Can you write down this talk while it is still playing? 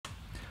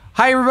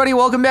Hi everybody,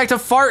 welcome back to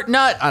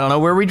Fortnite. I don't know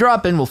where we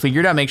dropping. We'll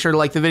figure it out. Make sure to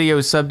like the video,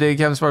 sub to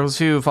CaptainSparklez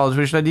 2, follow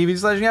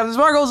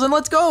twitch.tv/CaptainSparklez, and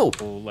let's go.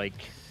 Like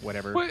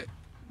whatever. What?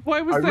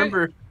 Why was I that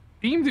remember.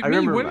 aimed at I me?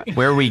 remember. What?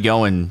 Where are we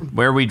going?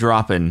 Where are we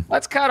dropping?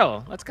 Let's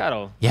cuddle. Let's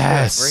cuddle.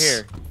 Yes. We're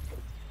here.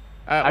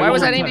 Why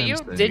was that aimed at you?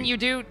 Times,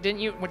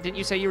 Didn't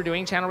you say you were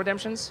doing channel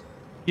redemptions?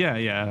 Yeah,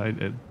 I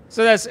did.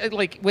 So that's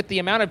like with the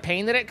amount of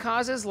pain that it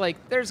causes, like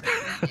there's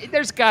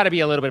got to be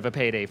a little bit of a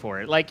payday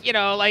for it. Like, you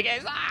know, like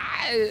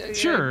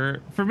Sure.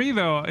 For me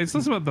though, it's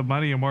less about the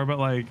money and more about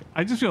like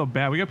I just feel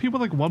bad. We got people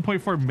with like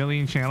 1.4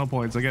 million channel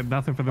points. I get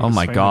nothing for them. Oh to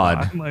my spend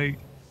God. it on. Like,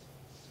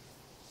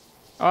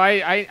 Oh,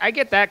 I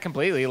get that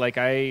completely. Like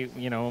I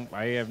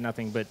have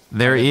nothing but.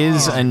 There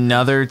is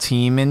another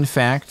team, in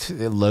fact,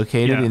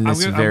 located in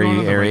this very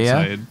area.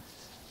 Right side.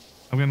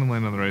 I'm gonna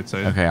land on the right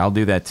side. Okay, I'll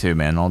do that too,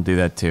 man. I'll do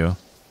that too.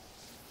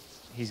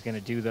 He's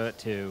gonna do that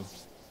too.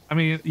 I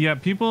mean, yeah,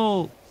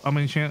 people on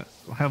my channel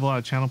have a lot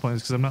of channel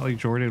points because I'm not like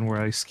Jordan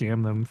where I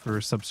scam them for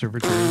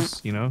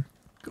sub-servitors, you know?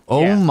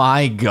 Oh Yeah.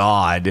 my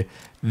God,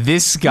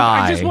 this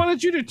guy. I just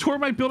wanted you to tour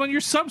my build on your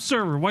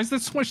sub-server. Why is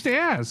that so much to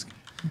ask?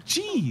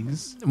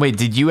 Jeez. Wait,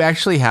 did you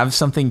actually have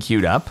something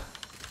queued up?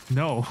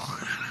 No.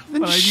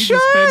 Then But I need to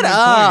shut spend my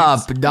up,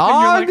 points. And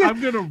dog. you're like,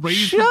 I'm gonna raise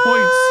Shut the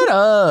points.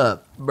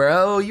 up,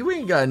 bro. You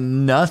ain't got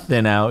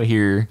nothing out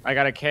here. I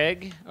got a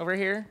keg over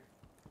here.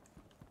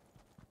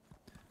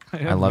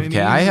 I love keg.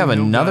 I have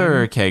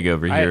another keg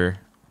over here.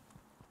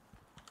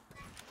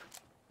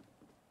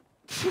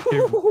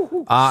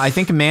 I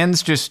think a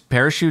man's just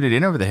parachuted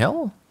in over the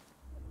hill.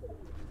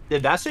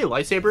 Did that say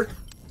lightsaber?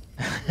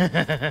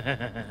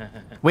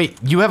 Wait,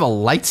 you have a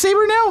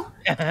lightsaber now?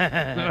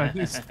 No,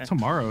 it's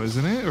tomorrow,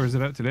 isn't it? Or is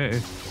it out today?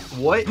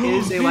 What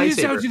is a It is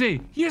out lightsaber?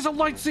 today. He has a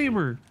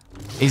lightsaber.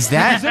 Is Is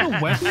that... that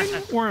a weapon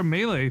or a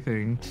melee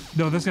thing?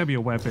 No, that's gotta be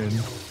a weapon.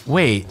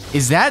 Wait,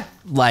 is that,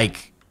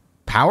 like,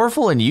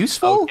 powerful and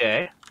useful?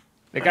 Okay.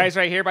 The guy's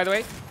right here, by the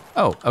way.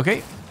 Oh,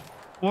 okay.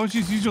 Why don't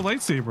you just use your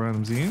lightsaber on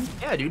him, Zine?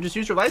 Yeah, dude, just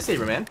use your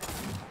lightsaber, man.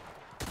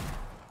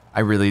 I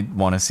really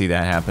want to see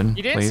that happen,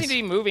 You didn't please. seem to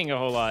be moving a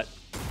whole lot.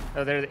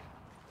 Oh, there.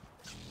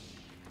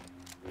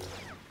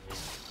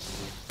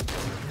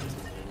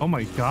 Oh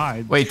my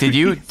God. Wait, did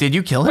you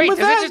kill him Wait, with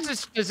that?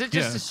 does it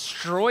just Yeah.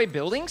 destroy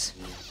buildings?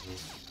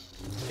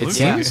 It Look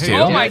seems at to. it.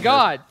 Oh Yeah. my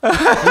God. Are you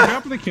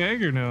dropping the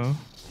keg or no?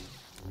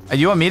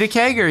 You want me to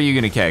keg, or are you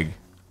gonna keg?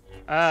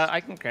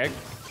 I can keg.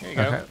 Here you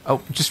go. Okay.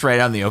 Oh, just right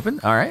out in the open?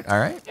 All right, all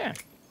right. Yeah.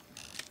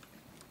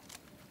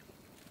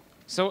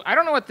 So I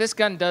don't know what this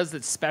gun does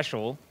that's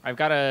special. I've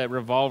got a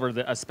revolver,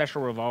 a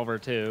special revolver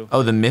too.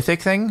 Oh, the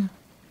mythic thing?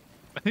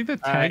 I think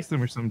that tags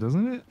them or something,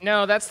 doesn't it?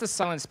 No, that's the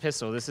silenced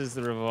pistol. This is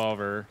the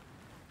revolver.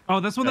 Oh,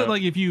 that's one that Oh.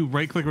 like if you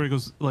right click where it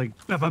goes like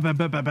bam bam bam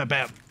bam bam bam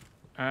bam.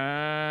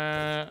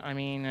 I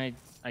mean,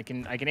 I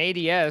can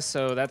ADS,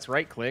 so that's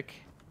right click.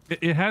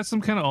 It has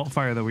some kind of alt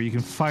fire though where you can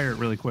fire it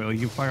really quick. Like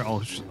you can fire all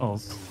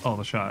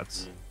the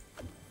shots.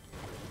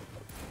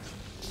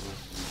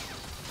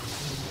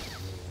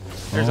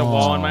 There's a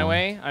wall in my Oh.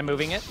 way. I'm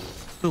moving it.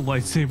 The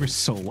lightsaber's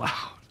so loud.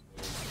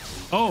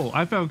 Oh,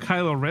 I found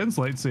Kylo Ren's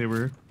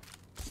lightsaber.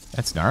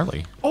 That's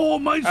gnarly. Oh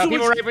my! So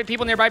People, much-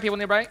 people nearby. People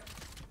nearby.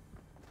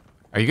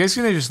 Are you guys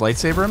gonna just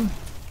lightsaber him?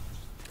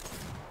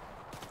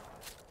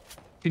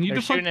 Can you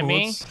They're deflect shooting at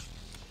me. bullets?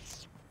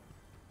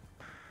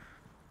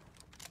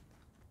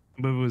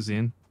 Bubba was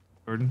in.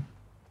 Jordan.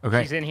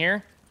 Okay. He's in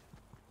here.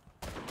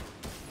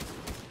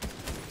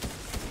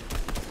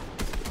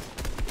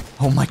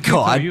 Oh my Are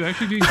God. you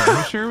actually doing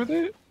damage share with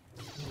it?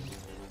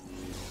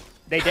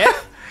 They dead?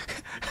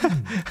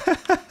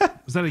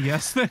 Was that a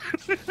yes then?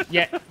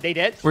 Yeah, they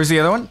dead. Where's the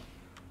other one?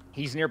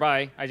 He's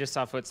nearby. I just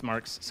saw foot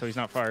marks, so he's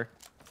not far.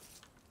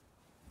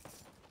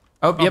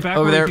 Oh, yep, back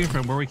over where there. We came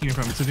from. Where we came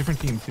from. It's a different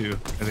team too.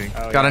 I think.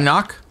 Oh, Got yeah. a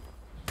knock?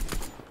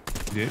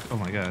 You did? Oh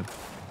my God,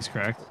 he's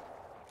cracked.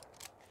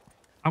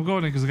 I'm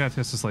going in because I got to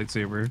test this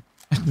lightsaber.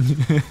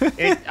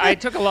 I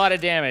took a lot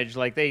of damage.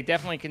 Like, they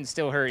definitely can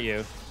still hurt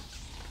you.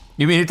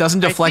 You mean it doesn't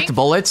deflect think-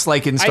 bullets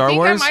like in Star I think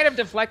Wars? I might have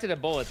deflected a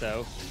bullet,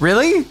 though.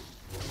 Really?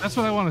 That's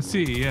what I want to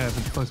see. Yeah, if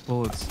it deflects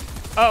bullets.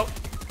 Oh,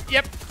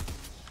 yep.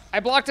 I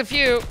blocked a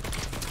few.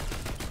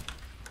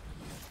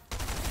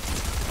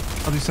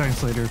 I'll do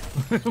science later.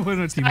 When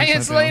our team is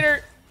Science not down.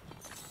 later.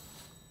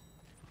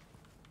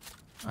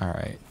 All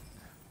right.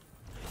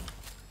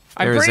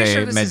 I'm There's pretty a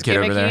sure this med is kit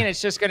over gimmicky there. and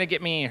it's just going to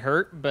get me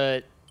hurt,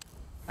 but...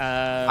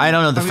 I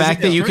don't know. The I mean, fact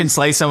is it that you can different?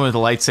 slay someone with a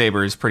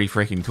lightsaber is pretty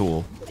freaking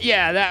cool.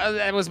 Yeah,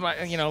 that was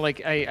my... You know,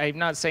 like, I'm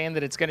not saying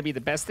that it's going to be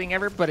the best thing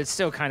ever, but it's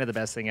still kind of the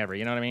best thing ever.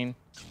 You know what I mean?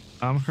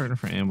 I'm hurting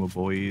for ammo,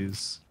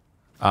 boys.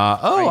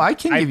 I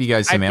can give you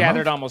guys some I've ammo.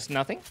 gathered almost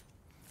nothing.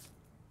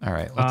 All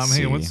right, let's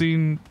see. Hey, what's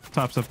scene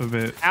tops up a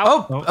bit?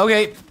 Ow. Oh,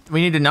 okay. We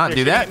need to not They're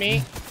do shooting that. At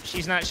me.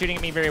 She's not shooting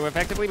at me very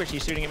effectively, but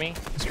she's shooting at me.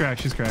 She's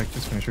cracked. She's cracked.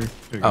 Just finish her. There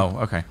you go.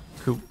 Oh, okay.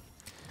 Cool.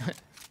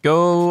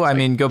 Go. I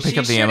mean, go pick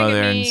up She's the ammo shooting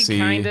at there me, and see.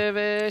 Kind of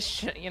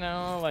ish. You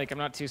know, like I'm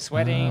not too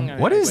sweating.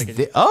 What is like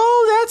this?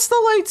 Oh, that's the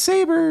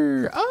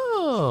lightsaber.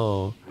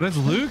 Oh. That's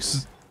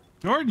Luke's.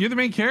 Jordan, you're the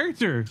main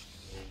character.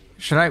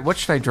 What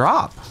should I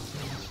drop?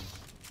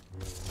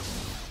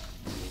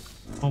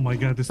 Oh my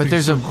god, this But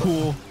thing's there's so a-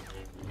 cool.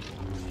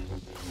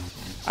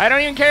 I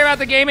don't even care about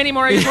the game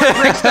anymore. I just want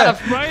to break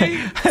stuff.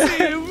 Right?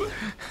 Same.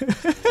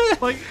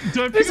 Like,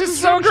 do I pick This up is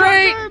so rubber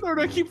great. shotgun, or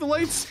do I keep the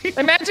lightsaber?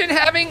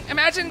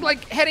 Imagine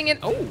like heading in.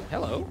 Oh,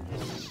 hello.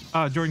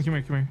 Jordan, come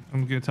here.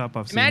 I'm gonna top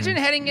off. Imagine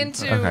heading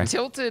into Okay.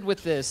 Tilted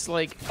with this.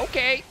 Like,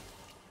 okay.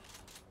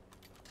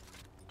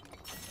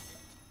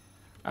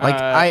 Like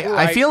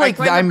I feel like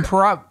claim I'm the-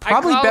 probably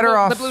I call better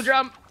off. the blue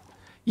drum.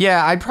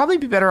 Yeah, I'd probably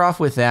be better off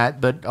with that,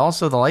 but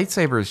also the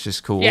lightsaber is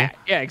just cool. Yeah,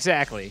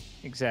 exactly.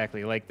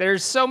 Like,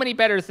 there's so many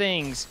better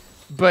things,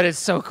 but it's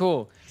so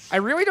cool. I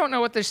really don't know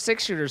what this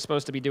 6-shooter is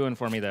supposed to be doing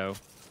for me, though.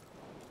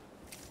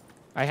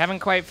 I haven't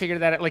quite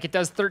figured that out. Like, it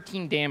does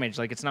 13 damage.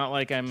 Like, it's not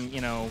like I'm,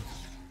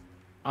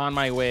 on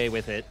my way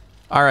with it.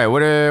 All right,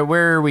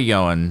 where are we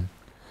going?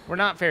 We're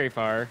not very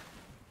far.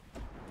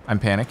 I'm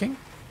panicking.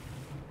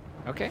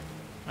 Okay.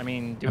 I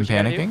mean, do I'm what you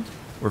gotta do. panicking.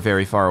 We're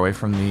very far away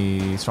from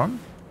the storm.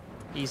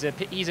 He's a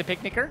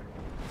picnicker.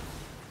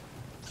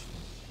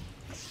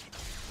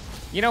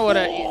 You know what?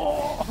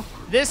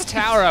 This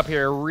tower up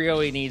here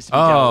really needs to be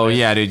dealt Oh with.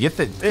 yeah, dude, get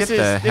the This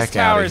heck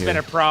tower out of has here. been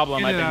a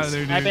problem. Get it out of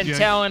there, dude. I've been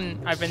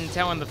Yeah.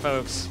 telling the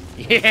folks.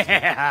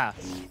 Yeah.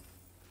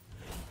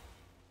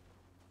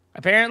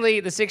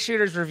 Apparently, the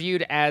 6-shooter is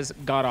reviewed as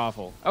god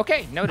awful.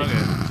 Okay, noted. Okay.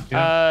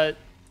 Yeah.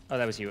 Oh,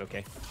 that was you.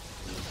 Okay.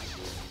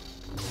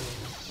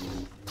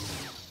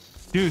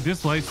 Dude,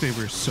 this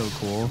lightsaber is so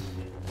cool.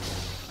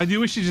 I do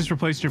wish you just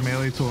replaced your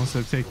melee tool instead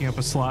of taking up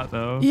a slot,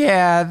 though.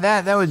 Yeah,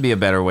 that would be a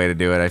better way to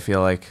do it. I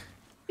feel like.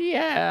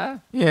 Yeah.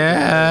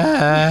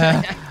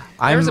 Yeah.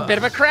 There was a bit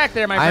of a crack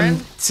there, my I'm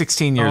friend.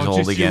 16 years Oh, old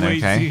just you again. wait,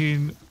 Okay.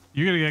 Teen.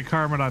 You're gonna get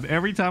karma on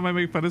every time I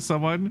make fun of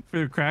someone for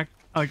the crack.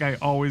 Like I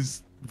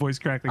always voice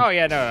crackling. Oh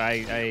yeah, no,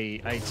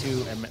 I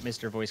too am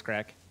Mr. Voice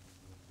Crack.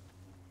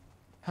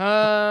 All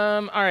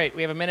right,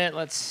 we have a minute.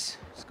 Let's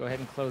go ahead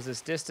and close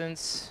this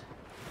distance.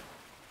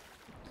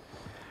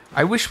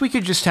 I wish we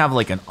could just have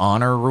like an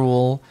honor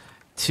rule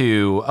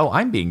to. Oh,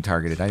 I'm being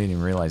targeted. I didn't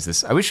even realize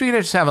this. I wish we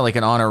could just have like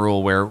an honor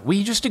rule where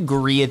we just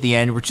agree at the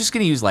end. We're just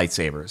gonna use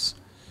lightsabers.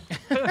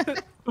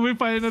 When we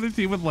find another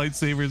team with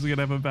lightsabers, we're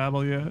gonna have a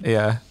battle. Yeah.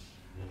 Yeah.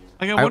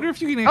 Like I wonder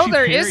if you can actually. Oh,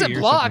 there is a parry or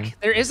block. something.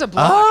 There is a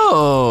block.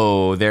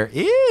 Oh, there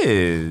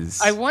is.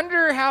 I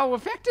wonder how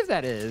effective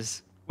that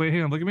is. Wait,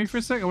 hang on. Look at me for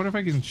a sec. I wonder if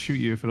I can shoot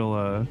you if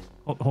it'll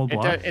hold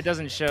block. It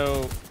doesn't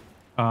show.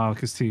 Oh,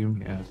 cause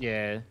team. Yeah.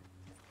 Yeah.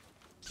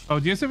 Oh,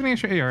 do you guys have any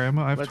extra AR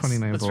ammo? I have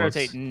 29 Let's bullets.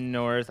 rotate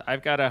north.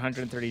 I've got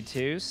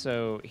 132,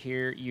 so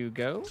here you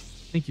go.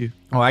 Thank you.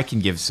 Oh, I can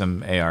give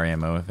some AR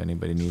ammo if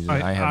anybody needs it.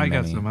 I have I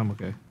got many. some. I'm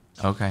okay.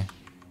 Okay.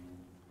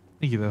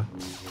 Thank you though.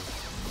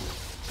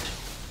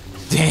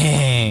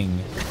 Dang.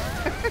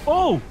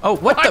 Oh. Oh,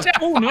 what Watch the? out,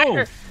 Oh no.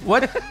 fire.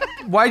 What?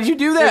 Why'd you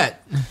do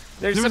that? There's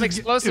There some was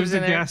explosives a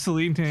in there.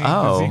 gasoline tank.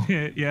 Oh.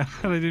 Yeah,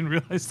 and I didn't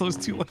realize those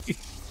too late.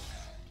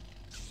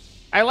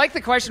 I like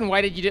the question.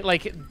 Why did you do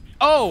like?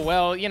 Oh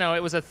well,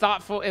 it was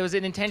it was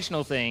an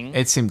intentional thing.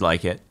 It seemed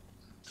like it.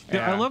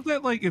 Yeah, I love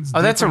that. Like it's.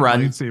 Oh, that's a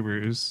different run.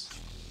 Lightsabers.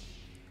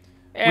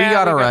 Yeah, we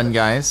gotta run,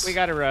 guys. We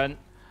gotta run.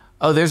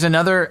 Oh, there's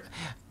another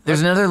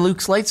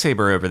Luke's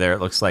lightsaber over there. It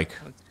looks like.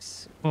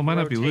 Well, it might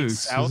not be Rotate Luke's.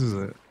 south. This is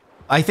it.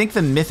 I think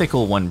the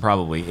mythical one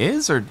probably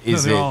is, or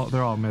is No, it?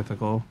 they're all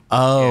mythical.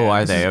 Oh,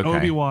 are This they? is Okay.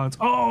 Obi-Wan's.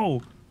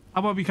 Oh, how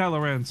about be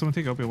Kylo Ren? Someone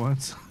take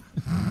Obi-Wan's.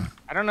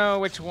 I don't know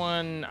which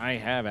one I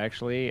have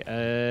actually.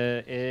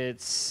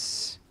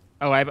 It's.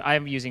 Oh,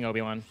 I'm using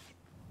Obi-Wan.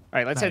 All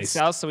right, let's head Nice.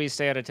 south so we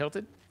stay out of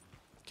Tilted.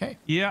 Okay.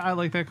 Yeah, I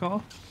like that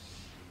call.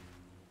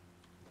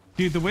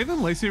 Dude, the way the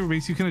lightsaber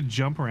makes you kind of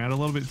jump around a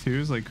little bit too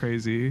is like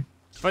crazy.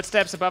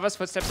 Footsteps above us.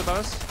 Footsteps above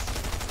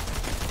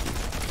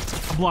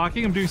us. I'm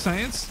blocking. I'm doing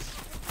science.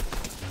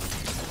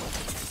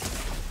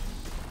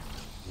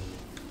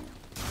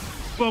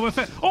 Boba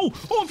Fett. Oh,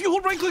 if you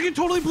hold right click, it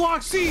totally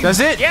blocks. See? Does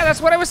it? Yeah, that's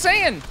what I was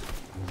saying.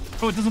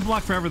 Oh, it doesn't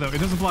block forever though. It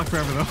doesn't block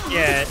forever though.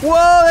 Yeah.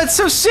 Whoa, that's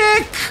so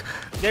sick.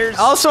 There's.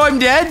 Also, I'm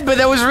dead, but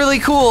that was really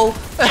cool.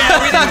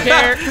 Yeah, we don't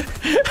care.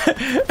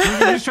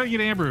 We're just trying to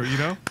get Amber. You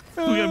know,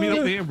 we gotta meet up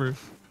with Amber.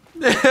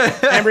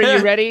 Amber,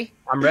 you ready?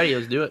 I'm ready.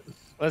 Let's do it.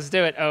 Let's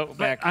do it. Oh,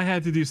 back. I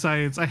had to do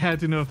science. I had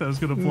to know if that was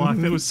gonna block.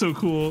 That was so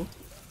cool.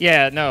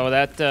 Yeah, no,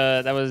 that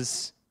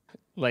was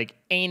like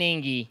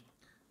ain't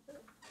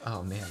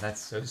Oh man,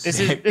 that's so This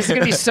sick. is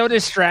gonna be so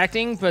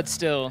distracting, but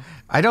still.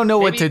 I don't know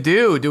what Maybe- to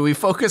do. Do we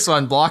focus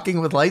on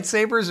blocking with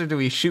lightsabers, or do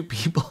we shoot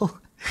people?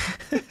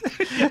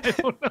 I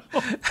don't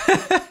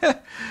know.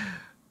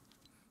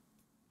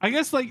 I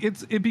guess like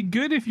it'd be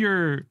good if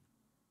you're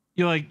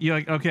like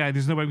okay,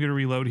 there's nobody gonna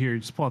reload here.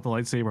 Just pull out the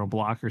lightsaber and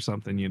block or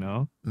something, you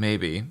know?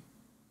 Maybe.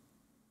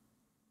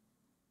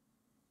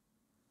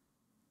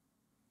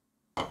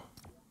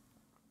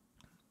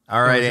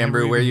 All right, is Amber,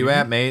 Amber where even you here?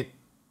 at, mate?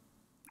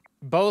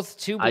 Both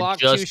two I block,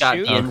 just two got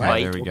shoot. the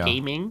invite there we to go.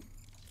 gaming.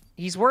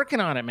 He's working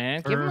on it,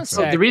 man. Give him a Perfect.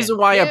 second. The reason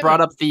why I Give brought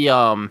him- up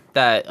the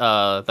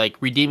that like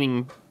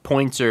redeeming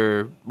points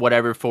or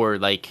whatever for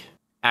like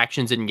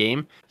actions in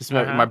game is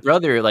my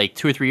brother like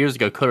 2 or 3 years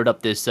ago coded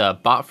up this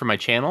bot for my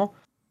channel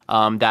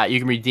that you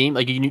can redeem,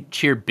 like you can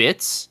cheer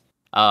bits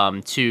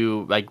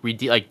to like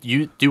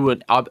you do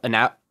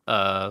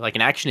like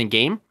an action in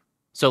game.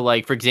 So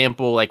like for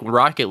example, like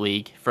Rocket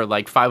League for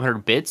like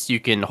 500 bits, you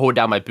can hold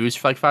down my boost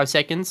for like 5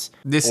 seconds.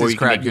 This or is you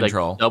can crowd maybe,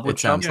 control. Like, double it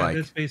sounds Yeah, like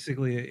that's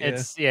basically it. Yeah.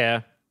 It's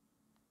yeah.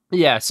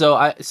 Yeah, so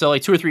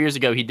like 2 or 3 years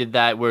ago he did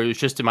that where it was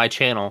just in my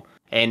channel,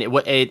 and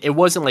it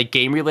wasn't like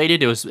game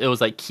related. It was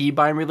like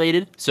keybind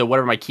related. So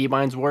whatever my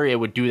keybinds were, it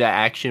would do that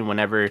action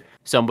whenever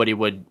somebody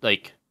would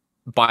like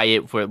buy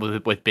it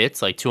with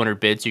bits, like 200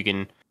 bits. You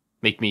can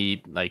make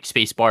me like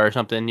spacebar or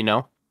something, you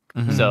know.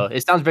 Mhm. So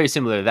it sounds very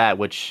similar to that,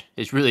 which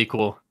is really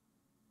cool.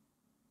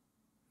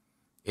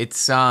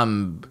 It's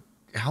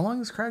how long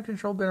has crowd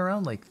control been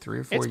around? Like 3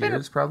 or 4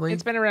 years, probably.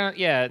 It's been around.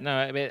 Yeah, no,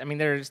 I mean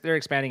they're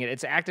expanding it.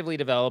 It's actively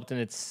developed, and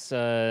it's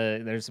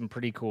there's some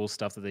pretty cool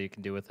stuff that you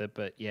can do with it.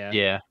 But yeah,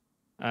 Yeah.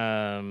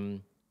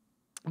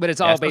 but it's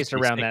Yeah, all it's based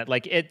pretty around sick. that.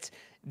 Like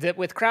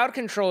with crowd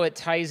control, it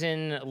ties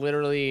in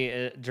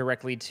literally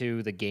directly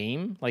to the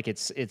game. Like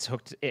it's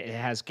hooked.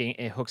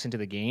 It hooks into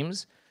the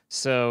games.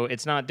 So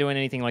it's not doing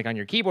anything like on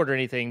your keyboard or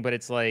anything, but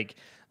it's like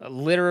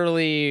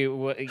literally,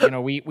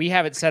 we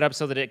have it set up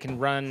so that it can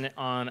run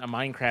on a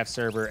Minecraft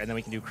server, and then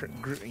we can do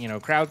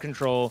crowd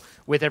control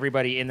with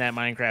everybody in that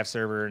Minecraft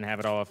server and have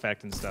it all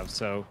affect and stuff.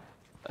 So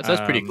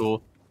That's pretty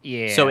cool.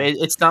 yeah. So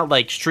it's not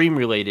like stream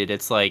related.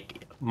 It's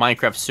like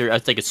Minecraft.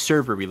 It's like a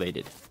server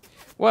related.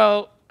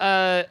 Well,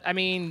 I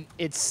mean,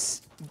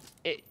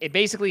 it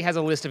basically has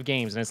a list of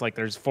games, and it's like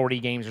there's 40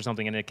 games or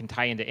something, and it can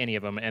tie into any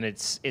of them, and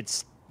it's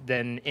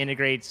then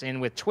integrates in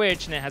with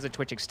Twitch, and it has a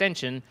Twitch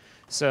extension.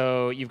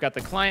 So you've got the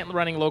client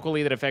running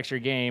locally that affects your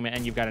game,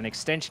 and you've got an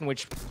extension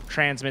which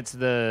transmits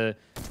the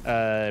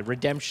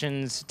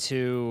redemptions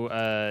to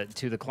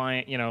the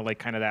client. Like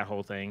kind of that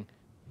whole thing.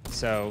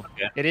 So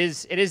it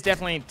is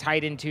definitely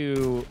tied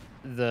into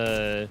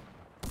the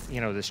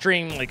the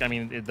stream. Like I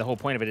mean, the whole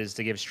point of it is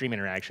to give stream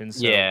interactions.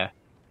 So, Yeah,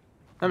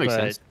 that makes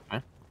sense.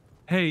 Okay.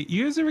 Hey,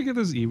 you guys ever get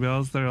those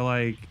emails that are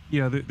like,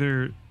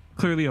 they're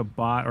clearly a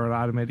bot or an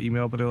automated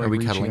email, but they're like we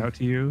reaching cuddling? out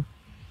to you?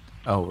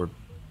 Oh,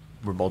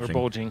 we're bulging. We're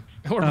bulging.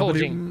 We're But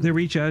bulging. they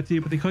reach out to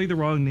you, but they call you the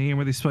wrong name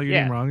or they spell your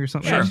Yeah. name wrong or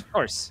something. Sure, of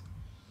course.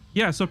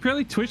 Yeah, so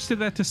apparently Twitch did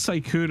that to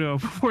Sykkuno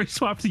before he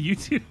swapped to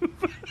YouTube.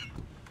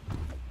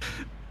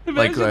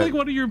 Imagine what? like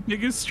one of your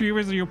biggest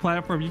streamers on your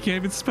platform, you can't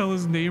even spell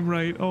his name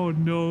right. Oh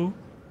no.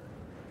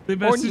 They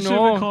messaged him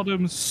and called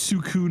him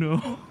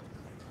Sukuno.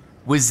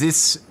 Was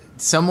this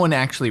someone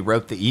actually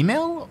wrote the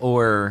email,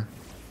 or?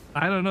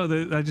 I don't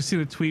know. I just seen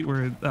a tweet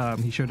where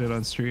he showed it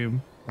on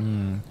stream.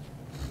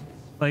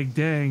 Like,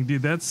 dang,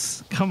 dude,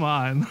 come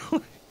on.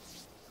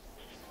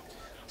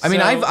 I mean,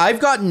 So- I've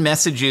gotten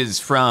messages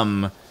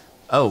from.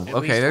 Oh, At okay.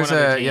 least There's one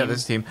other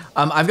there's a team.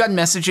 I've gotten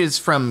messages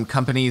from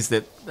companies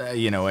that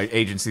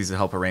agencies that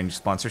help arrange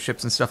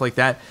sponsorships and stuff like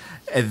that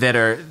that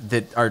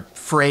are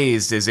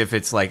phrased as if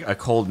it's like a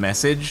cold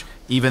message,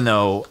 even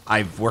though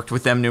I've worked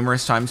with them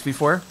numerous times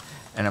before,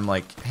 and I'm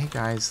like, hey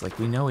guys, like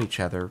we know each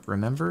other,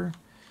 remember?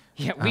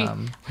 Yeah,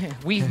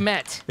 we've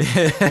met.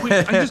 Wait,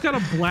 I just got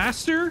a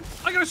blaster?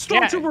 I got a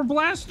Stormtrooper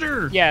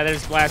blaster! Yeah,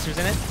 there's blasters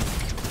in it.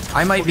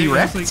 I might be Okay,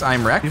 wrecked. that's, like,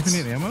 I'm wrecked.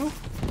 Infinite ammo?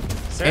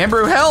 Sir.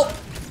 Amber, help!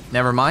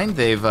 Never mind.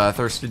 They've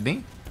thirsted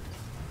me.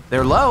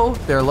 They're low.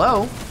 They're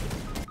low.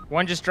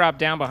 One just dropped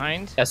down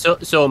behind. Yeah, so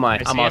am I.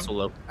 I I'm see also him.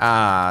 low.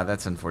 Ah,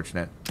 that's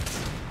unfortunate.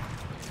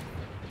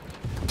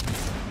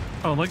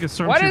 Oh, like a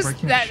Stormtrooper. What I is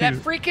can't that? That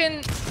shoot.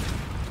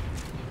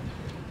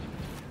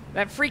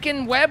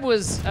 freaking web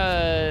was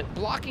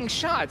blocking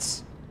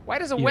shots. Why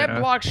does a web Yeah.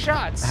 block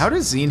shots? How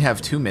does Zine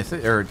have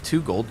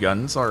two gold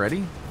guns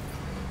already?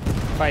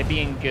 By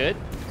being good.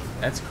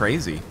 That's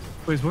crazy.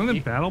 Wait, is one of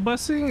them battle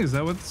busing? Is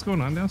that what's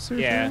going on downstairs?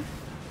 Yeah. now?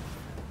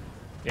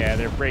 Yeah,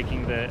 they're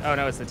breaking the. Oh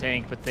no, it's the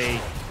tank. But they.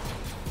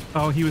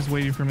 Oh, he was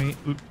waiting for me.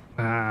 Oop.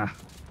 Ah.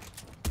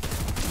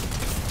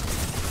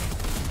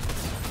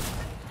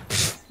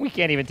 We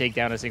can't even take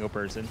down a single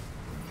person.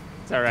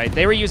 It's all right.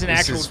 They were using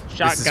actual This is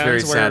shotguns very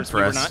where sad for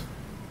we were us. not.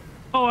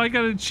 Oh, I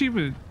got an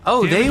achievement.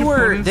 Oh, Damage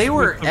opponents they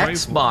were with the rifle.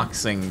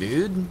 Xboxing,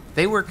 dude.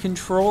 They were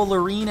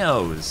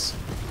controllerinos.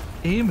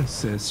 Aim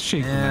assist.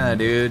 Shake Yeah, them.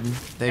 dude.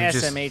 They've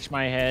SMH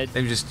my head.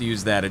 just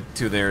used that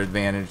to their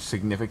advantage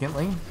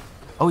significantly.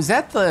 Oh, is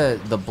that the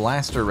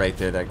blaster right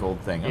there? That gold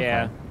thing? Okay.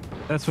 Yeah.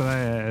 That's what I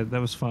had.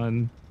 That was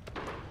fun.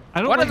 I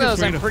don't One like of those,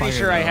 its rate I'm of pretty fire,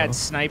 sure I though. had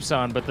snipes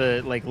on, but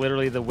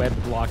literally the web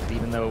blocked it,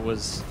 even though it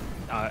was,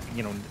 I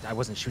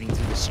wasn't shooting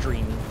through the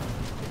stream.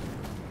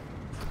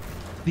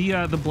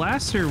 The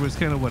blaster was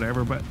kind of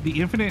whatever, but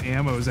the infinite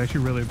ammo is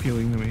actually really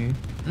appealing to me.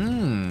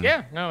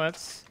 Yeah, no,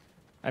 that's.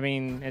 I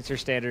mean, it's your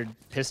standard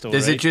pistol.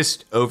 Does right? it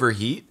just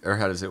overheat, or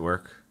how does it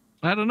work?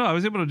 I don't know. I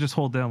was able to just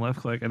hold down left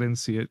click. I didn't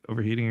see it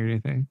overheating or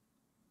anything.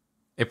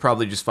 It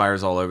probably just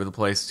fires all over the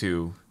place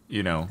to,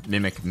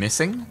 mimic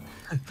missing.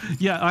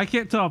 Yeah, I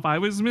can't tell if I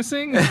was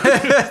missing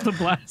the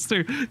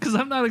blaster because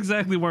I'm not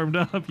exactly warmed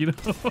up, Wait,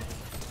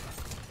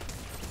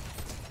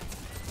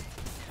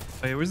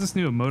 where's this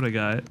new emote I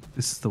got?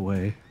 This is the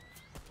way.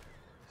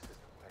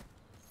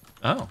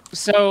 Oh.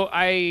 So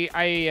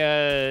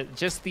I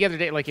just the other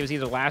day, like it was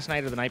either last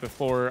night or the night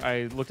before,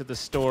 I looked at the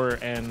store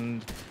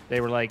and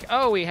they were like,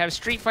 "Oh, we have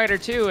Street Fighter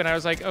 2," and I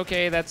was like,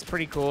 "Okay, that's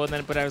pretty cool." And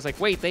then, but I was like,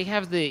 "Wait, they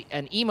have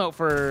an emote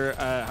for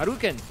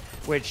Hadouken,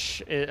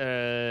 which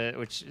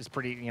is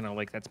pretty, you know,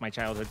 like that's my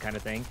childhood kind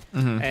of thing."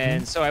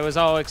 And so I was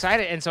all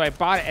excited, and so I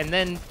bought it. And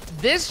then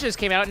this just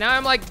came out. Now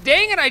I'm like,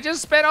 "Dang it! I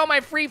just spent all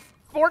my free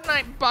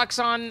Fortnite bucks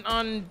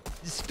on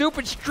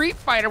stupid Street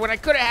Fighter when I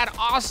could have had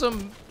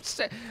awesome."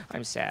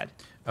 I'm sad.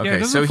 Okay,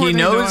 Yeah, so Fortnite he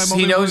know I'm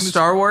only knows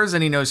Star Wars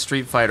and he knows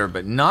Street Fighter,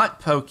 but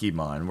not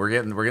Pokemon. We're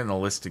getting the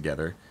list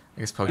together. I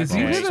guess Pokemon Because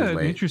you had should an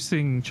wait.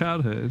 interesting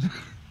childhood.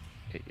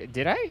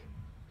 Did I?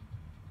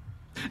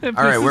 If All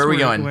right, this is where are we it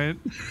going? went.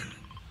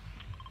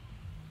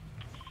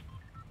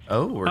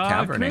 Oh, we're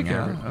caverning.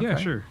 cavern. Huh? Yeah,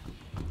 Okay. sure.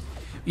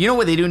 You know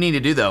what they do need to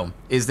do though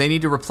is they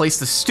need to replace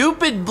the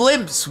stupid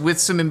blimps with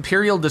some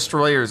Imperial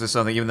destroyers or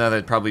something, even though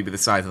that'd probably be the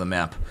size of the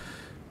map.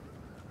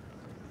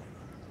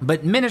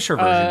 But miniature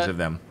versions of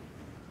them.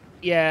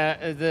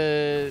 Yeah,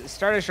 the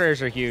Star Destroyers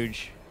are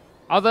huge.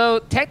 Although,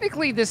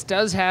 technically, this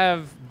does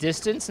have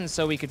distance, and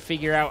so we could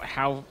figure out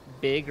how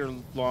big or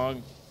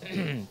long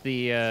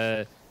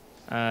the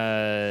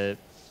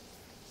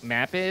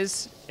map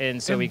is.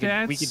 And so And we could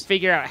that's-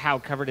 figure out how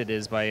covered it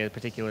is by a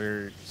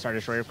particular Star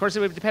Destroyer. Of course, it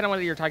would depend on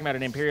whether you're talking about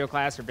an Imperial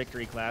class or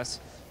Victory class.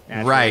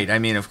 naturally. Right. I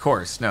mean, of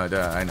course. No,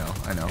 duh, I know.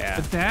 Yeah.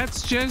 But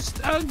that's just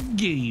a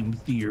game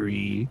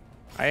theory.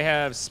 I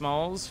have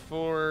smalls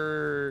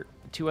for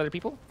 2 other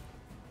people.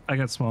 I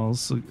got smalls,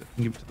 so I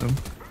can give it to them.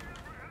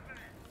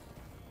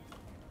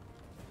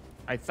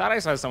 I thought I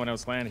saw someone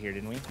else land here,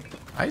 didn't we?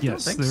 I don't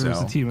Yes, think there so.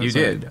 was a team You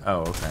outside. did. Oh,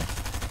 okay.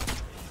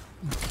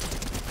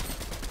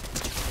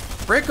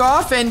 Frick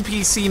off,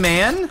 NPC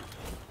man.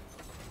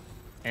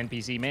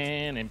 NPC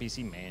man,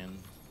 NPC man.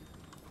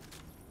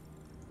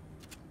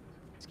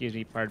 Excuse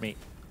me, pardon me.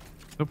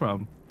 No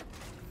problem.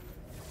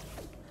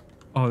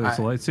 Oh, there's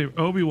a lightsaber.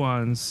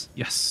 Obi-Wan's.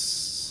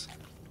 Yes.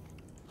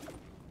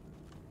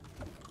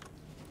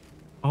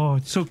 Oh,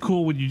 it's so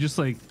cool when you just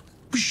like.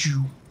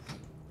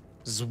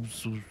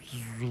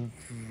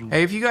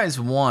 Hey, if you guys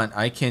want,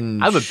 I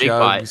can I have a big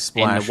shove pot and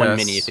splash one us.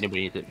 mini if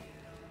anybody needs it.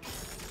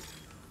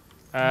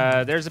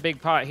 There's a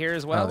big pot here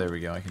as well. Oh, there we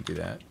go. I can do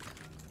that.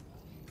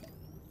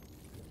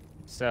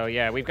 So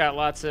yeah, we've got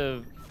lots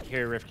of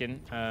here, Rifkin.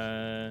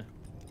 Oh,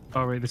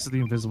 right. This is the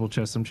invisible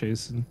chest I'm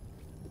chasing.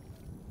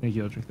 Thank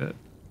you. I'll drink that.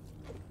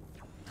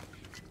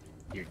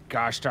 You're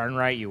gosh darn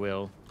right you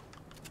will.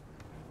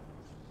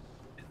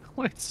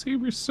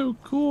 Lightsaber's so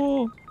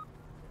cool.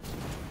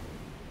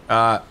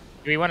 Do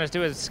we want to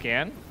do a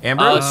scan?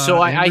 Amber? So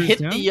I Amber's hit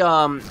down? the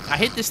I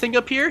hit this thing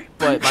up here,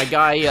 but my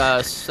guy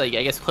like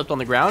I guess clipped on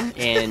the ground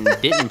and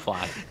didn't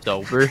fly.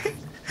 So we're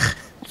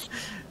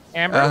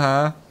Amber?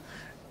 Uh-huh.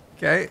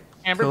 Okay.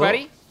 Amber, cool.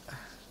 buddy?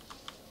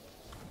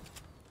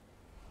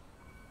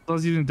 As long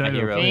as you didn't die to a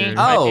hero player. here.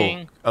 My Oh.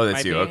 ping, Oh,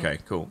 that's my you. ping. Okay,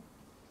 cool.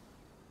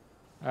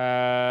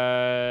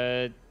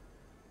 I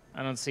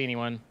don't see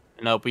anyone.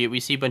 nope. We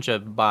see a bunch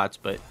of bots,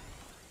 but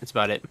that's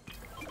about it.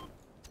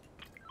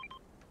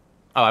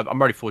 Oh, I'm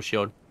already full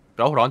shield,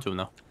 but I'll hold on to him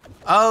though.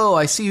 Oh,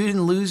 I see you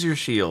didn't lose your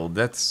shield.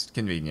 That's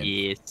convenient.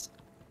 Yes.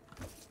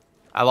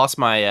 I lost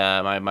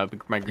my my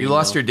green. You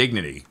lost though. your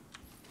dignity.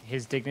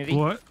 His dignity?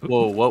 What?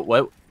 Whoa, what?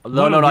 No,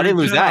 Whoa, no, I you're didn't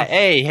lose that. jealous.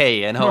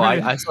 Hey, and What?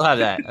 I still have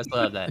that. I still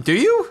have that. Do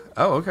you?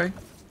 Oh, okay.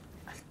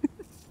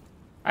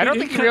 I don't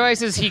think he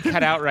realizes he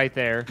cut out right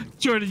there.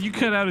 Jordan, you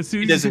cut out as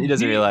soon He as doesn't. He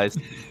doesn't realize.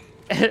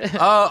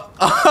 Oh.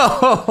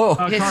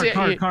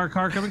 Car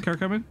coming.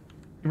 Come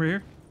right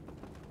here.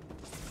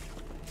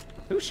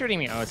 Who's shooting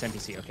me? Oh, it's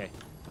NPC. Okay.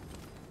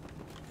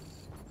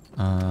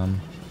 I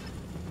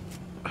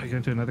got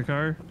into another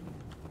car.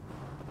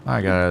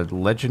 I got a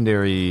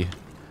legendary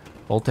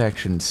bolt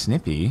action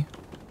snippy.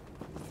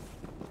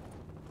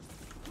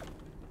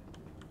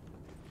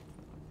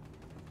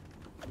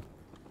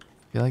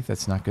 I feel like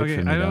that's not good Okay,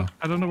 for me though.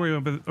 I don't know where you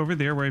went, but over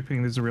there where I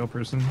pinged, there's a real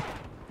person.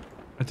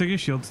 I took his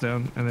shields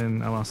down, and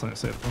then I lost that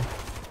sight.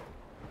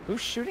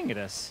 Who's shooting at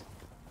us?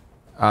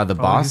 The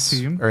boss his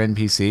team. or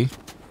NPC.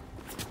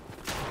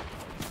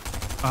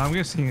 I'm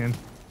gonna scan.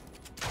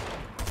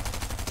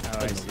 Oh,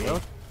 I see.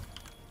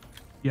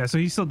 Yeah, so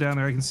he's still down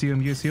there. I can see him.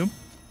 You guys see him?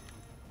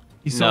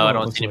 He's still No, I out,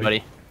 don't looks see like.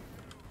 anybody.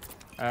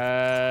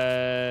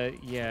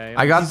 Yeah.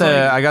 I got He's the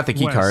like I got the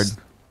key card. west.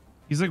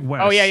 He's like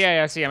west. Oh,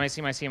 yeah. I see him.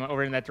 I see him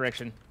over in that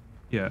direction.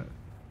 Yeah.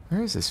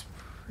 Where is this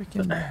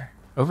freaking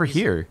over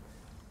here?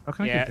 How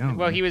can I Yeah. get down?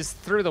 Well, there? he was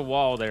through the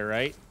wall there,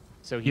 right?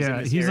 So he's in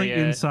Yeah, this he's like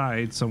area.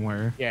 inside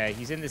somewhere. Yeah,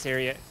 he's in this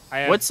area. I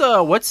have, What's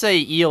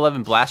a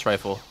E11 blast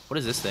rifle? What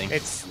is this thing?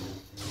 It's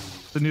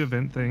The new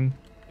event thing.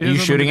 It Are you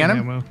has shooting at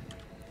unlimited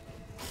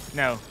him?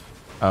 ammo. no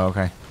Oh,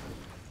 okay.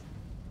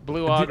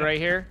 blue log right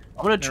here.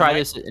 I'm gonna try mind.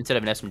 this instead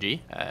of an SMG.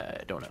 I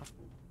don't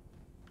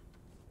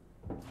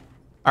know.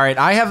 All right,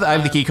 I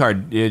have the key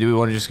card. Do we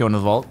want to just go into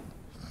the vault?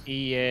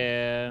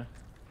 Yeah.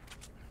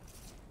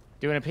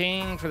 Doing a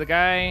ping for the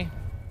guy.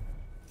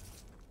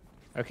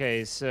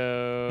 Okay,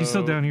 so He's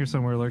still down here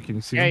somewhere lurking.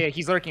 You see Yeah, him? yeah,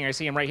 he's lurking. I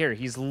see him right here.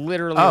 He's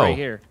literally Oh. right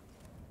here.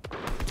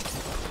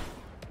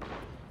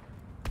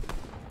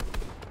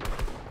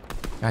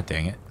 God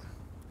dang it.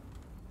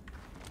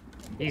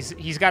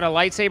 He's got a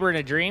lightsaber and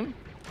a dream.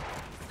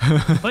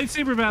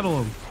 Lightsaber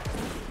battle him.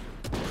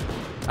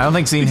 I don't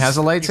think Zine has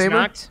a He's lightsaber.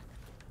 knocked.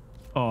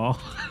 Oh,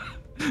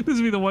 this would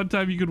be the one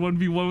time you could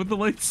 1v1 with the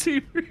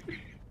lightsaber.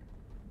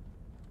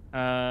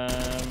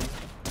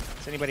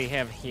 Does anybody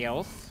have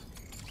health?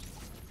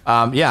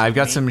 Yeah, I've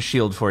got some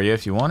shield for you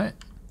if you want it.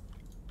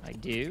 I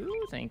do.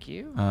 Thank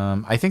you.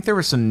 I think there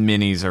were some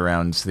minis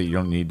around so that you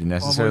don't need to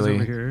necessarily.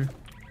 Over here.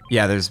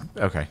 Yeah, there's.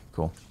 Okay,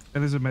 cool.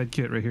 And there's a med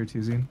kit right here, too,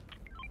 Zine.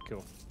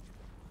 Cool.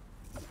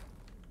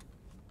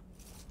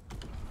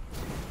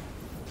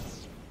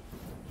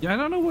 Yeah, I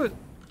don't know what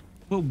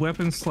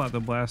weapon slot the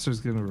blaster's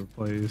gonna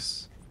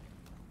replace.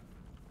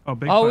 Oh,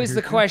 big Always pot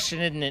the here, too. question,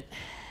 isn't it?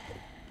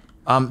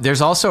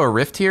 There's also a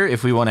rift here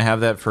if we want to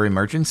have that for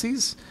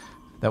emergencies.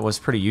 That was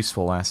pretty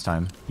useful last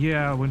time.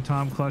 Yeah, when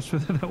Tom clutched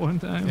with it at one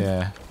time.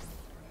 Yeah.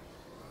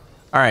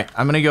 All right,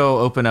 I'm gonna go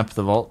open up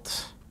the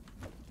vault.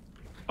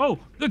 Oh,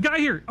 the guy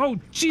here. Oh,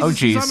 Jesus, Oh,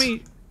 he's on jeez.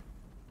 me.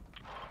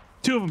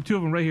 Two of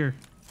them right here.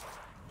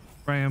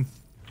 Where I am.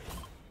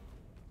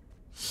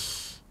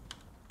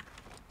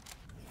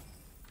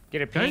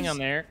 Get a ping Guys? on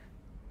there.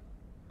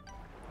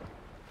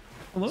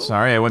 Hello?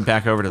 Sorry, I went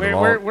back over to the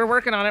vault. We're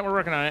working on it. We're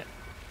working on it.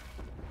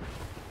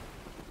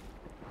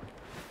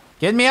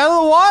 Get me out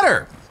of the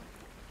water!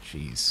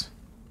 Jeez.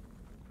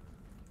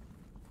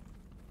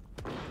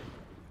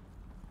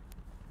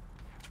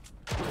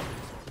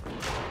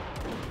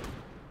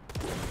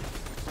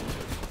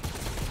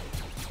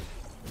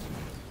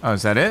 Oh,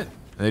 is that it?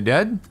 Are they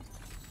dead?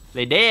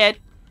 They did.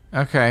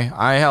 Okay,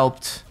 I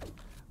helped.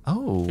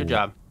 Oh. Good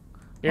job.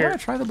 I want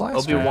to try the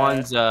blaster.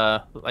 Obi-Wan's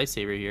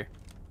lightsaber here.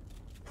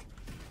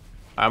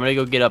 I'm gonna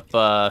go get up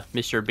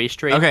Mr. Base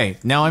Trade. Okay,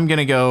 now I'm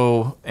gonna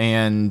go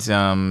and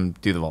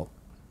do the vault.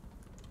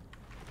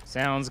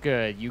 Sounds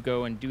good. You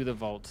go and do the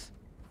vault.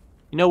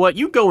 You know what?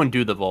 You go and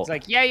do the vault. It's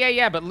like,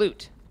 yeah, but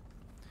loot.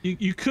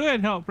 You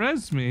could help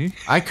res me.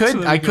 I could So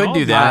that I we can could all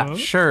do that. vote.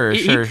 Sure, he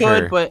sure, could,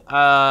 sure. but He ain't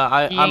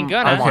I'm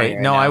gonna. on Okay, it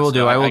no, right I now, will do.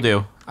 so I will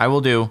do. I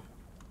will do.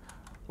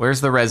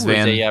 Where's the res Ooh,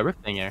 there's van? a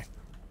rift thing there.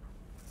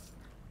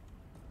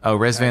 Oh,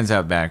 res van's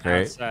out back,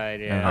 right? Outside,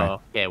 yeah. Okay.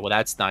 Oh, yeah. Well,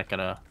 that's not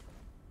gonna.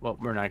 Well,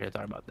 we're not gonna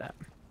talk about that.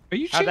 Are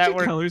you How'd that changing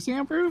work? colors,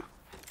 Amber?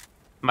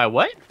 My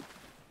what?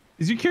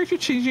 Is your character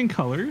changing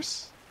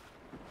colors?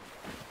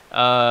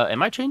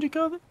 Am I changing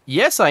color?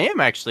 Yes, I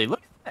am actually.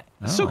 Look,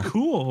 That's so Oh.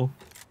 cool.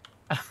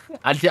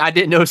 I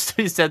didn't know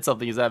he said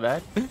something. Is that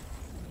bad?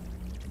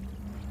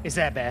 Is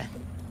that bad?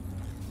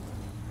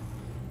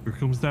 Here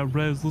comes that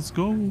res. Let's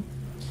go.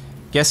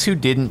 Guess who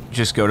didn't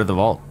just go to the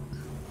vault?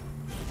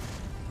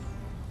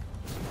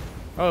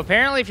 Oh,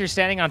 apparently if you're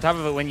standing on top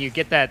of it when you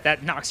get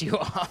that knocks you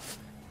off.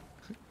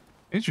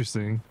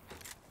 Interesting.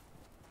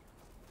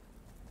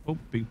 Oh,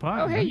 big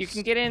pot. Oh, hey, you nice.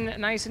 can get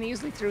in nice and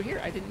easily through here.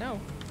 I didn't know.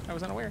 I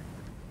was unaware.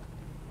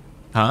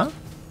 Huh?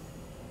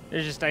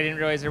 There's just, I didn't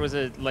realize there was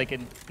a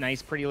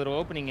nice, pretty little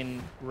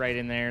opening right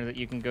in there that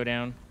you can go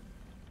down.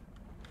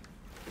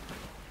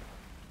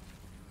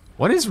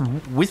 What is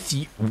with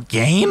you?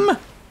 Game? I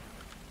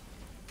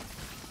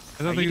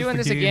don't Are think you it's doing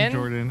the this game, again?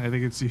 Jordan. I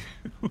think it's you.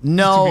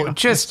 No, honest.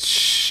 just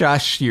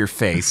shush your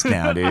face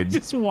now, I dude.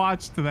 just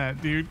watched that,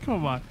 dude.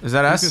 Come on. Is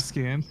that Look us? at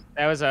scan.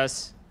 That was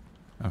us.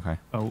 Okay.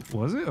 Oh,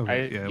 was it?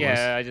 Okay. Yeah, it was.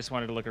 I just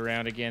wanted to look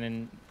around again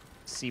and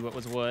see what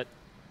was what.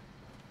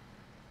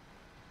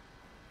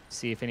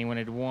 See if anyone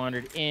had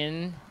wandered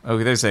in. Oh,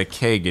 there's a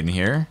keg in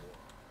here.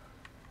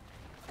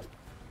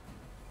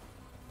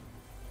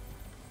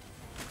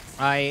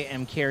 I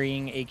am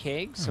carrying a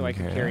keg, so I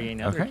can Okay. carry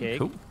another Okay, keg.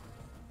 cool.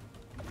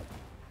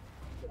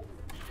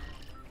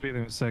 Wait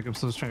a sec. I'm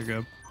still trying to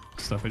grab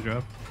stuff I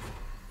dropped.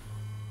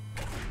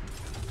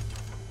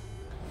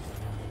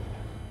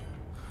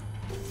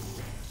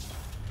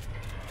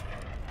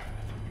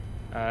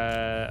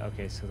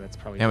 Okay, so that's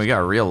probably. Yeah, we just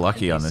got a real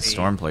lucky on this NPC.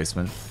 storm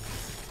placement.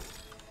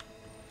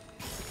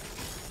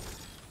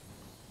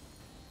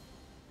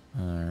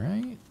 All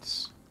right.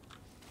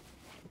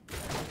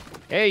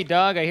 Hey,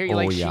 dog! I hear you Oh,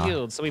 like yeah.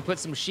 shields, so we put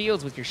some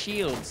shields with your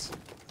shields.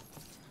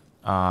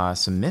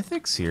 Some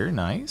mythics here,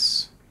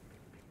 nice.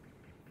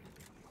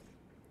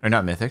 Or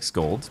not mythics,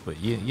 golds, but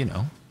you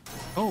know.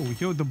 Oh,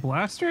 yo, the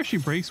blaster actually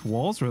breaks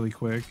walls really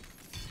quick.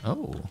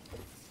 Oh.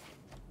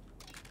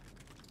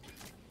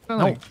 Not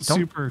No, like don't-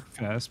 super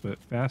fast, but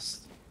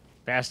fast.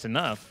 Fast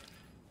enough.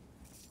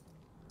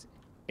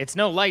 It's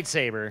no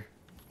lightsaber.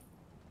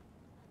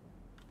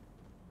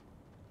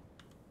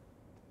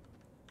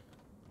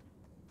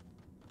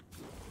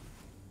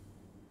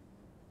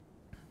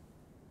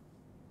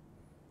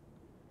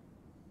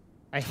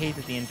 I hate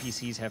that the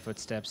NPCs have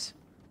footsteps.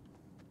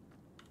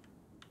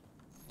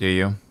 Do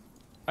you?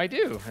 I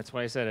do. That's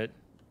why I said it.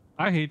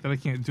 I hate that I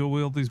can't dual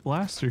wield these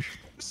blasters.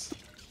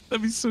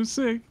 That'd be so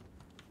sick.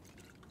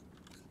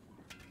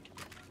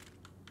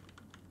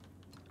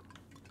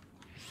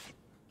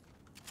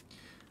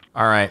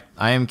 All right,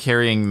 I am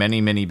carrying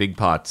many, many big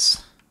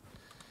pots.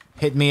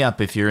 Hit me up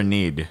if you're in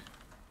need.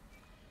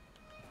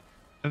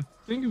 I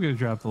think I'm gonna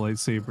drop the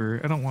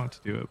lightsaber. I don't want to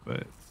do it,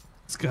 but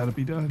it's gotta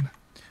be done.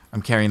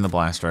 I'm carrying the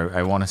blaster.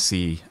 I want to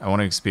see. I want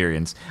to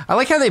experience. I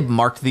like how they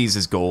marked these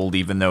as gold,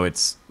 even though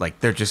it's like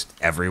they're just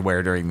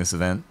everywhere during this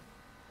event.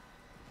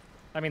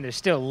 I mean, they're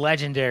still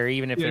legendary,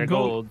 even if they're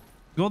gold.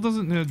 Gold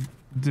doesn't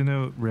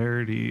denote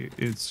rarity.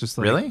 It's just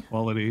like Really?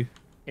 quality.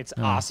 It's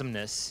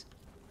awesomeness.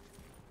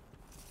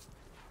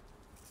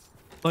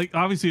 Like,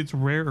 obviously, it's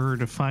rarer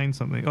to find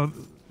something. Oh,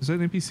 is that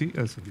an NPC?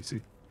 Oh, it's an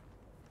NPC.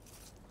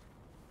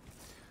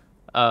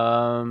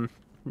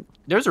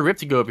 There's a Rift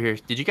to go over here.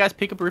 Did you guys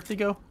pick up a Rift to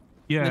go?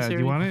 Yeah, do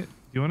you want it? Do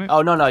you want it?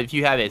 Oh, no. If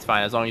you have it, it's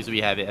fine. As long as we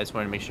have it. I just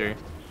wanted to make sure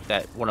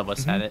that one of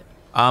us had it.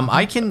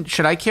 I can.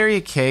 Should I carry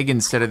a keg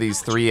instead of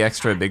these 3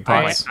 extra big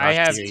pots? I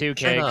have 2 Shut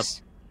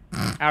kegs.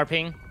 Our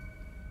ping.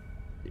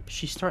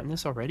 She's starting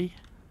this already?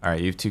 All right,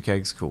 you have 2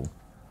 kegs. Cool.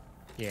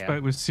 Yeah.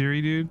 Fight with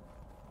Siri, dude.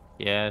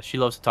 Yeah, she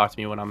loves to talk to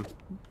me when I'm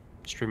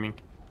streaming.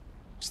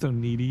 So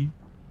needy.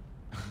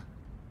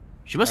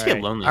 She must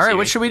get lonely. All right, Siri,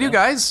 what should we you do, know?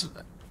 guys?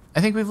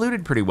 I think we've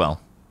looted pretty well.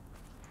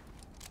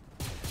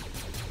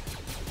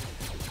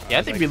 Yeah,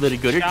 I think we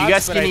looted good. Do you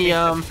guys see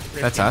any?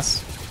 That's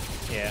us.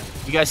 Yeah.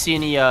 You guys see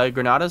any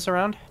granadas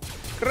around?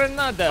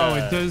 Granada. Oh,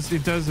 it does.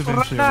 It does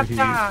eventually overheat.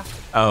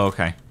 Oh,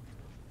 okay.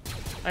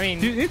 I mean,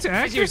 Dude, its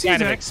as you accuracy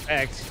kind of is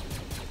expect.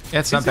 Yeah,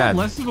 it's not Is bad. it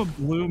less of a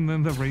bloom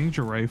than the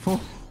Ranger rifle?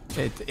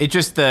 It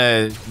just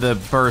the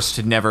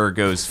burst never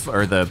goes,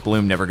 or the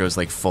bloom never goes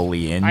like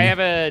fully in. I have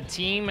a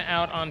team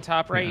out on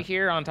top right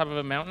here, on top of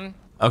a mountain.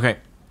 Okay,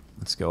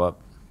 let's go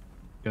up.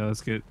 Yeah,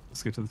 let's get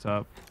to the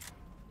top.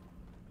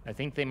 I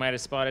think they might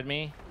have spotted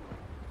me.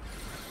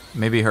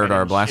 Maybe heard I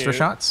our didn't blaster shoot.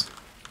 shots.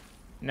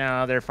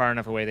 No, they're far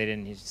enough away. They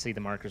didn't see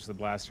the markers of the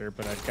blaster,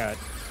 but I've got.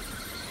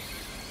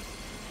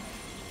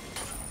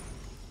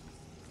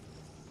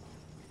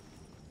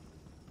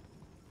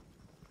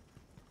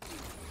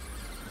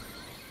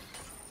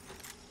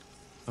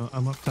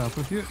 I'm up top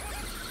with you.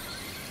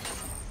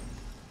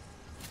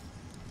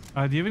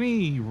 Do you have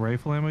any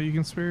rifle ammo you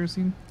can spare,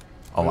 Zine?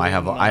 Oh, I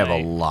have a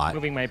lot.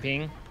 Moving my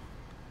ping.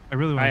 I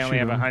really want I to only shoot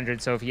have him.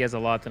 100, so if he has a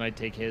lot, then I'd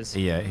take his.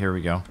 Yeah, here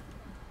we go.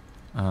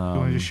 You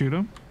want to just shoot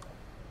him?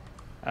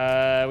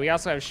 We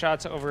also have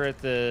shots over at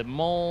the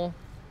mole.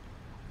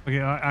 Okay,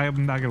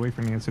 I'm not gonna wait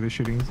for an answer to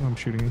shooting. I'm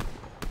shooting.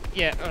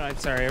 Yeah, I'm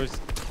sorry. I was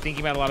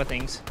thinking about a lot of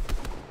things.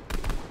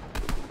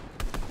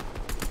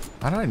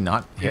 How did I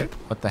not hit?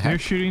 What the They're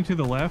heck? shooting to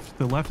the left.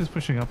 The left is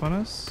pushing up on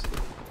us.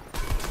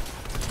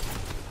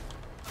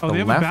 Oh, The they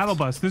have left? a battle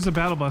bus. There's a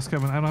battle bus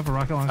coming. I don't have a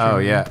rocket launcher. Oh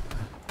yeah.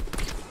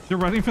 They're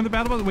running from the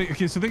battle bus. Wait,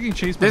 okay, so they're getting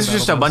chased by This is the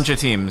just a battle bus. bunch of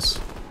teams.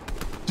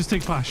 Just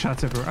take pot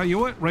shots everywhere. Oh, you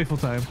know what? Rifle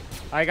time.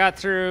 I got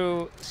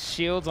through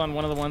shields on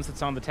one of the ones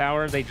that's on the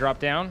tower. They dropped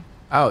down.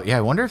 Oh yeah,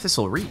 I wonder if this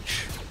will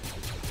reach.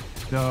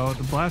 No,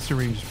 the blaster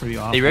range is pretty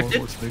awful. They ripped it?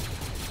 It looks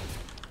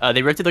like.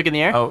 They ripped it. Look in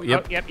the air. Oh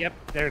yep. Oh, yep.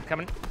 They're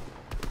coming.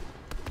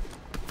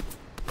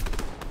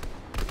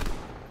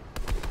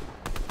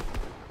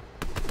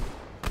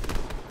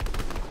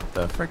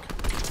 The frick.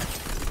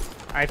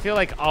 I feel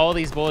like all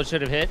these bullets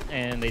should have hit,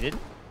 and they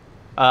didn't.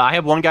 I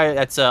have one guy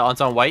that's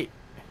on white.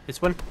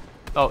 This one.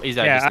 Oh, he's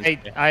out.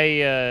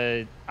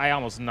 Yeah, I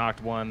almost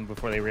knocked one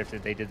before they ripped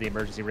it. They did the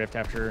emergency rift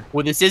after.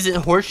 Well, this isn't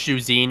horseshoe,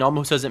 Zine.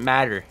 Almost doesn't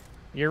matter.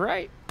 You're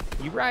right.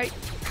 You're right.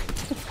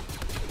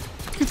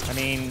 I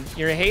mean,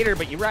 you're a hater,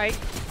 but you're right.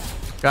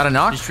 Got a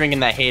knock. Just drinking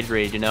that hate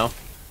raid, you know.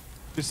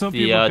 There's some The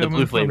people the coming blue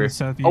from flavor. the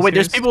southeast, Oh wait,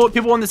 there's guys.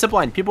 people on the zip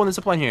line. People on the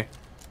zip line here.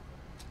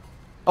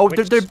 Oh,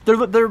 Which- they're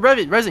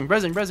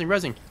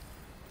resing.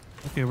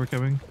 Okay, we're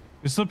coming.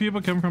 There's some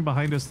people coming from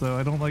behind us, though.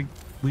 I don't like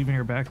leaving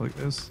her back like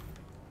this.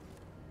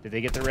 Did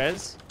they get the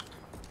res?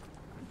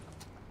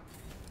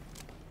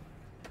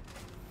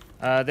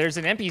 There's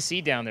an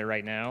NPC down there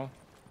right now.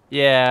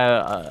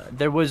 Yeah,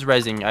 there was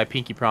resing. I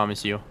pinky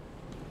promise you.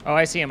 Oh,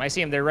 I see him. I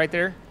see him. They're right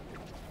there.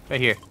 Right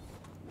here.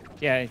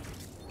 Yeah.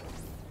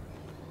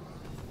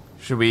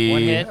 Should One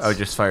we? hit. Oh,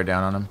 just fire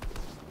down on him.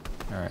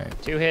 All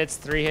right. 2 hits,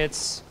 3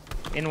 hits.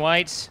 In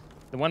white.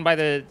 The one by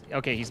the...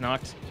 Okay, he's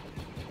knocked.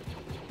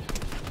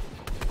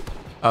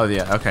 Oh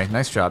yeah. Okay.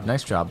 Nice job.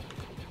 Nice job.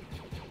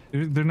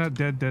 They're not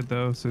dead,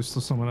 though, so there's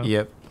still someone up.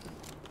 Yep.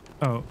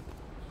 Oh,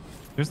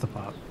 there's the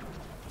pop.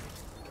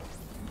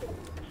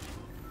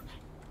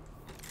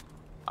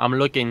 I'm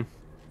looking.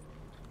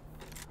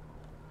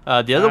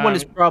 The other one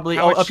is probably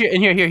how up much- here.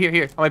 In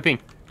here. On my ping.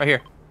 Right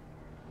here.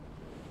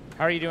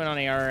 How are you doing on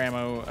AR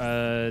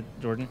ammo,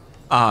 Jordan?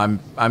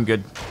 I'm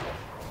good.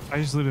 I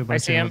just looted my I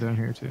see channel him. down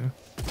here, too.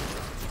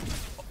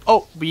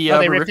 Oh, we. Oh,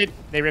 they we're- rifted.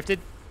 They rifted.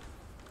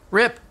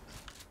 Rip.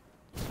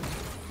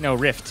 No,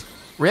 rift.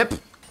 Rip.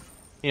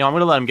 You know, I'm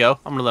gonna let him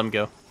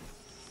go.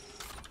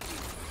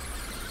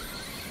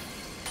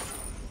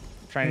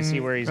 Trying to see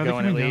where he's Are they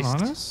going at coming down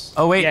least. on us?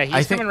 Oh wait. Yeah, he's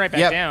I think, coming right back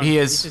yep, down. He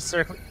He's is. just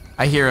circling.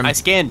 I hear him. I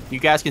scanned. You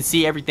guys can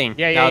see everything.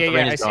 Yeah. now that the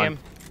rain I is see gone. him.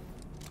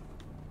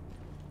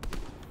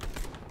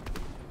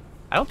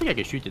 I don't think I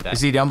can shoot to that.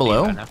 Is he down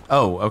below?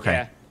 Oh, okay.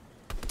 Yeah.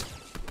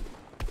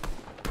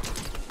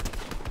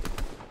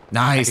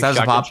 Nice. Like That was a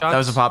shotgun pop. That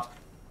was a shots? pop.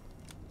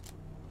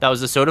 That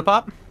was the soda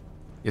pop.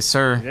 Yes,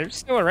 sir. They're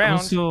still I'm around.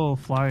 still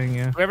flying,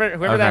 yeah. Whoever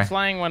Okay. that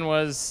flying one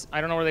was,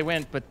 I don't know where they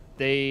went, but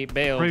They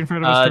bailed. Right in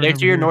front of us. They're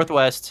to your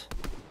northwest.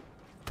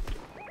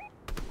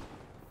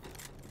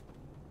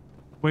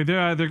 Wait,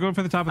 they're going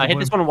for the top of the I hit balloon.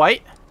 this one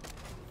white.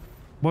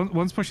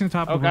 One's pushing the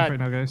top Oh, of the balloon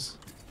God. right now, guys.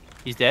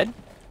 He's dead.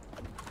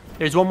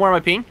 There's one more on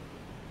my ping.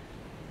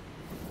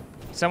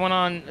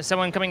 Someone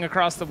coming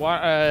across the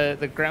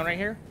ground right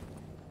here.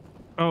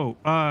 Oh,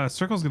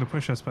 Circle's gonna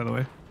push us, by the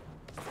way.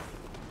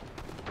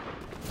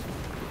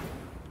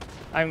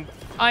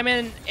 I'm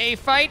in a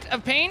fight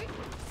of pain.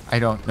 I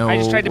don't know. I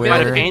just tried to where...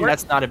 build Out of it. pain.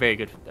 That's not a very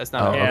good. That's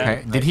not. Oh, a very Yeah.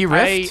 okay. Did he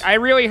rift? I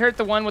really hurt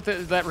the one with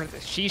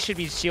that. She should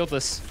be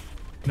shieldless.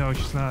 No,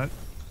 she's not.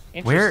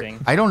 Where?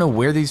 Interesting. I don't know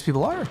where these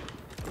people are.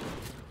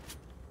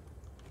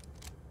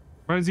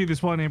 Runs you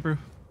this one, Amber.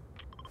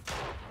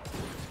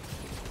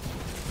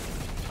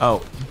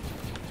 Oh,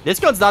 This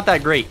gun's not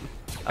that great.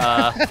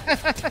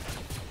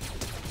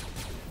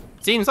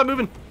 Scene, stop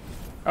moving.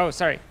 Oh,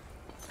 sorry.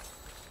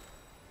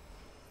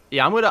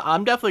 Yeah,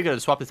 I'm definitely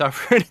gonna swap this out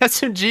for an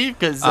SMG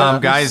because.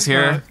 guys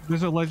here.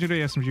 There's a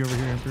legendary SMG over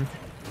here, Amber.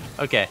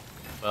 Okay.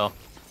 Well,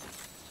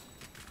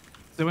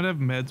 Does anyone have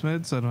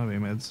meds? I don't have any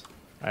meds.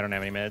 I don't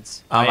have any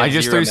meds. I I have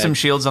just 0 threw some meds.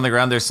 shields on the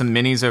ground. There's some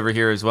minis over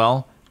here as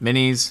well.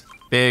 Minis,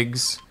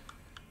 bigs.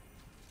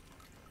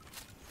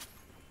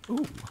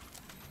 Ooh.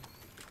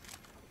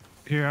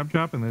 Here, I'm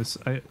dropping this.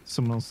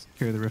 Someone else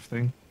carry the rift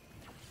thing.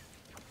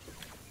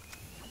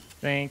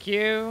 Thank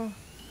you.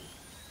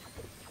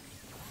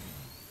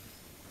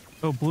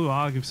 Oh, blue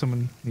AUG if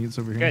someone needs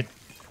over here. Good.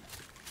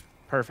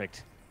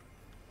 Perfect.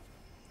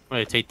 I'm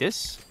gonna take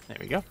this. There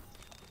we go.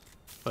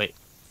 Wait,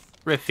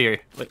 Riff here.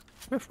 Wait,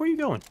 Riff, where are you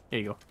going? There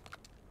you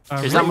go.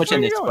 There's not much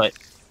in this, but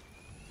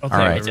I'll All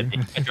right. it's empty.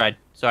 I tried.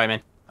 Sorry,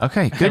 man.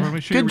 Okay, good.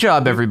 Make sure you Good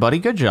job, record it. everybody.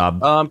 Good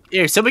job.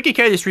 Here, somebody can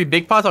carry this 3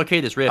 big pots. I'll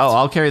carry this Rift. Oh,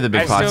 I'll carry the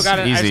big I've pots.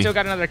 still Easy.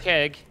 got another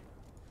keg.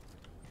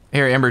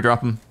 Here, Amber,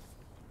 drop them.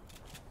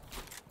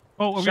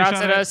 Oh, I'm Shots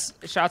at us.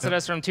 Shots at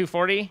us from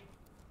 240.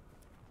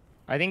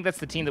 I think that's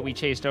the team that we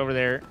chased over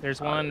there. There's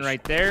one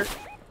right there.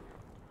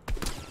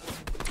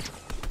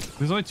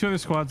 There's only 2 other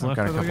squads I've left.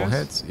 got a by the way, couple guys.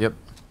 hits. Yep.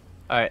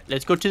 All right,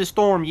 let's go to the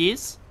storm,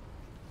 yes.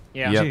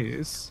 Yeah. Yep.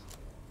 Jeez.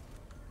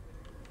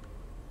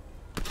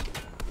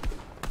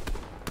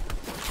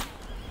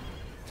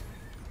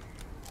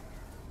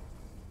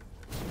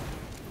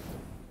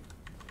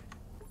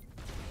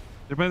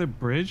 They're by the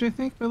bridge, I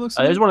think. That looks.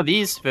 There's like. one of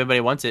these if anybody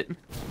wants it.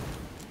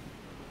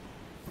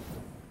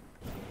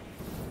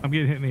 I'm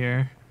getting hit in the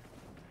air.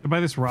 They're by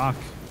this rock.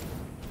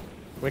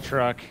 Which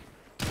rock?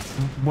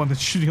 One that's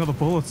shooting all the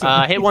bullets.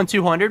 Hit one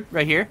 200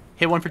 right here.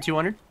 Hit one for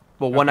 200.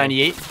 Well,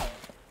 198.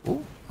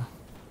 Ooh.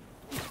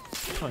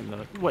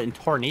 What in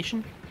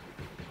tarnation?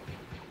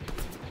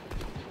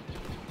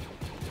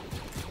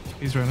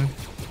 He's running.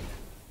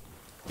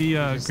 He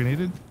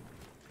grenaded.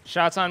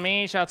 Shots on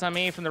me. Shots on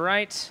me from the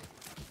right.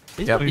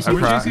 Yep. Like, I'm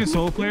we're pro- chasing a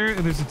solo player, and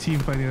there's a team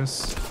fighting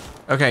us.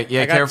 Okay,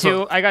 yeah, I got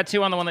careful. two. I got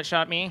 2 on the one that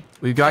shot me.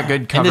 We've got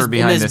good In cover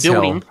behind in this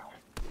building. hill.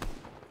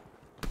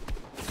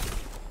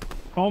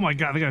 Oh my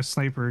god, they got a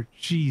sniper.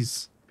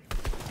 Jeez.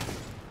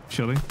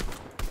 Shielding.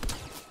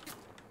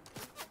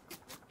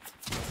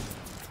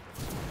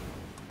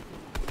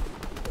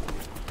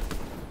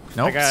 I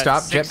Nope, got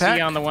stop, 60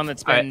 jetpack. on the one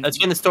that's All been. right, let's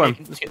get in the storm.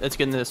 Let's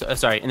get in this.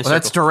 Sorry, in the Well,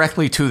 that's circle.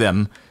 directly to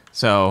them.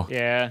 So,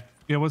 Yeah.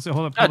 Yeah, what's it?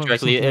 Hold up. Not Hold up,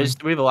 directly. something.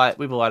 It's, we have a lot.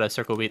 We have a lot of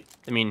circle beat.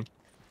 I mean,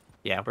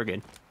 yeah, we're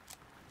good.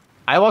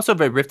 I also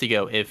have a rift to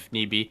go if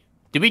need be.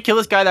 Did we kill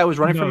this guy that was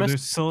running No, from there's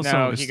us? still No,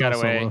 solo, there's he still got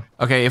away. solo.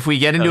 okay, if we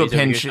get into a he's over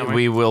here pinch, somewhere.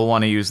 we will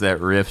want to use that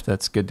rift.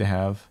 That's good to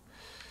have.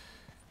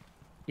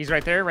 He's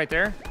right there. Right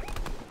there.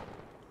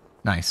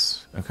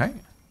 Nice. Okay.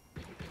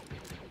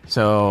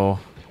 So,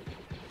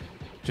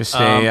 just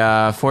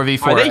a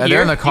 4v4. Are they here?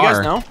 They're in the You guys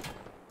car. know?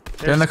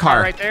 They're in the There's a car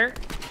car. right there.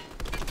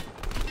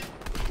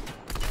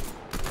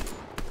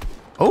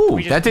 Oh,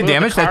 We just that did blew up the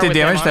damage. That car did with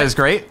them damage. on That it. is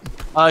great.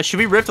 Should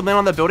we rift and land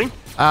on that building?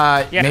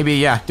 Yeah. Maybe,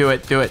 yeah. Do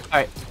it. Do it. All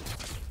right.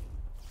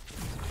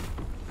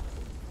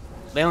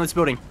 Land on this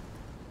building.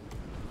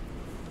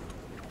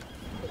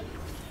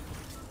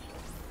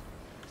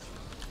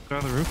 They're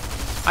on the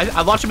roof.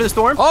 I launched him in the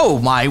storm. Oh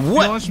my! He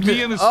What? launched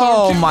me in the storm,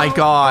 Oh too. my Oh,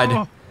 god!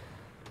 oh.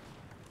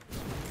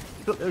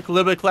 A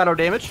little bit of collateral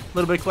damage. A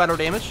little bit of collateral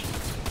damage.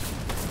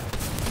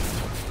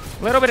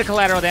 Little bit of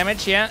collateral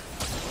damage. Yeah.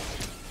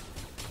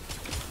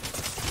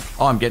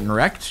 Oh, I'm getting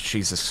wrecked.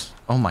 Jesus!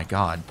 Oh my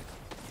god!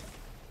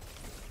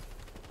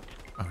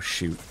 Oh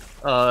shoot!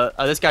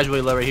 This guy's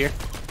really low right here.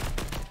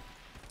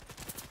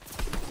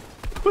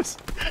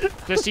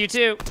 Just you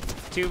two.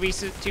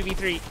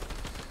 2v3.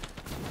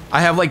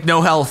 I have like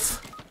no health.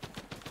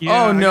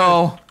 Yeah, Oh I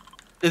no!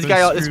 This Been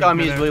guy on screwed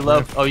me by is really that low.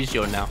 rift. Oh, he's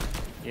shielding now.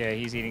 Yeah,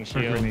 he's eating got a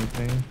shield. grenade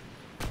thing.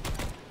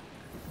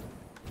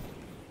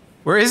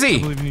 Where is I he?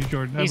 believe in you,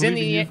 Jordan. I He's in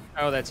believe the. you.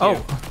 Oh, that's you.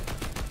 Oh.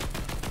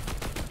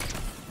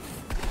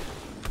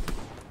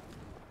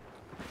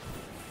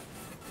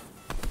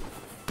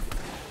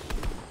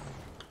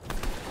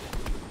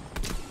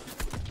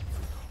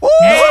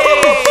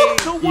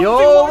 Oh!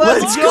 Yo,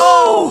 Let's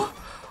go!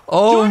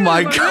 Oh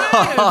my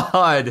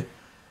god!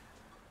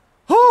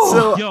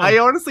 So Yo. I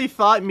honestly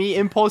thought me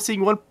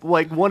impulsing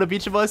one of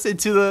each of us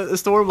into the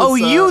storm was. Oh,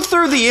 you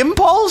threw the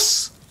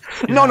impulse?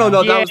 No, that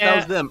was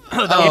Yeah. them.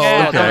 Oh,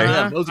 Yeah, okay.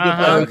 That was a good play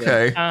by them.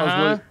 Okay.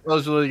 That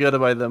was really good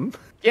by them.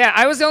 Yeah,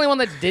 I was the only one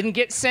that didn't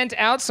get sent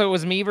out, so it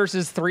was me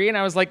versus 3, and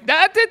I was like,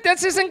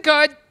 this isn't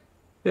good.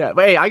 Yeah,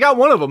 but hey, I got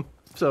one of them.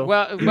 So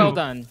Well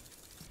done.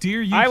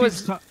 Dear I YouTube,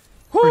 was-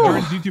 for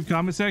Jordan's YouTube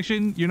comment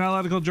section, you're not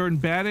allowed to call Jordan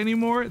bad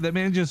anymore. That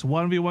man just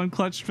 1v1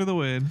 clutched for the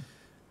win.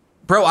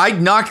 Bro, I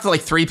knocked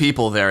like 3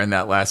 people there in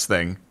that last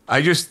thing.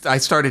 I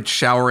started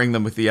showering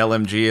them with the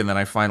LMG, and then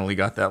I finally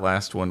got that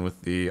last one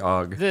with the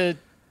AUG.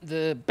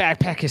 The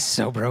backpack is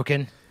so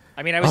broken.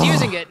 I mean, I was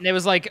using it, and it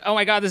was like, oh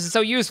my god, this is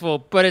so useful,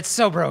 but it's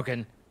so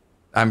broken.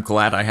 I'm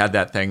glad I had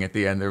that thing at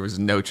the end. There was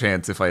no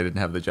chance if I didn't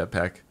have the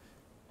jetpack.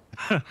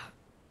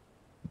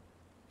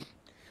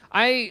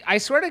 I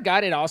swear to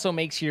God, it also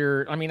makes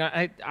your. I mean,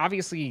 I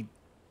obviously,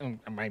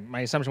 my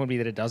assumption would be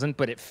that it doesn't,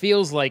 but it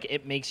feels like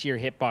it makes your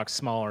hitbox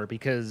smaller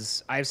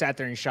because I've sat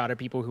there and shot at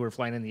people who are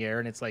flying in the air,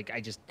 and it's like I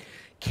just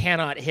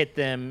cannot hit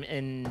them,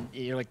 and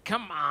you're like,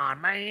 come on,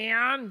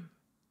 man.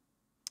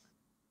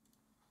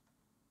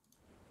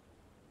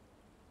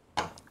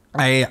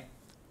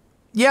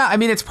 Yeah, I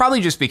mean, it's probably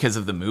just because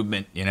of the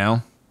movement, you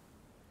know?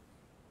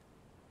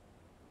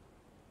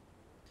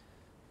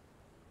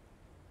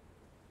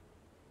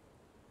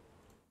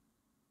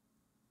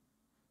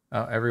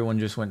 Oh, everyone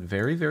just went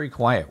very, very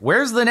quiet.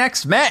 Where's the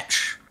next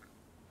match?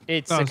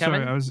 It's Oh,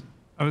 coming. sorry,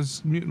 I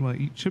was muting while I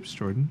eat chips,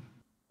 Jordan.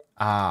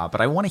 But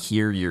I want to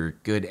hear your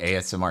good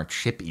ASMR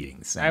chip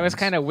eating sounds. I was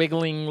kind of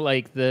wiggling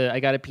like I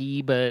gotta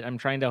pee, but I'm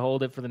trying to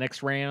hold it for the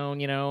next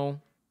round, you know?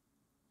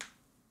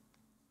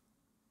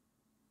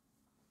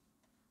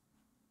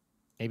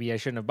 Maybe I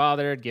shouldn't have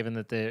bothered, given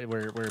that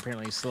we're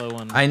apparently slow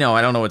on. I know.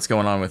 I don't know what's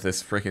going on with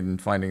this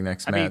freaking finding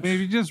next match.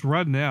 Maybe just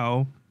run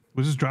now.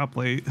 We'll just drop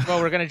late.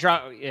 Well, we're gonna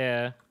drop.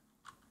 Yeah,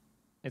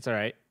 it's all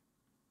right.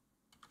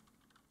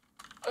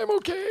 I'm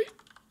okay.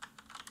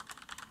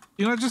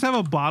 You don't just have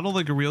a bottle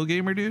like a real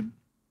gamer, dude?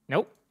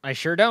 Nope, I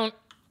sure don't.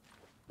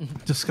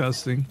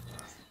 Disgusting.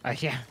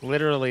 Yeah,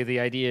 literally,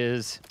 the idea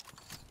is.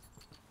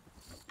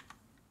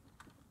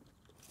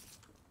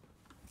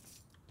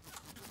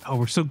 Oh,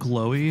 we're so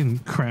glowy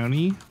and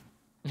crowny.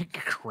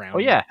 Crown. Oh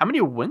yeah, how many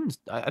wins?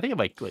 I think I have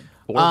like 4 wins.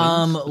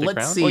 for the Let's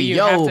crown. see. Well,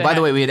 you have Yo, to by the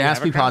have- way, we had you have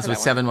asked a me crown pause for with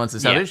that 7 months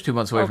of Yeah. subbage, 2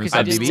 months away from 'cause sub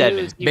I did DB.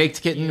 7.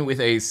 Baked Kitten with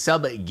a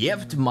sub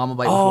gift. Mama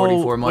Bite with Oh,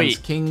 44 months.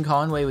 wait. King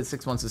Conway with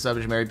 6 months of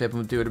subbage. Married Pippin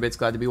with 200 bits.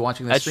 Glad to be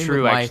watching this That's stream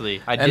true, with my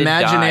actually. I did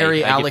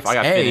imaginary die. Alex I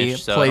got A.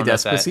 finished, so I Play don't know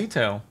if that-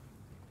 Despacito.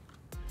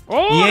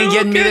 Oh, You ain't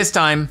getting me okay. this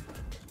time.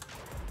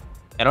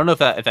 I don't know if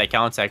that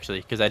counts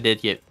actually, because I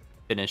did get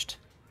finished.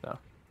 So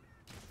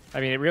I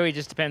mean, it really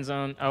just depends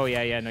on. Oh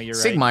yeah, no, you're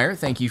right. Sigmeyer,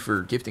 thank you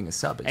for gifting a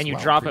sub. As And you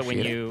well. drop it when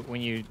Appreciate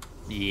you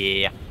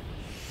yeah.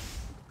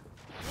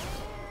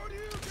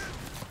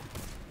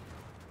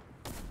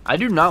 I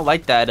do not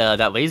like that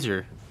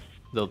laser,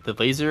 the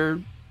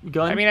laser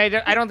gun. I mean,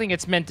 I don't think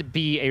it's meant to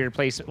be a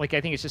replacement. Like,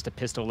 I think it's just a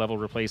pistol level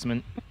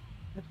replacement.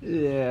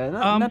 yeah,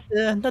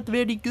 not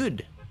very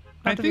good.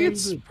 I think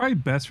it's probably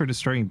best for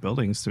destroying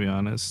buildings, to be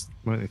honest.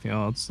 More than anything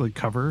else, like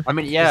cover. I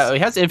mean, yeah, it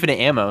has infinite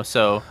ammo,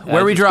 so.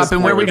 Where we it's just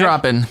dropping? Where we forward.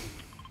 dropping?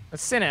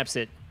 Let's synapse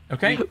it.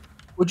 Okay. Would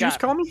you Got- just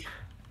call me?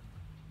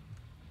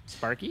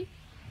 Sparky?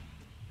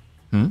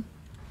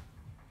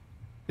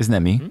 Isn't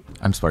that me?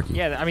 I'm Sparky.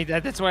 Yeah, I mean,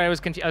 that's why I was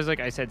confused. I was like,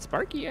 I said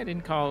Sparky. I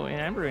didn't call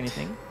Amber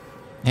anything.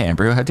 Hey,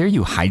 Amber, how dare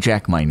you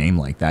hijack my name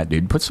like that,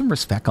 dude? Put some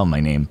respect on my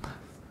name.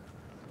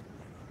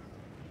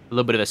 A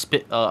little bit of a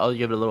spit. I'll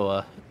give it a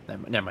little.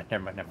 Never mind.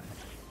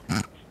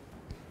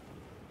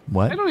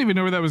 What? I don't even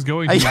know where that was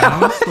going. To be Yeah.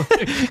 honest.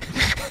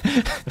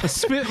 Like, a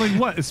spit, like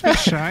what? A spit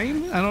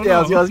shine? I don't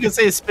Yeah, know. I was gonna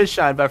say spit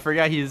shine, but I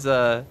forgot it's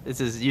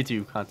his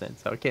YouTube content,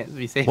 so I can't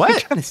be saying that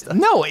What? kind of stuff.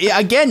 No,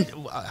 again,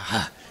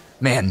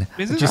 man.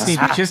 Isn't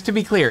Just to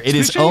be clear, it Spit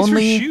is shine's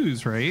only for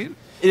shoes, right?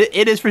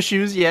 It is for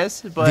shoes,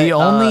 yes, but the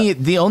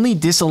only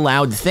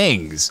disallowed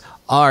things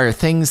are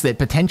things that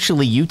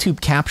potentially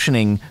YouTube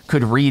captioning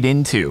could read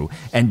into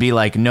and be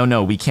like,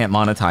 no, we can't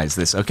monetize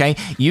this. Okay,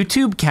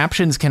 YouTube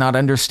captions cannot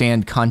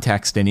understand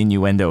context and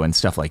innuendo and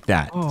stuff like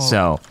that. Oh,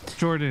 So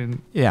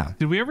Jordan, yeah,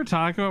 did we ever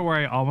talk about where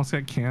I almost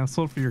got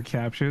canceled for your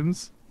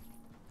captions?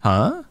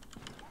 huh?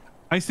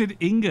 I said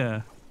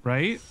Inga,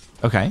 right?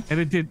 Okay.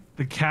 And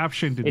the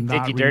caption did It did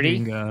not you read dirty?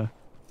 Inga.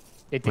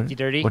 It did you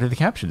dirty. What did the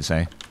caption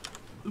say?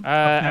 I'm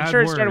bad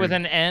sure it started word. with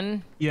an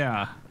N.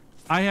 Yeah.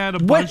 I had a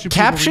bunch What of people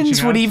captions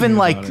reaching would out to even me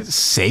like about it.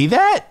 say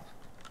that?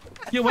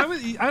 Yeah, why would,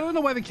 I don't know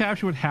why the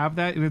caption would have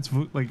that in its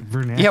like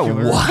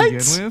vernacular what? to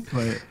begin with,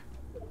 but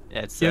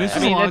it's yeah, this I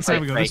was mean, a long that's time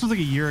like ago. This was like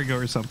a year ago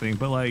or something.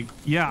 But like,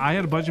 yeah, I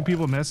had a bunch of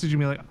people messaging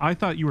me like, "I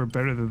thought you were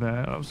better than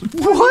that." I was like,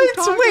 "What? Are you What?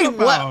 talking Wait,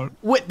 about?"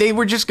 what? They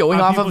were just going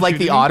off of people like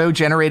the shooting me?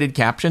 auto-generated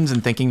captions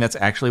and thinking that's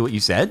actually what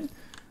you said?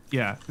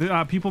 Yeah,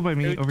 people by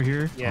me over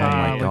here. Yeah. Oh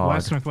my like God.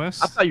 west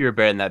northwest. I thought you were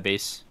better than that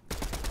base.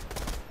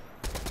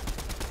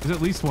 There's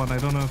at least one. I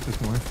don't know if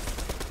there's more.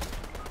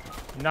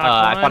 Not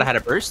I one. thought I had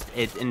a burst.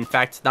 In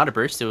fact, not a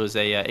burst. It was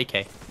a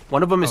AK.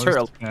 One of them is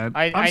hurt. that's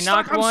bad. I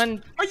knocked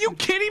one. Are you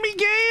kidding me,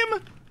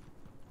 game?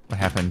 What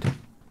happened?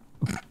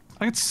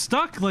 I got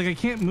stuck. Like I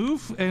can't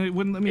move, and it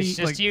wouldn't let me. It's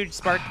just like, you,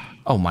 Spark.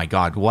 Oh my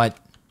god, what?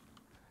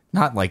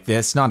 Not like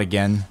this, not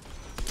again.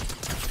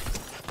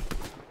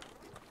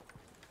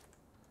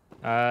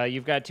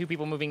 You've got 2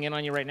 people moving in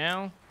on you right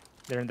now.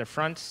 They're in the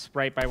front,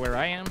 right by where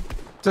I am.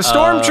 It's a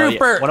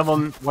stormtrooper!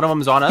 Yeah. One of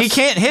them's on us. He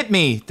can't hit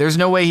me. There's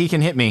no way he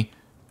can hit me.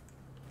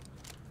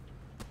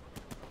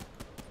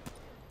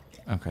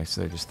 Okay,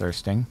 so they're just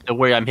thirsting. Don't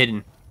worry, I'm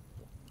hidden.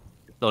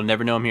 They'll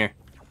never know I'm here.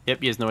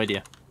 Yep, he has no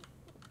idea.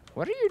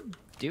 What are you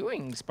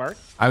doing, Spark?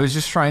 I was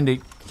just trying to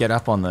get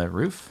up on the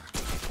roof.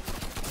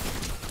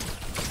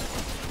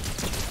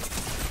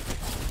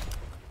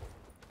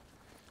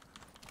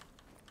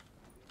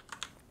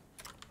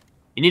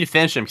 You need to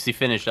finish him because he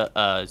finished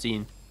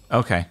Zine.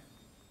 Okay.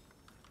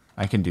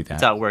 I can do that.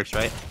 That's how it works,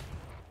 right?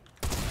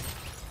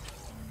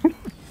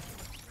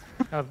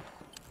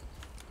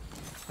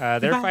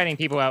 They're fighting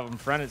people out in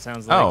front, it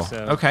sounds like. Oh, So.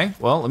 okay.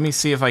 Well, let me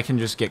see if I can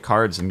just get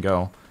cards and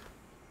go.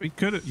 we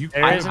could. You.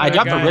 There is I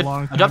dropped a guy. rift.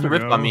 Long I dropped a time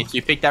rift ago. on me. So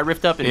you pick that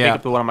rift up and Yeah. pick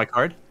up the one on my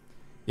card.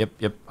 Yep.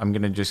 I'm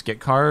gonna just get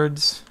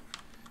cards.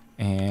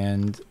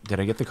 And did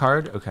I get the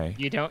card? Okay.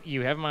 You don't.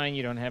 You have mine.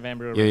 You don't have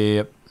Amber.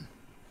 Yep.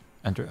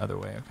 Enter other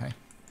way. Okay.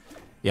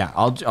 Yeah,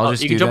 I'll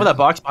just You do can jump that. on that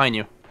box behind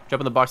you.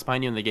 Jump on the box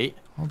behind you in the gate.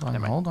 Hold on,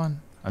 Never mind. hold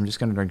on. I'm just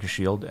gonna drink a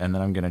shield, and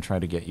then I'm gonna try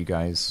to get you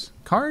guys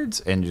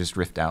cards and just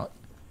rift out.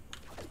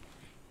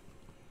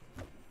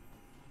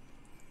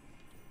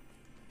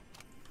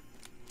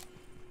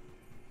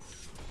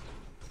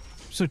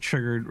 I'm so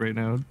triggered right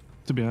now,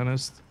 to be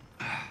honest.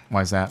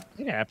 Why is that?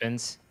 It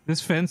happens.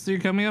 This fence that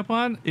you're coming up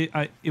on, it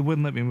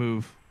wouldn't let me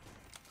move.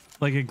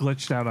 Like it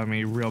glitched out on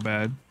me real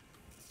bad.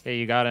 Yeah,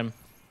 you got him.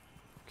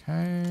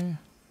 Okay.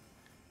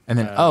 And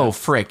then, oh,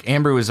 frick.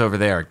 Amber was over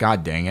there.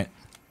 God dang it.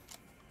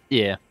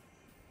 Yeah.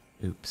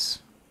 Oops.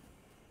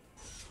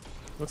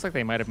 Looks like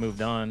they might have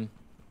moved on.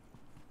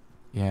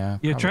 Yeah,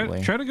 Yeah,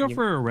 probably. try to go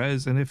for a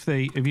res, and if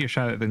you get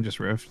shot at, then just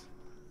rift.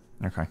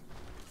 Okay.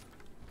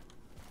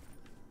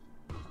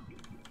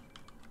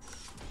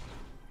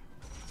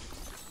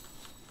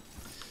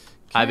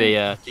 I have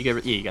a.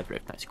 You got the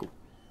rift. Nice, cool.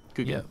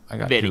 Good. Yeah, I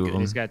got Very 2 of good.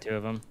 them. He's got 2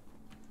 of them.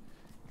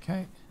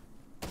 Okay.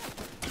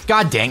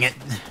 God dang it.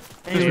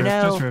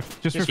 Just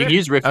rift. Just You rift. can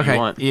use rift if Okay. you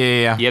want.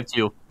 Yeah. You have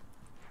 2.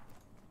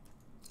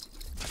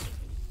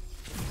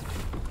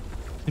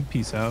 And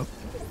peace out.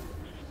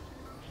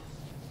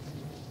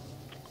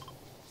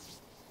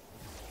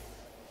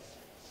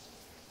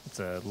 It's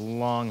a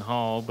long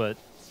haul, but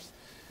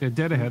Yeah,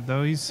 dead ahead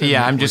though. He's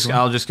Yeah, sitting towards one.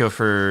 I'll just go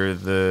for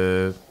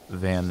the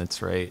van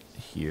that's right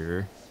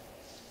here.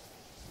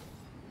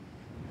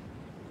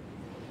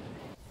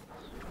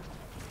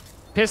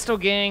 Pistol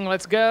Gang,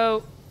 let's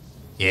go.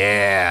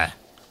 Yeah.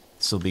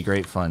 This will be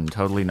great fun.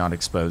 Totally not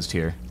exposed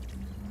here.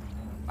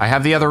 I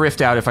have the other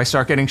rift out. If I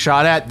start getting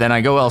shot at, then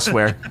I go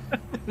elsewhere.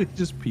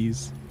 Just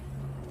peace.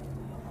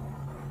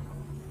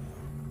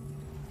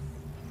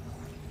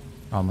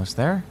 Almost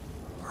there.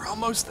 We're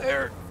almost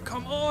there.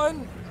 Come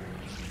on.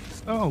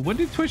 Oh, when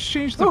did Twitch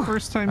change the Whew.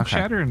 first time Okay.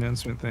 chatter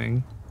announcement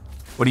thing?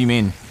 What do you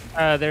mean?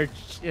 They're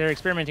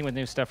experimenting with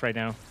new stuff right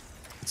now.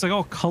 It's like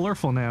all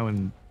colorful now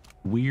and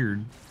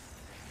weird.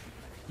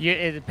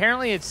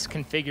 Apparently it's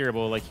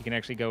configurable. Like you can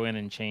actually go in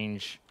and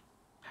change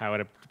how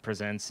it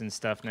presents and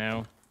stuff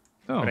now.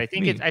 Oh, But I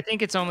think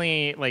neat. it's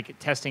only like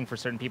testing for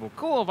certain people.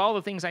 Cool. Of all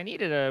the things I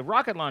needed, a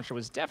rocket launcher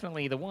was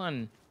definitely the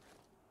one.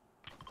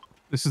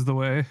 This is the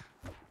way.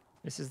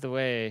 This is the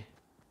way.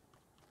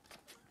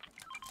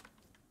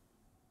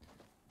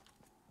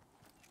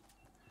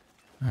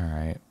 All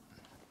right.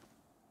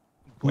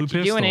 Blue What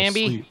you pistol. doing, Ambi?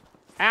 Sweet.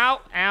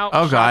 Ow, ow.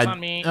 Oh, shots God. on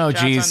me. Oh,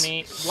 shots jeez. on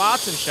me.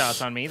 Lots of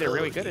shots on me. They're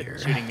really good at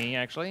shooting me,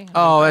 actually.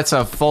 Oh, that's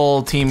a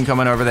full team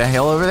coming over the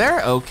hill over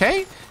there.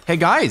 Okay. Hey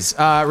guys,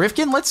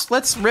 Rifkin,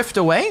 let's rift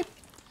away.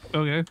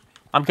 Okay.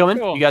 I'm coming.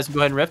 Cool. You guys can go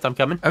ahead and rift. I'm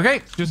coming.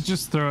 Okay.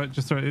 Just throw it.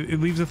 Just throw it. It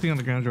leaves a thing on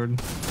the ground, Jordan.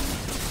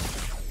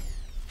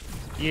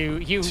 You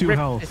 2 ripped-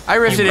 health. I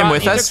rifted you him brought-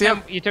 with you us. took Yep.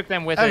 them- you took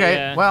them with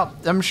Okay. a... Well,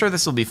 I'm sure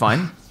this will be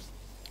fine.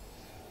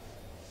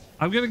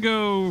 I'm gonna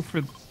go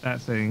for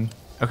that thing.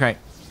 Okay.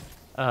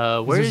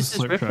 Where This is is a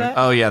this slurp rift truck. at?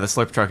 Oh yeah, the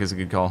slurp truck is a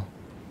good call.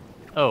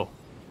 Oh.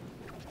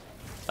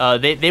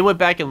 They went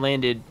back and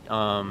landed.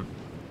 Oh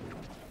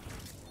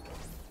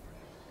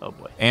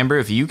boy. Amber,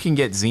 if you can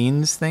get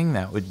Zine's thing,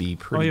 that would be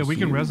pretty. Oh yeah, we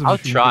can huge. res him. I'll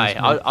if you try.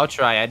 get this I'll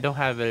try. I don't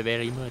have it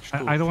very much.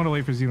 one. I don't want to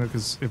wait for Zeno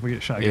because if we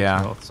get shot, I get Yeah.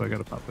 2 health, so I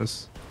gotta pop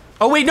this.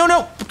 Oh wait,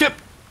 no.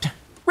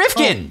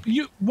 Rifkin.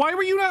 Oh, why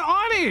were you not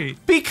on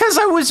it? Because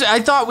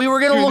I thought we were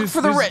gonna Here, look this-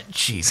 for the this- red.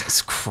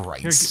 Jesus Here,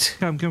 Christ.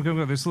 come.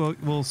 There's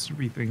little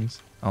sweet things.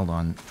 Hold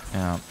on.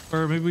 Yeah.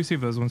 Or maybe we save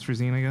those ones for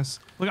Zine, I guess.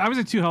 Look, I was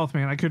at 2 health,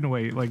 man. I couldn't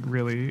wait. Like,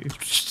 really. I'm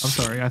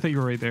sorry. I thought you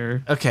were right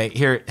there. Okay.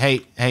 Here.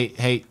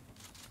 Hey.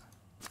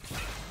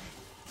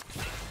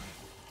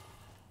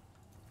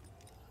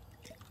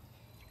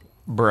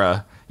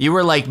 Bruh. You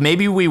were like,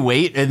 maybe we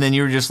wait, and then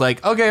you were just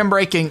like, okay, I'm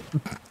breaking.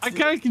 I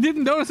kind of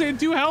didn't notice I had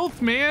 2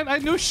 health, man. I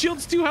had no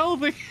shields, 2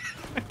 health.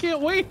 I can't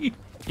wait.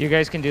 You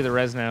guys can do the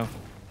res now.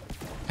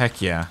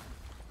 Heck yeah.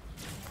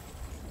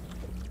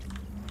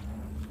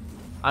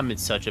 I'm in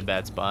such a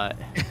bad spot.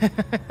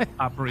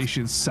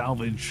 Operation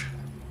Salvage.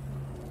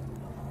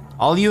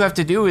 All you have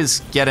to do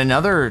is get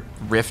another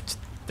rift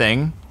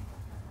thing.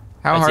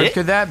 How That's hard it?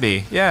 could that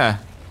be? Yeah.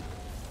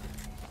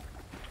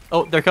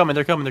 Oh, they're coming.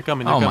 They're coming. They're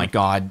coming. They're Oh coming. my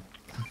god.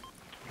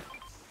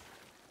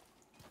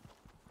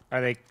 Are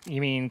they? You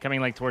mean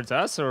coming like towards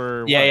us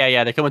or? Yeah, what? yeah,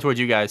 yeah. They're coming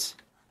towards you guys.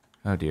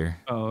 Oh dear.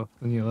 Oh,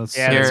 yeah, let's.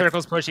 Yeah, Here. the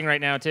circle's pushing right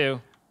now too.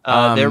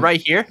 They're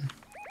right here.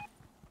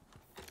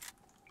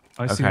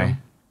 I see Okay.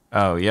 them.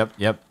 Oh, yep.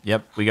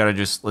 We gotta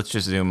let's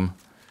just zoom,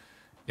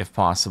 if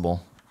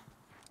possible.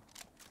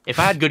 If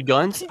I had good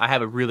guns, I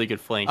have a really good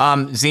flank.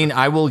 Zine,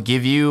 I will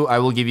give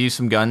you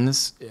some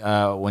guns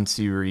once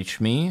you reach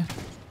me.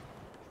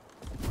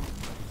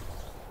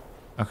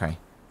 Okay.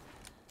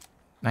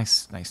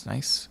 Nice.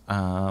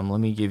 Let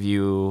me give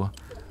you.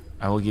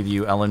 I will give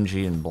you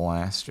LMG and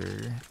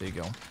blaster. There you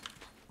go.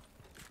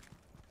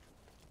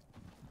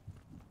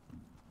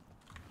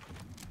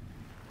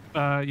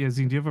 Yeah,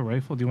 Zine, do you have a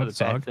rifle? Do you want That's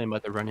the a bad dog? thing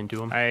about to run into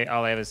them.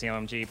 All I have is the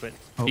LMG, but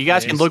Oh, You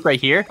guys can look right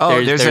here.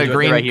 Oh, there's a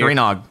green right here. green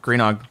og.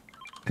 Green og.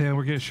 Yeah,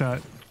 we're getting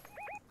shot.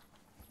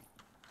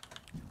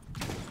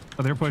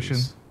 Oh, they're pushing.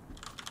 Jeez.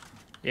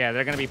 yeah,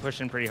 they're gonna be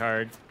pushing pretty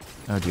hard.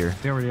 Oh dear.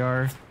 There we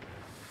are.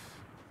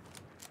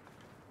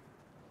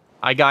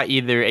 I got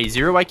either a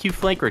 0 IQ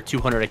flank or a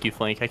 200 IQ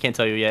flank. I can't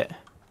tell you yet.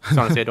 'Cause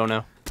honestly, I don't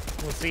know.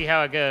 We'll see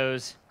how it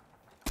goes.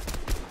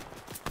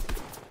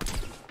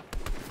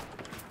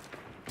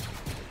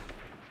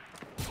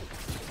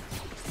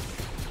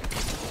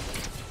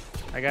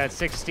 I got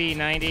 60,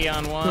 90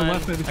 on To the one.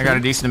 left of the I got a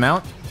tree. decent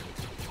amount.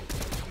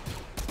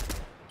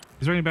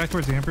 He's running back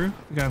towards Amber.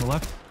 The guy on the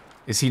left.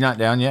 Is he not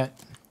down yet?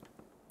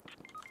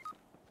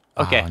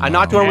 Okay, Oh, I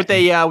knocked no. one with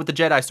the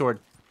Jedi sword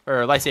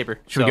or lightsaber.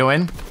 Should we go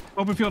in?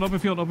 Open field, middle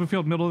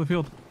of the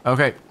field.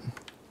 Okay.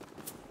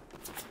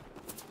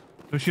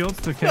 No shields,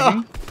 they're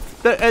kegging.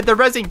 They're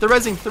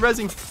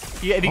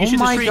rezzing. Yeah, if you can Oh shoot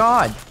the my tree.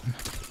 god.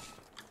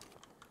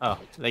 Oh,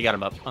 they got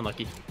him up.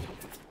 Unlucky.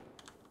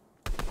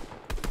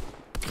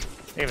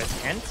 They have a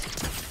tent?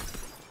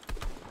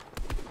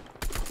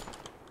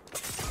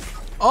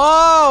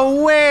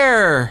 Oh,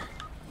 where?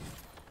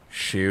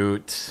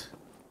 Shoot.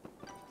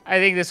 I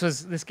think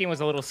this game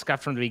was a little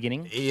scuffed from the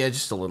beginning. Yeah,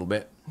 just a little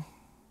bit.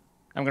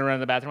 I'm gonna run to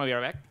the bathroom. I'll be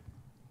right back.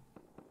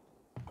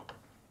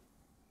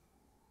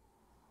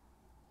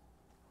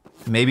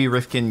 Maybe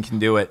Rifkin can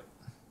do it.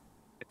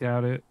 I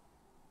doubt it.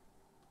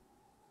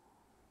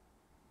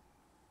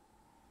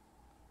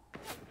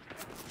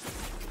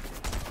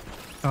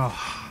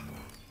 Oh,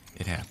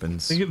 It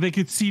happens. they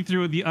could see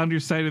through the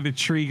underside of the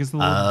tree because the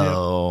little dip.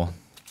 Oh.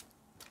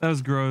 That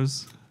was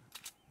gross.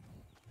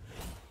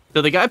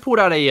 So the guy pulled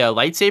out a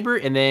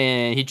lightsaber and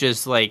then he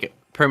just like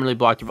permanently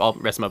blocked all the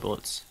rest of my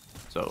bullets.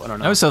 So I don't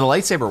know. Oh, so the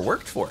lightsaber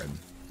worked for him.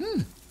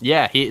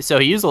 Yeah, he used the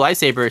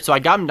lightsaber. So I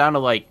got him down to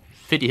like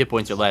 50 hit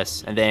points or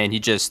less, and then he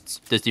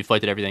just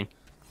deflected everything.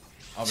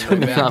 So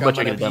not much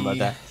I can do about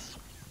that.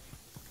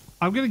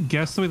 I'm gonna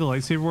guess the way the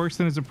lightsaber works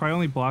then is it probably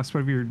only blocks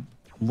whatever you're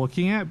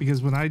looking at,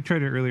 because when I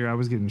tried it earlier I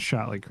was getting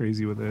shot like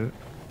crazy with it.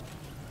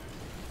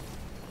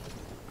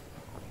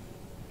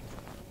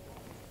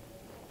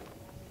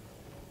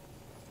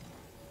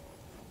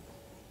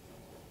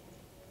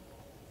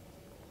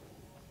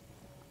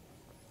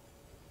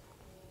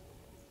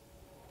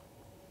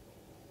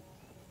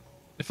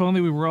 If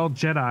only we were all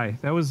Jedi.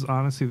 That was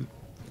honestly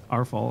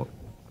our fault.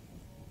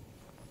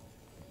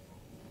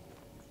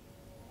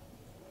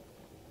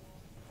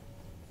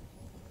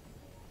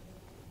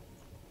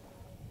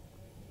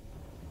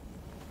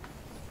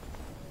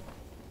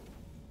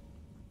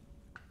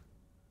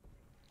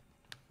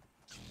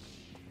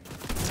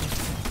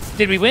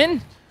 Did we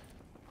win?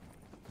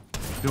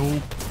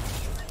 Nope.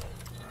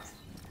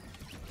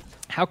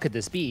 How could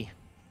this be?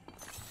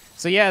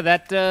 So yeah,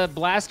 that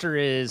blaster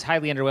is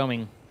highly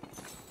underwhelming.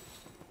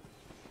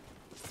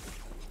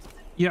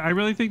 Yeah, I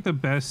really think the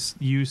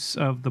best use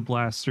of the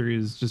blaster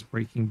is just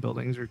breaking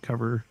buildings or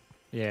cover.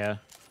 Yeah.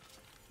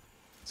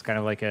 It's kind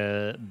of like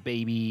a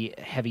baby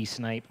heavy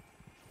snipe.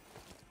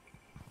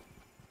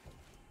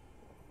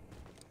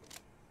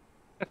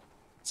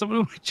 Someone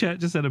in my chat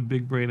just had a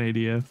big brain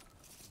idea.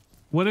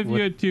 What if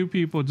you had two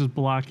people just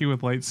blocking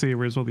with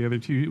lightsabers while the other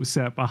two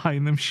sat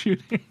behind them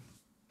shooting?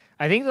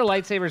 I think the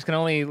lightsabers can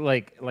only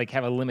like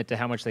have a limit to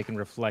how much they can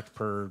reflect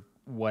per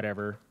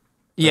whatever.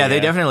 Yeah, they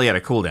Yeah. definitely had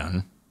a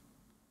cooldown.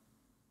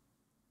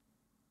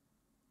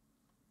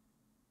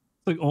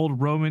 It's like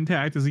old Roman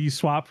tactics. You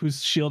swap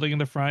who's shielding in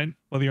the front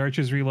while the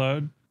archers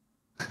reload.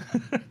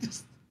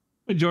 Just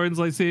when Jordan's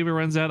lightsaber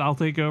runs out, I'll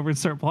take over and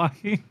start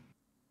blocking.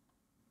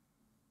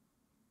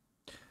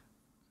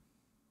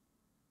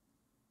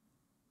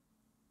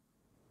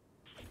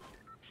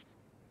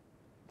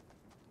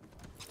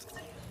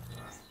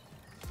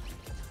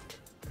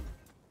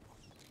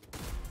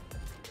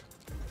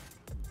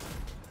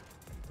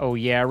 Oh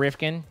yeah,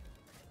 Rifkin.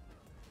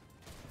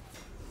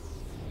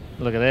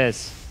 Look at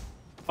this.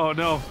 Oh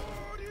no.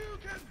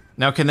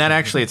 Now, can that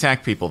actually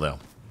attack people, though?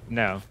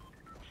 No.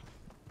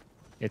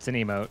 It's an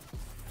emote.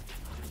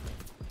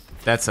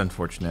 That's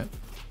unfortunate.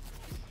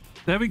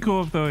 That'd be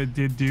cool if though it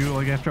did do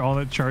like after all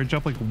that charge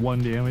up like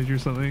 1 damage or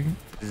something.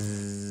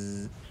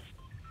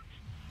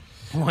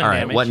 One All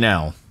right, damage. what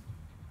now?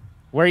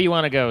 Where you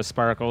want to go,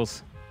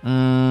 Sparkles?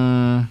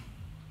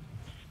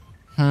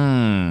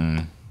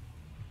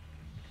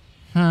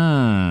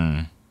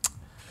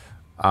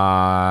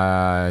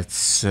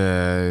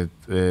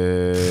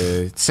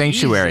 It's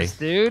Sanctuary. Jesus,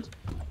 dude.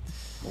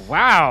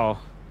 Wow.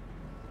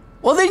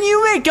 Well, then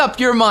you make up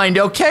your mind,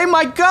 okay?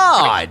 My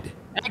God.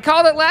 I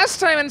called it last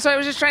time, and so I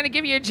was just trying to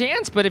give you a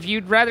chance. But if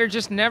you'd rather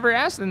just never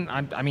ask, then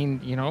I mean,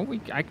 you know,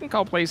 I can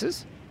call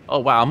places. Oh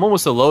wow, I'm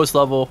almost the lowest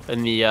level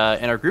in the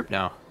in our group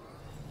now.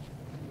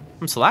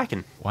 I'm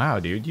slacking. Wow,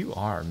 dude, you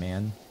are,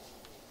 man.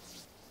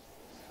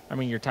 I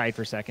mean, you're tied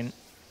for second.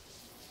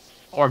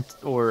 Or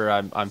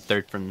I'm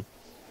third from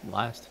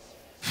last.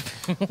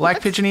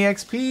 Black Pigeon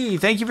EXP,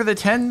 thank you for the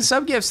 10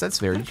 sub gifts. That's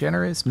very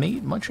generous,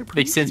 mate. Much appreciated.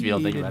 Makes sense if you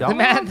don't think about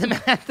it. The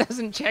math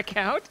doesn't check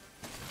out.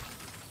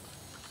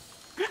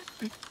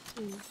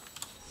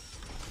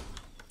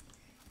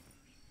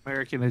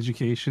 American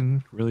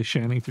education really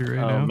shining through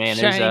right Oh now. man,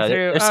 Shining through.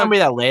 there's somebody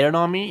that landed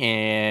on me,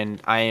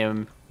 and I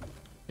am.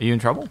 Are you in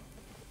trouble?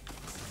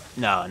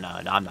 No, I'm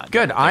not.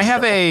 Good. I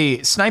have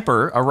a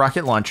sniper, a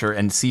rocket launcher,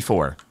 and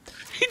C4.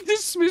 He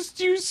dismissed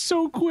you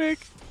so quick.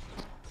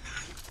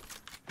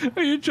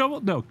 Are you in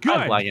trouble? No, good.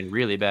 I'm lagging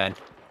really bad.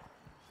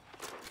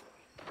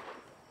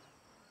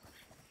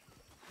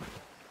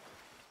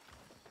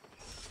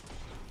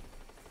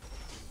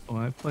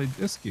 Well, I played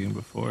this game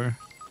before.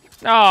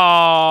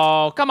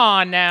 Oh, come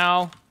on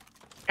now.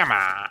 Come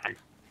on.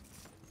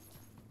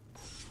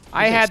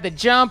 I had the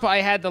jump.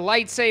 I had the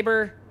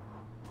lightsaber.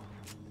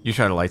 You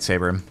try to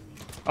lightsaber him.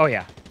 Oh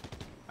yeah.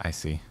 I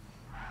see.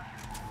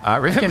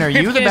 Rifkin, are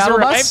you the Rifkin is battle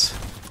arrived. bus?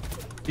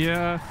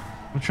 Yeah,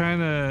 I'm trying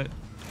to.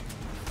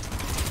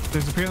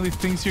 There's apparently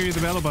things here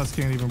the battle bus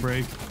can't even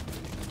break.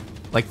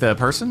 Like the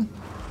person?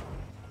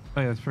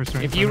 Oh yeah, it's first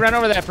right. If you run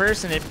over that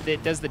person,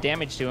 it does the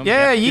damage to him.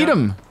 Yeah, Yep. yeet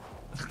him.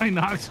 I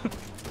knocked.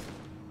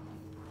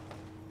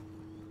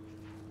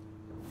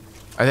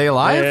 Are they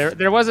alive?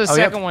 There was a Oh,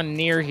 second yep. one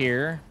near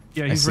here.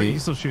 Yeah, I he's see.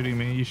 he's still shooting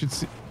me. You should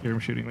hear him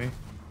shooting me.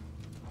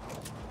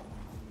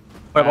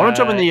 Wait, why don't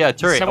jump in the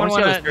turret? Someone I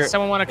wanna see how this turret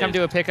someone want to come is.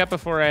 do a pickup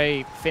before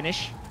I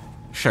finish?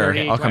 Sure,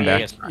 30, I'll come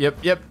 20. back.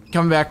 Yep,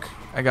 coming back.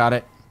 I got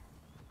it.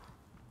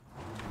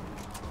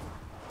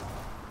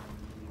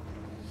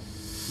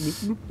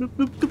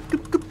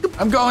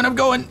 I'm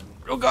going.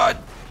 Oh God.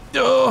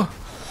 Go.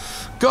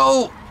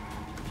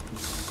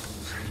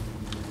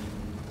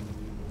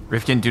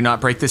 Rifkin, do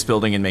not break this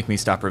building and make me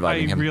stop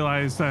reviving I him.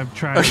 realized I'm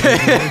trying to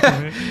get away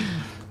from it.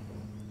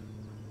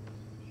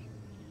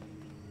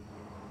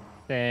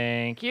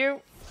 Thank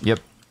you. Yep.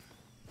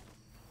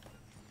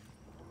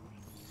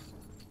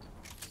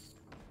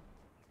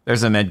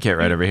 There's a med kit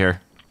right over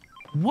here.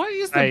 What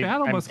is the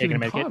battle I'm bus taking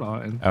getting a med kit. caught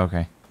on?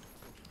 Okay.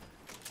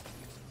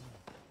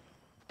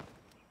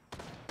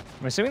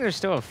 I'm assuming there's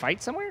still a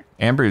fight somewhere.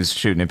 Amber's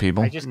shooting at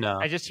people. I just No.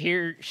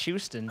 hear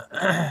Houston.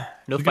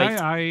 No The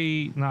fights. guy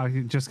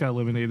he just got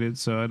eliminated,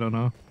 so I don't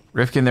know.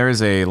 Rifkin, there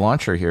is a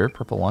launcher here,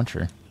 purple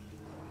launcher.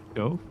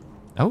 Go.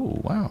 Oh,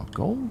 wow,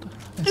 gold.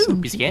 Ooh,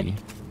 piece of candy.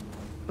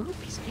 Ooh,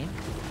 piece of candy.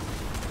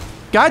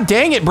 God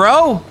dang it,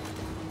 bro!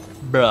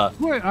 Bruh.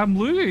 What? I'm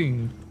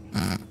looting.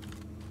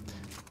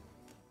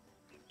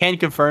 Can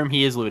confirm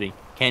he is looting.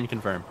 Can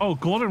confirm. Oh,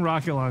 golden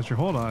rocket launcher.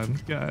 Hold on.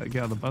 Get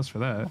on the bus for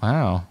that.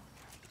 Wow.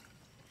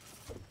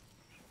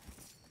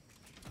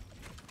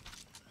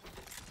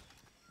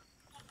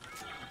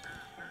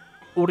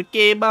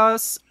 Orke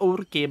bus.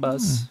 Orke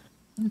bus.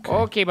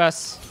 Okay,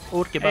 bus.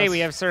 Orke bus. Hey, we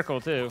have circle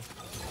too.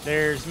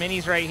 There's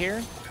minis right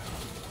here.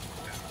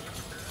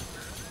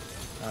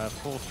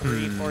 Full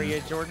 3 for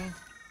you, Jordan.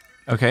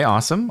 Okay,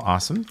 awesome.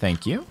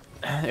 Thank you.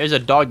 There's a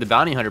dog the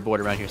bounty hunter board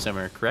around here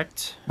somewhere,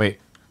 correct? Wait.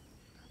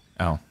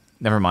 Oh,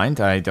 never mind.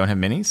 I don't have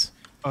minis.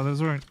 Oh,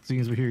 those weren't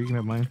scenes we here. You can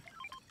have mine.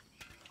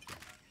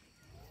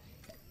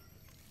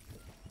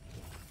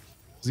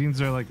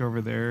 Zines are like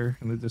over there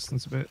in the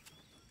distance a bit.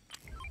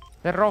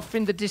 They're off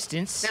in the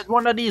distance. There's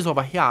one of these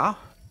over here.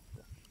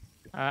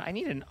 I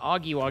need an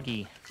Augie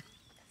Woggy.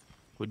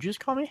 Would you just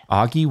call me?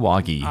 Augie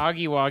Woggy.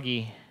 Augie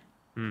Woggy.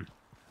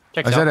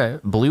 Check Is it out. that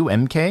a blue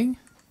MK?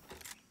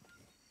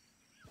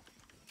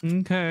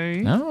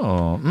 Okay.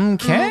 Oh,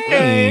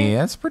 okay.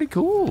 That's pretty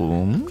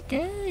cool.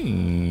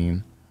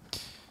 Okay.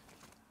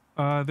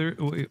 There. Wait,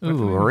 what Ooh, do I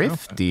know?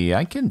 Rifty.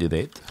 I can do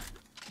that.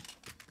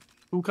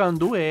 Who can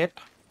do it?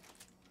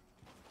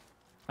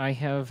 I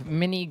have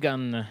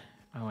minigun.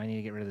 Oh, I need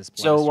to get rid of this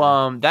blaster.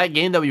 So, that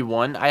game that we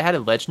won, I had a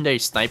legendary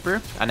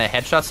sniper, and I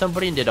headshot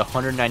somebody and did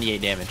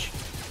 198 damage.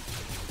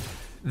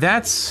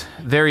 That's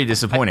very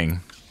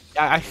disappointing.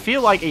 I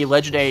feel like a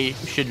legendary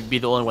should be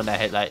the only one that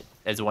hit that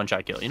as a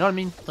one-shot kill. You know what I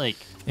mean? Like,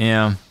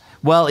 Yeah.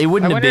 Well, it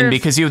wouldn't I have been wonder if-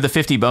 because you have the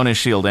 50 bonus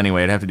shield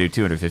anyway. It'd have to do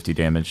 250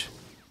 damage.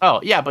 oh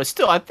yeah, but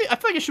still, I feel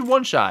like it should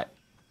one-shot.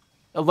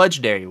 A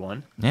legendary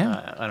one.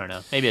 Yeah. I don't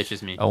know. Maybe it's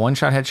just me. A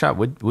one-shot headshot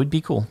would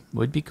be cool.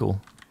 Would be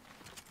cool.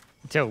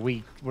 until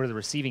we were the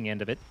receiving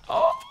end of it.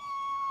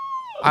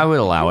 I would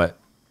allow it.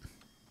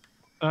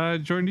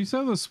 Jordan, do you still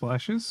have those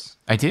splashes?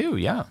 I do,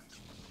 yeah.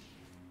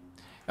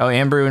 Oh,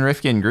 Ambrew and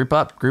Rifkin, group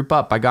up, group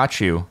up. I got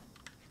you.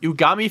 You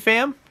got me,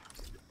 fam?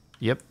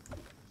 Yep.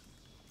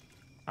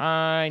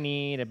 I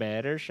need a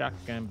better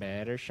shotgun,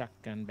 better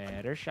shotgun,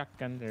 better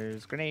shotgun.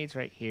 There's grenades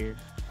right here.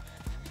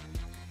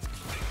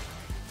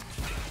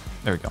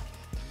 There we go.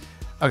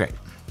 Okay.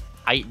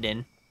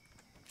 Lightning.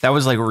 That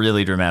was like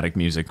really dramatic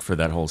music for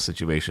that whole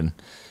situation.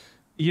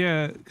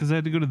 Yeah, because I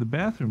had to go to the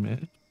bathroom,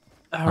 man.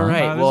 All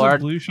right. there's Well, a our,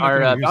 blue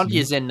shotgun our here, bounty so-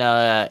 is in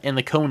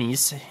the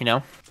conies, you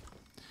know.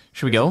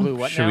 Should we There's a go? blue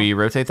what Should now? we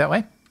rotate that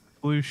way?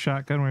 Blue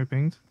shotgun where I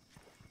pinged.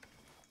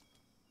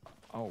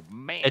 Oh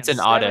man, It's an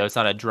 7. auto. It's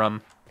not a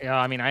drum. Yeah,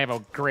 I mean I have a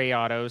gray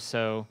auto,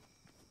 so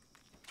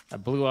a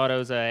blue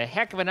auto's a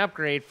heck of an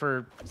upgrade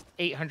for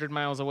 800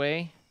 miles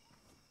away.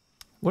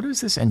 What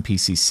does this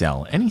NPC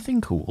sell? Anything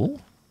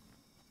cool?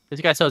 This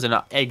guy sells an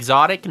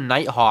exotic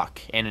Nighthawk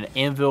and an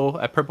anvil,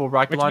 a purple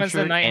rocket Which launcher. one's the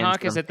and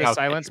Nighthawk? Is some it the cow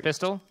silence catchers.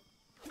 pistol?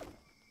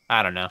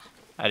 I don't know.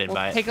 I didn't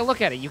buy Well, it. take a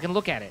look at it. You can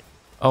look at it.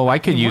 Oh, I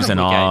could You use an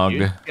wanna look at it, AUG.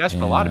 dude. You asked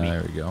for a lot of me.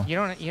 There we go. You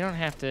don't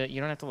have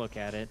to look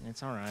at it.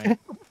 It's all right.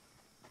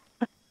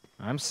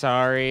 I'm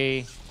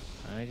sorry.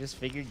 I just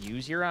figured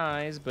use your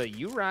eyes, but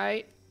you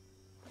right.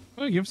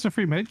 Oh, give us a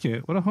free med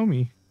kit. What a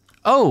homie.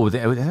 Oh, What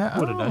a oh,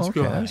 nice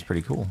okay, that guy. was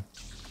pretty cool.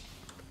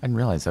 I didn't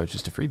realize that was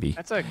just a freebie.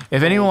 That's a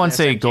If anyone wants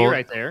a SMG gold,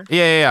 right there.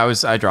 yeah,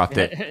 I dropped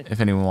it.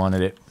 If anyone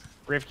wanted it,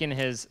 Rifkin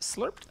has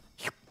slurped.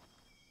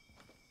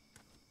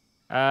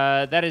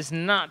 That is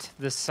not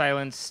the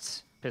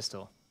silenced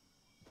pistol.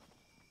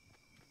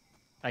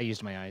 I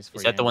used my eyes for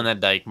Is you, that the one Amber.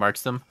 that like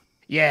marks them?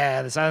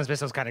 Yeah, the silenced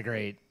pistol's kind of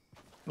great.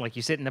 Like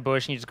you sit in the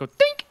bush and you just go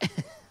think.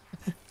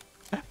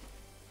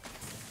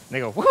 They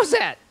go, what was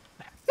that?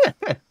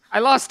 I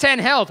lost 10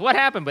 health. What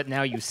happened? But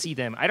now you see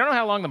them. I don't know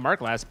how long the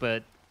mark lasts,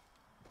 but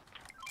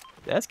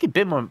Did that get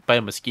bit by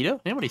a mosquito?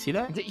 Anybody see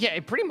that? yeah,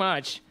 pretty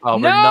much. Oh,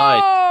 we're no!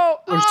 nice.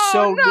 We're Oh,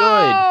 so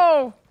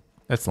no!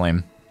 that's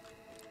lame.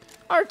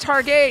 Our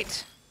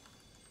target.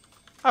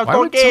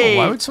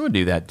 Why would someone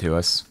do that to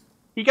us?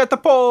 He got the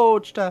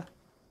poached.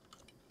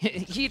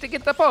 He to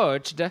get the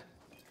poached. I'm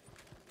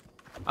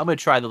gonna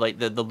try the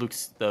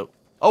Luke's the.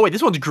 Oh wait,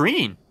 this one's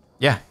green.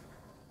 Yeah.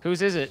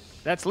 Whose is it?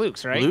 That's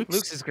Luke's, right?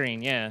 Luke's? is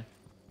green, yeah.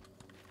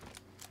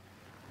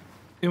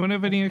 Anyone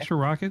have any extra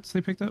rockets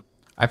they picked up?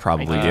 I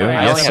probably I do. I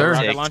I Yes, only only have have a sir.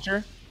 rocket six.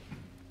 launcher.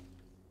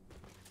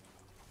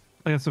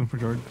 I got some for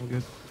Jordan. All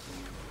good.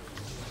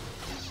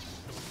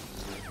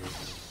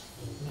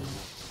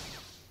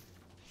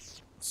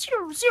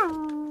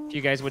 If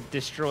you guys would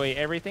destroy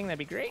everything, that'd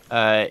be great.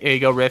 Here you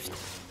go, Rift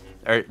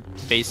or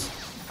base.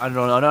 I don't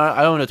know.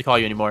 I don't know what to call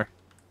you anymore.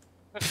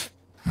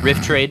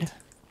 Rift trade.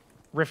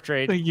 Rift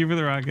trade. Thank you for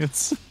the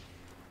rockets.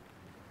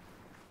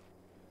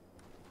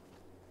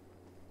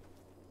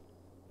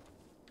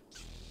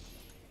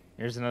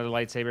 Here's another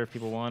lightsaber if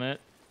people want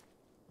it.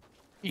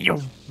 Yo.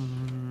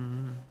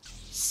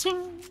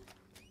 Sing.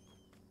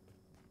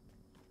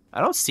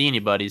 I don't see any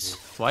buddies.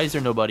 Why is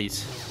there no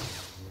buddies?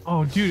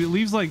 Oh, dude, it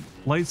leaves like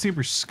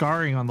lightsaber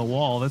scarring on the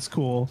wall. That's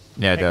cool.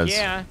 Yeah, it Heck does.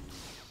 yeah.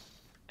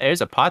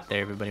 There's a pot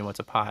there. Everybody wants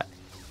a pot.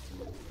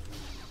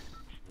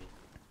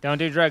 Don't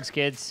do drugs,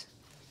 kids.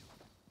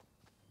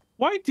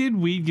 Why did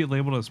weed get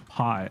labeled as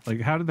pot?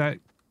 Like, how did that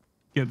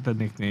get the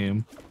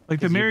nickname? Like,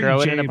 the 'Cause you Mary grow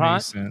it J in a makes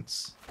pot?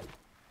 sense.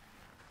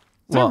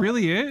 Is Well, that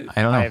really it?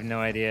 I don't I know. have no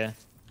idea.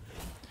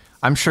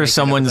 I'm sure Make it up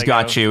someone's as I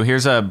got go. you.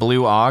 Here's a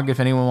blue AUG if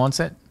anyone wants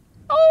it.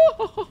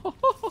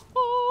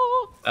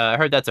 I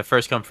heard that's a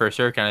first come first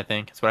serve kind of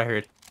thing. That's what I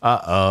heard.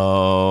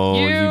 Uh-oh.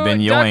 You've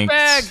been duck yoinked.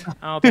 bag.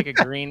 I'll take a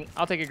green.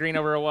 I'll take a green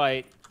over a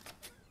white.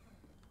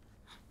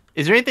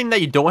 Is there anything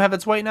that you don't have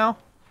that's white now?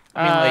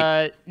 I mean,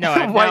 like No,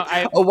 I,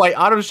 white, a white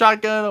auto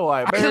shotgun, a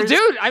white.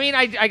 dude. I mean,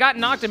 I got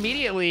knocked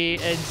immediately,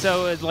 and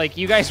so like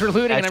you guys were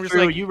looting, That's and I'm just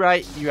true. like, You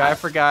right. I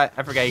forgot.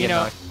 You you get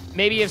know, knocked.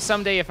 maybe if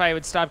someday if I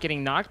would stop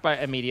getting knocked by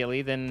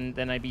immediately, then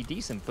I'd be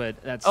decent.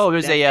 But that's Oh,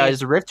 there's that a day-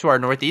 there's a rift to our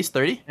northeast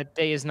 30. that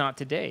day is not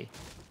today.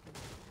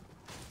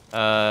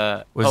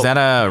 Was oh, that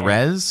a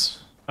res?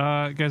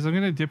 Guys, I'm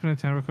gonna dip in a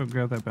town real quick,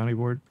 grab that bounty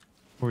board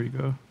before you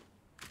go.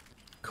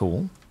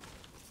 Cool.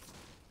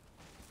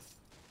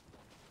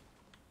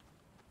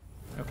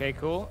 Okay,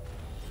 cool.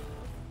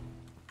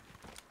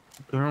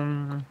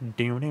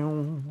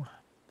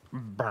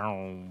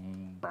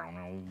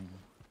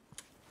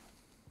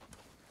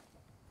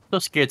 So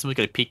scared someone's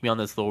gonna peek me on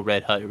this little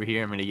red hut over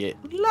here. I'm gonna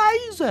get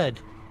lasered.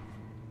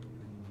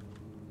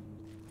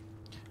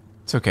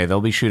 It's okay.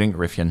 They'll be shooting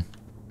Riffian.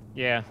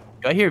 Yeah.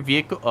 Do I hear a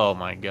vehicle? Oh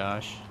my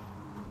gosh.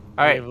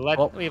 All right.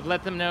 well, We've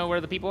let them know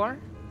where the people are.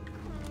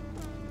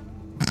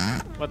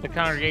 Let the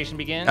congregation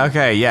begin.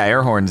 Okay, yeah,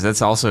 air horns.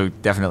 That's also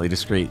definitely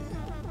discreet.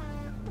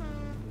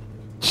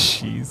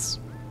 Jeez.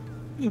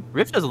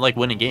 Rift doesn't like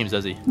winning games,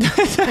 does he?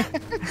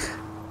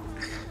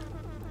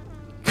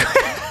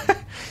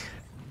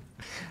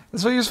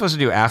 That's what you're supposed to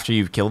do after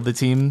you've killed the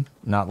team,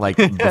 not like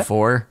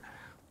before.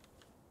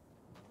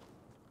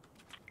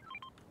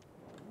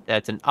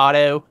 That's an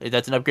auto.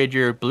 That's an upgrade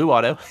your blue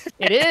auto.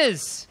 It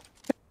is.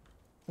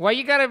 Why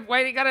you gotta?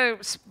 Why you gotta?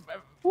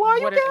 Why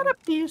you what- gotta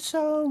be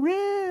so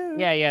rude?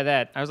 Yeah,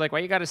 that. I was like, why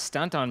you gotta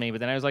stunt on me? But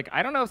then I was like,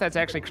 I don't know if that's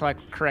actually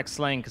correct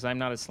slang because I'm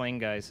not a slang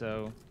guy.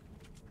 So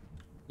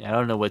Yeah, I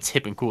don't know what's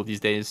hip and cool these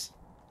days.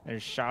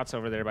 there's shots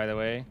over there, by the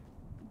way.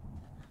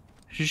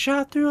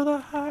 Shot through the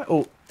high.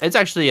 Oh, it's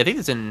actually. I think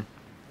it's in.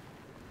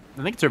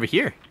 I think it's over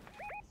here.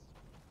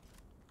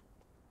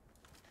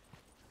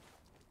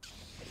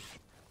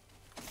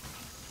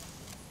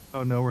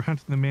 Oh no, we're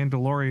hunting the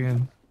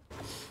Mandalorian.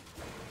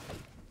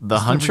 The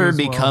hunter as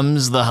well.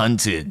 becomes the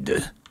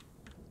hunted.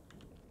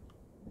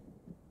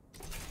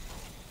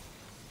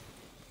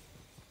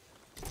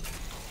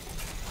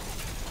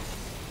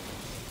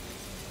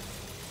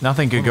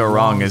 Nothing could go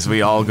wrong as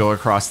we all go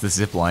across the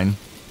zip line.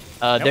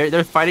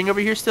 They're fighting over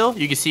here still.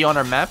 You can see on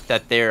our map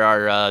that there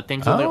are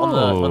things on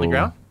the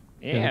ground.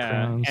 Yeah,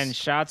 crowns. and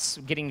shots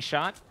getting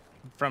shot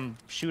from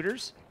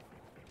shooters.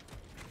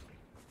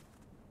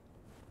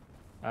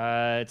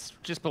 It's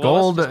just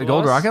below us, just below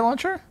Gold us. rocket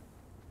launcher?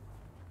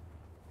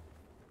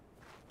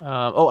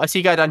 Oh, I see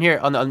a guy down here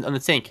on the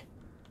tank.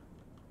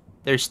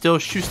 They're still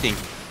shooting.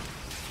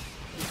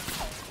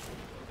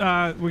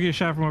 We get a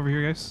shot from over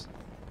here, guys.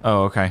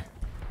 Oh, okay.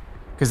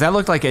 Because that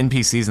looked like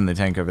NPCs in the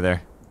tank over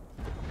there.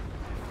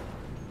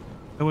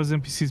 That was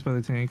NPCs by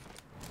the tank.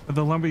 But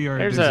the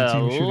lumberyard. There's a a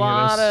team shooting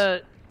lot at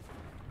us. of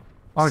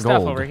A lot of stuff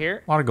gold. over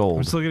here. A lot of I'm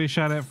gold. still getting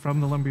shot at from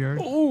the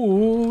lumberyard.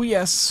 Ooh,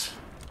 yes.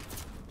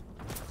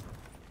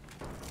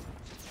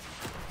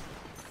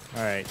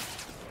 All right.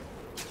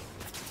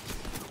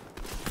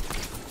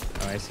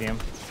 Oh, I see him.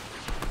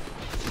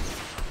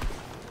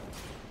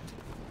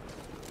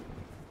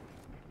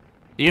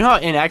 Do you know how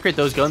inaccurate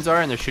those guns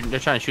are, and they're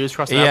trying to shoot us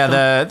across the Yeah,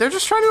 map? they're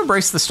just trying to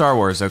embrace the Star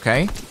Wars,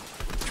 okay?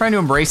 Trying to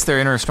embrace their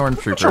inner Bunch of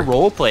stormtrooper.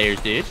 role players,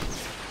 dude.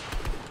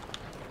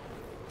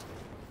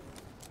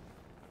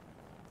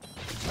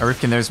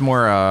 Rifkin, there's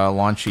more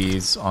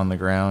launchies on the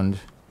ground.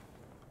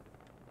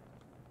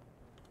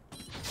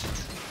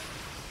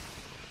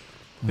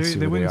 Let's see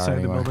They where went are inside the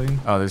anyway. building.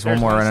 Oh, there's one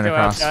more running still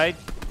across. outside.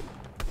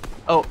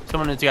 Oh,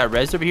 someone has got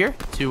rezzed over here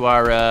to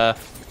our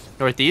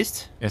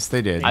northeast. Yes,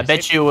 they did. I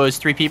bet you it was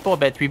 3 people. I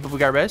bet 3 people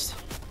got rezzed.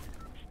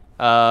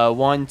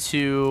 1,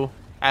 2,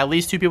 at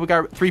least 3 people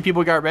got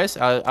rezzed.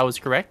 I was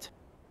correct.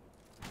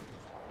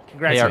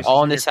 Congratulations. all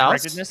in on this your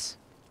house? correctness.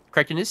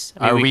 Correctness.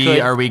 Are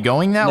we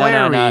going that way?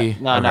 No, or no, are we...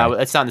 no.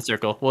 Okay. It's not in the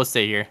circle. We'll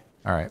stay here.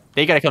 All right.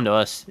 They gotta come to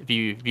us if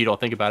you don't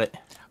think about it.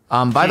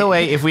 By the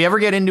way, if we ever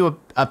get into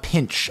a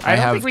pinch, I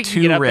don't have think we can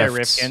 2 get up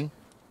rifts. there, Rifkin.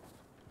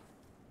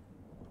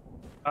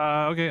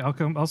 Okay, I'll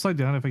come. I'll slide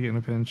down if I get in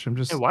a pinch. I'm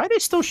just. Hey, why are they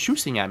still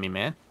shooting at me,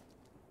 man?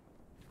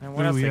 And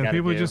what else we they have gotta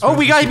people do? just- Oh,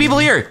 we got people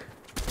here!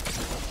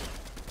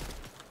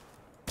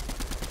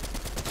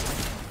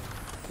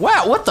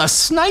 Wow, what the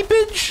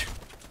snipage?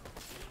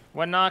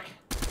 One knock.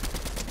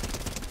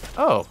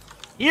 Oh,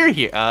 you're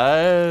here.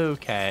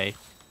 Okay.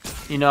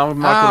 You know, I'm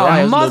not gonna lie,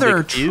 I Oh, was a little mother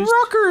bit confused.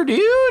 trucker,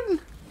 dude!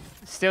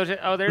 Still,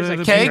 oh, there's a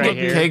The keg Keg, right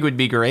here. keg would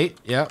be great.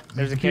 Yep.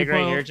 There's a keg right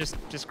People- here. Just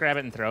grab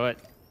it and throw it.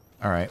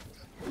 All right.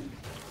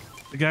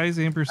 The guys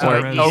ampersand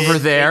Oh, res. eat over it,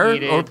 there?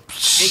 Eat it. Or-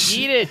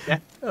 Eat it.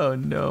 Oh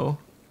no.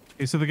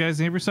 Okay, so the guys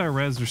ampersand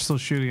res are still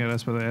shooting at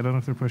us, but I don't know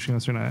if they're pushing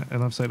us or not. I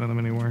don't have sight on them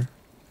anymore.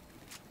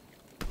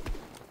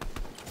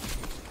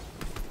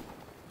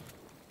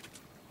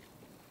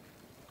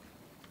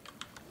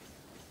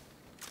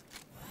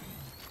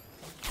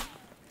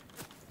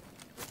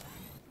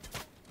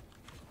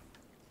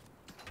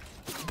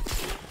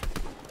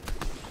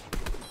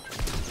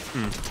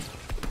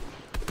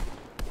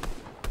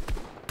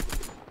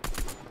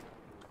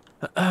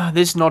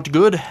 This is not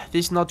good.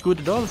 This is not good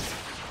at all.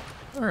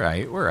 All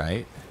right, we're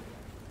right.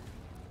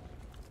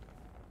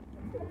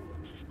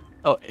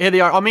 Oh, here they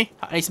are on me.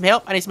 I need some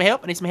help. I need some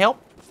help. I need some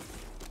help.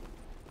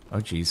 Oh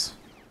jeez.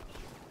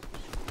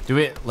 Do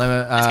it. This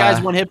guy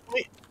has 1 hit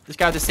point. This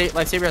guy with the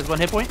lightsaber has 1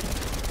 hit point.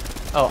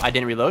 Oh, I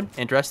didn't reload.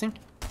 Interesting.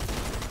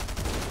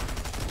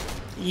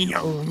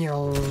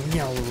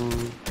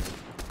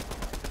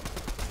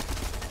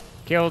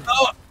 Killed.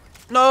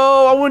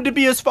 No, I wanted to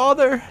be his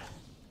father.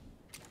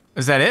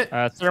 Is that it?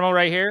 Thermal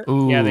right here.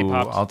 Ooh, Yeah, they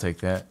popped. I'll take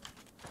that.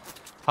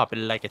 Pop it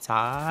like it's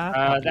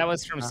hot. That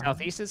was from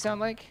southeast. It sound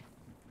like.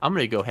 I'm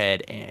gonna go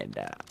ahead and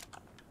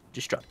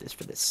just drop this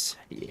for this.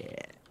 Yeah,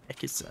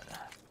 heck it's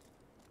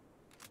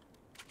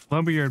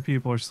Lumberyard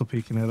people are still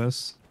peeking at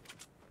us.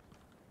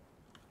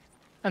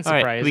 all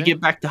Unsurprising. right. We get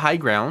back to high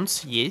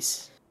grounds.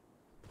 Yes.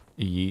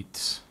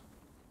 Yeet.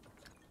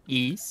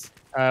 Yes.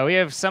 We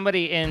have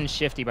somebody in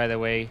Shifty, by the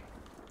way.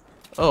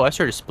 Oh, I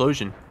heard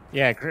explosion.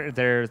 Yeah,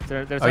 they're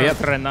throwing yep.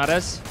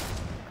 granadas.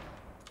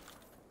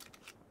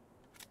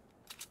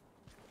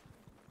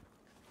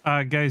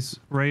 Guys,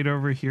 right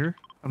over here.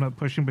 I'm not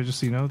pushing, but just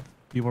so you know,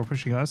 people are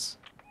pushing us.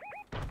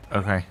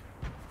 Okay.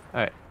 All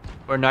right.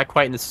 We're not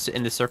quite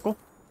in the circle.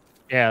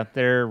 Yeah,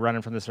 they're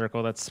running from the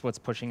circle. That's what's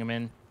pushing them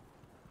in.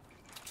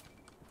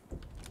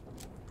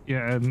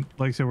 Yeah, and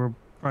like I said, we're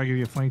probably gonna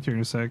get flanked here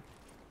in a sec.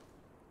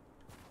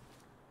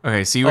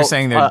 Okay, so you were Oh,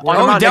 saying that. I'm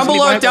Oh, not down next to me,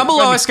 below, behind down me.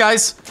 below us,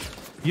 guys.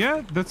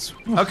 Yeah, that's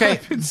what Okay.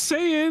 I've been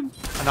saying.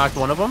 I knocked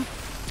one of them.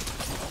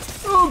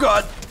 Oh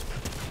god.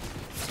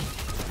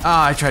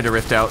 Ah, I tried to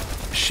rift out.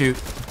 Shoot.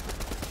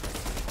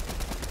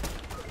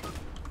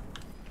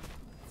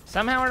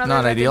 Somehow or another,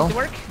 Not that ideal. didn't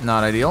work.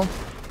 Not ideal.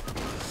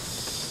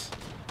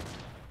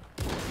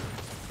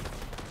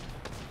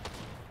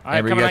 All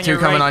right, we coming got on two your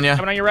coming right. on ya.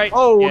 Coming on your right.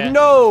 Oh Yeah.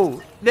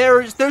 no!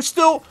 There's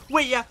still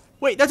wait,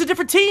 that's a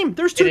different team.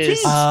 There's two It is.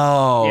 teams.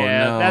 Oh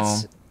Yeah, no.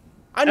 that's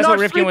I what knocked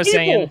Rifkin 3 was people.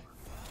 saying.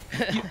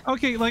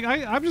 Okay, like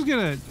I'm just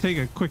gonna take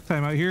a quick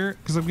time out here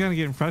because I'm gonna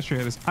get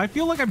frustrated. at this. I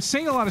feel like I'm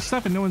saying a lot of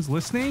stuff and no one's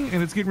listening,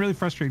 and it's getting really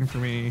frustrating for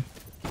me.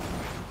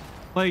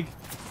 Like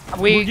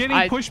we're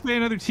getting pushed by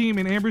another team,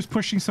 and Amber's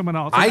pushing someone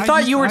else. Like, I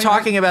thought you were I-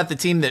 talking about the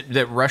team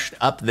that rushed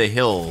up the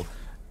hill,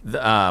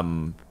 that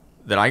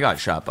I got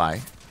shot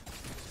by.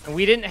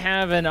 We didn't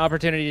have an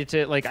opportunity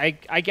to like.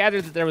 I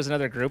gathered that there was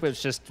another group. It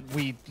was just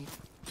we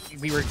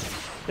were.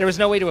 There was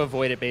no way to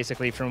avoid it,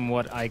 basically, from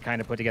what I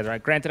kind of put together.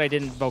 Granted, I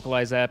didn't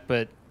vocalize that,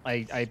 but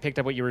I picked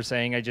up what you were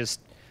saying. It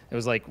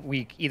was like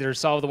we either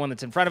solve the one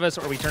that's in front of us,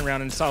 or we turn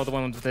around and solve the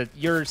one that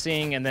you're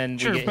seeing, and then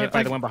Sure, we get but, hit by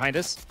like, the one behind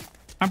us.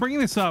 I'm bringing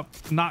this up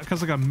not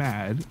because like I'm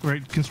mad,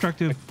 right?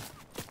 Constructive,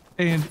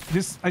 and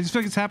this I just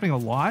feel like it's happening a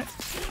lot.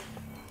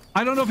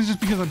 I don't know if it's just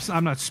because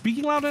I'm not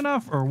speaking loud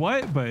enough or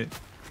what, but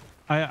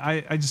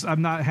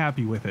I'm not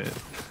happy with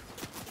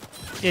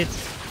it.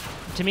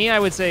 To me, I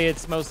would say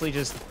it's mostly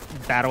just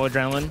battle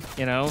adrenaline.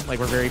 You know, like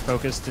we're very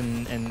focused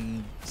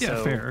and Yeah,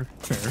 so fair.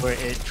 we're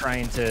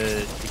trying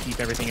to keep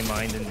everything in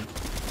mind and.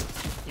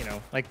 You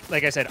know,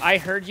 like I said, I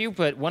heard you,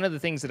 but one of the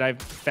things that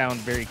I've found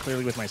very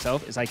clearly with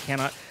myself is I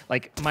cannot,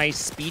 like, my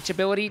speech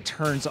ability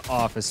turns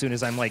off as soon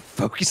as I'm, like,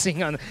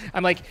 focusing on,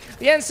 I'm like,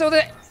 yeah, and so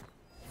that,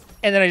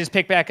 and then I just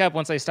pick back up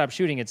once I stop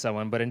shooting at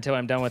someone, but until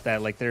I'm done with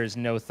that, like, there's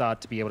no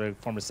thought to be able to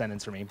form a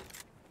sentence for me.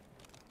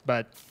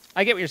 But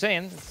I get what you're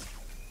saying.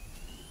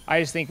 I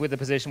just think with the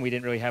position, we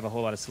didn't really have a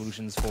whole lot of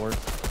solutions for.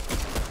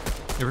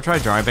 You ever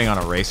tried driving on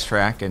a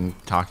racetrack and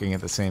talking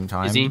at the same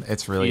time? Izzy,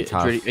 It's really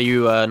tough. Are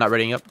you not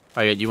readying up?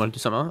 You want to do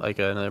something else? Like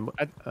another?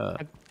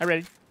 I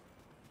ready.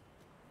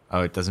 Oh,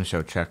 it doesn't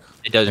show check.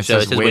 It doesn't show.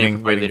 It says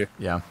waiting for later.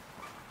 Yeah.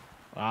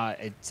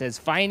 It says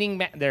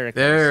finding there. It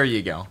There goes.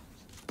 you go.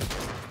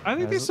 I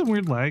think there's some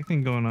weird lag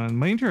thing going on.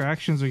 My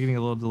interactions are getting a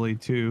little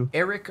delayed too.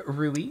 Eric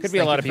Ruiz. Could be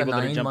a lot of thank you people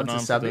for that are 9 jumping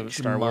months on of for the subbage.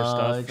 Star Wars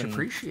stuff Much and-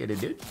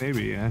 appreciated, dude.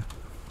 Maybe, yeah.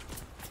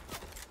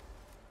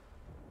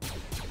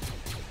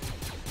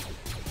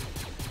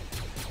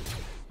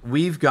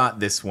 We've got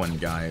this one,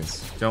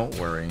 guys. Don't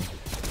worry.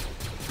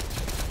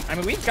 I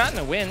mean, we've gotten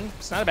a win.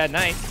 It's not a bad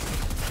night.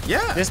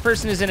 Yeah. This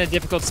person is in a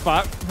difficult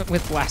spot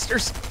with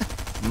blasters.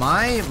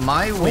 My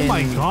win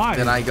my God.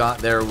 that I got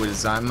there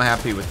was, I'm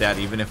happy with that,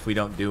 even if we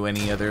don't do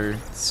any other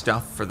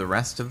stuff for the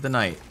rest of the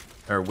night,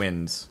 or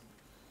wins.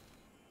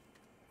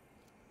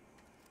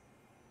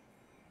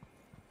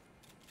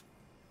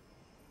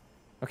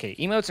 Okay,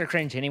 emotes are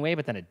cringe anyway,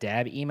 but then a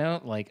dab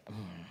emote, like,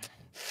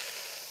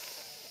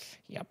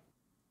 yep.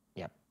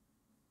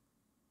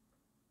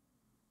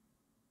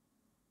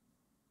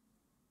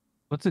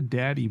 What's a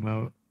dad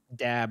emote?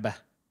 Dab.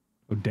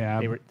 Oh,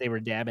 dab. They were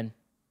dabbing. I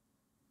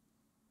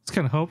was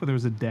kind of hoping there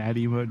was a dad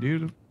emote,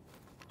 dude.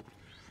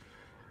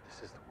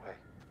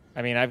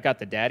 I mean, I've got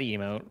the daddy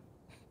emote.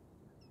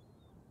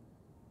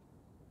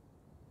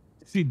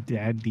 See,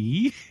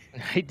 daddy.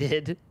 I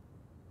did.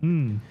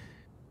 Hmm.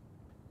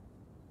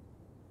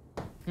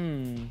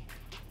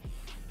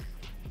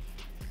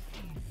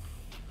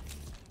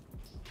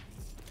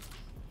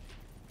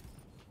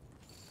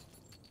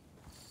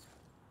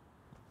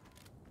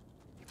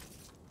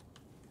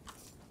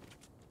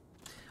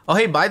 Oh,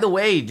 hey, by the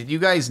way, did you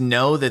guys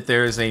know that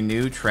there's a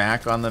new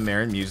track on the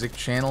Marin Music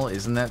channel?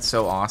 Isn't that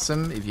so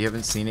awesome? If you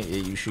haven't seen it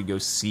yet, you should go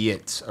see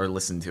it or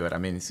listen to it. I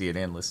mean, see it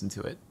and listen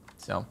to it.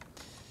 So,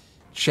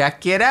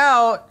 check it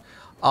out.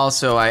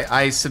 Also,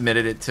 I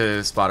submitted it to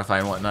Spotify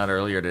and whatnot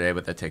earlier today,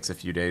 but that takes a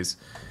few days.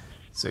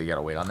 So you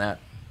gotta wait on that.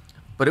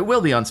 But it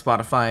will be on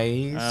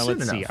Spotify soon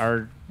Let's see. enough.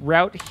 Our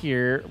route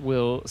here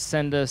will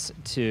send us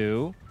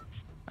to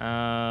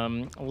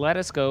Let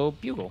Us Go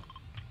Bugle.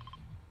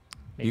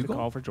 Make Bugle? the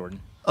call for Jordan.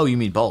 Oh, you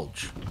mean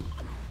Bulge.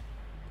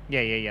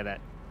 Yeah, that.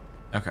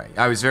 Okay.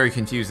 I was very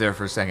confused there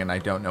for a second. I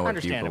don't know what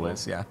Bugle Understandable.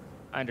 is. Yeah.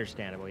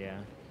 Understandable, yeah.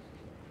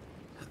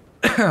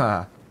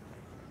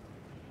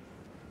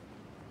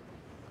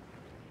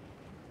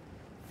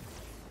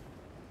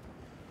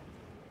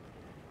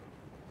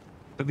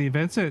 Are the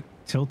events at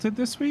Tilted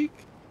this week?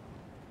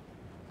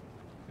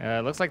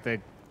 Looks like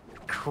the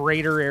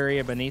crater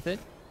area beneath it.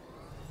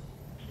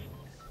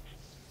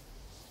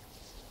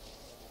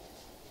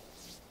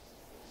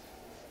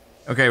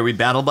 Okay, are we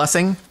battle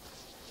busing?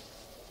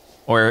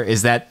 Or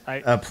is that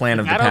a plan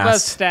of the Battle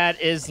Bus past?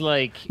 stat is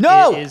like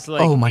No! is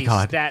like Oh my a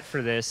God. stat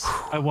for this.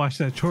 I watched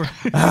that tour.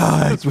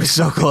 Ah, it was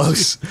so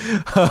close.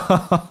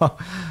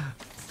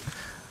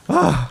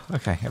 Ah,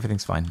 okay,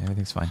 everything's fine.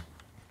 Everything's fine.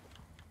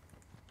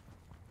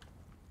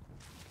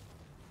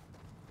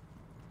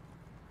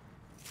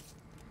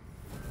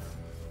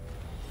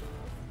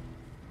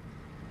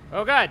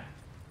 Oh God.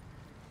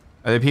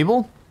 Are they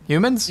people?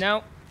 Humans?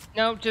 No,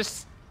 no,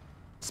 just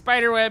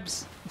spider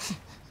webs.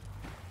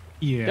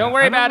 Yeah. Don't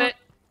worry about it.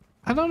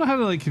 I don't know how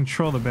to like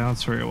control the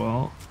bounce very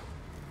well.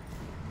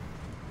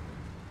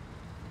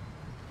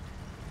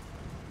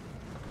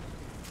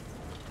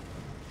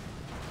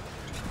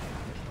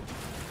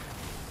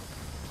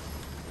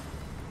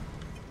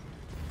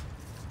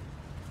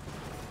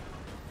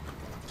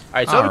 All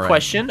right, so I have a Alright.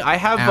 question. I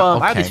have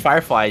I have these okay.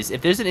 fireflies.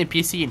 If there's an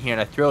NPC in here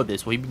and I throw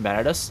this, will he be mad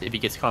at us if he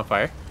gets caught on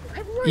fire?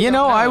 You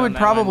know, I would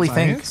probably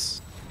think.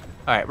 Science?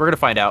 All right, we're gonna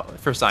find out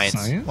for science.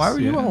 Science? Why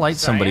would you Yeah. want to light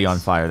somebody on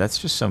Science? fire? That's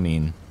just so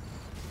mean.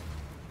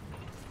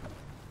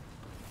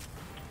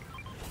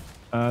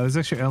 There's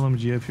actually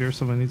LMG up here if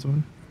someone needs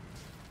one.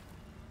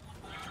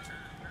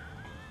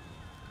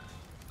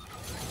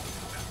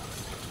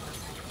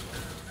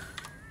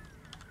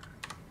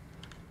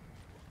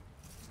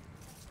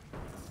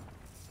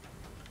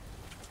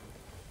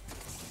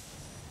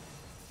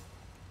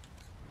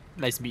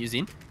 Nice to meet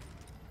you, Zine.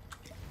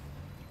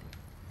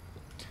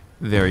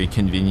 Very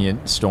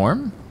convenient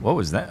storm. What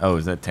was that? Oh,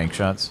 is that tank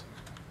shots?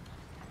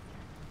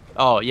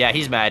 Oh yeah,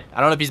 he's mad.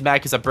 I don't know if he's mad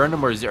because I burned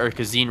him or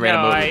because Zine ran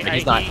him over. But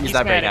he's not. He's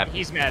not very happy.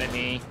 He's mad at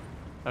me.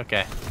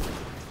 Okay.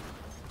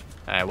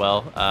 All right.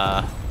 Well,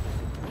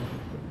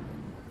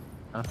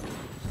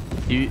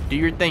 do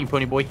your thing,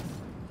 pony boy. Do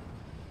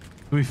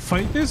we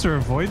fight this or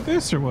avoid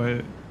this or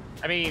what?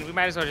 I mean, we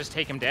might as well just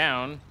take him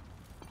down.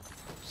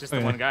 It's just the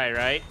Okay. one guy,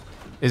 right?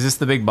 Is this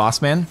the big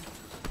boss man?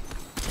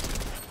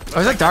 Oh,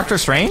 is that Doctor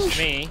Strange?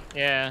 Me,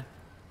 yeah.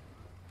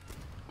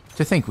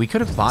 To think, we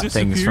could have bought things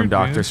from Disappeared,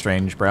 Doctor man.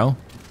 Strange, bro.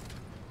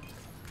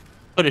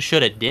 Coulda,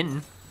 shoulda,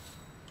 didn't.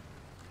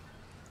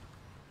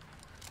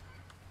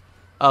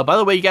 By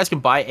the way, you guys can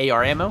buy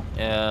AR ammo.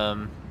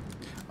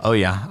 Oh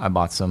yeah, I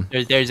bought some.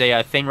 There's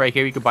a thing right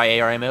here. You can buy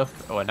AR ammo.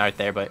 Oh, not right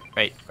there, but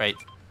right.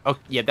 Oh,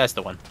 yeah, that's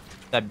the one.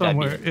 That'd be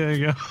Somewhere. it. There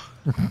you go.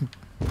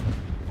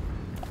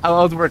 I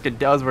was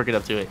working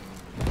up to it.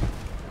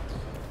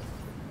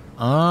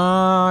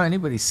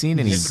 Anybody seen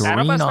any Is green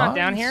BattleBus not eyes?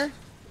 down here?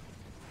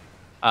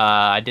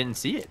 I didn't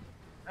see it.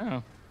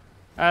 Oh.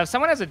 If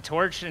someone has a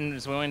torch and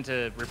is willing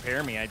to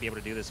repair me, I'd be able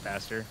to do this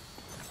faster.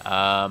 If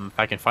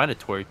I can find a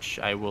torch,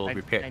 I will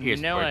repair. I Here's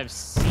the know torch. I've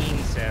seen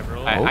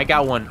several. I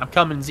got one. I'm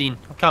coming, Zine.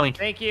 I'm coming.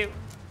 Thank you.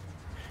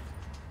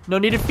 No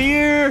need to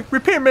fear.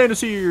 Repairman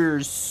is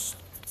here.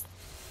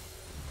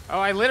 Oh,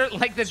 I literally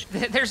like this.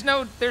 There's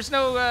no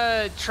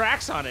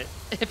tracks on it.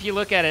 If you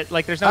look at it,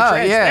 like there's no Oh,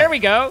 tracks. yeah. There we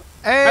go.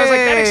 I was like,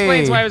 that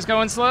explains why I was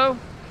going slow.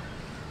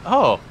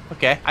 Oh,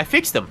 okay. I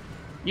fixed them.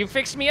 You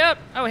fixed me up.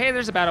 Oh, hey,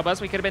 there's a battle bus.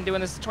 We could have been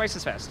doing this twice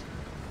as fast.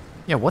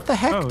 Yeah, what the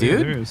heck, Oh, yeah, dude?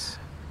 there is.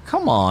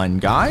 Come on,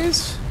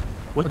 guys.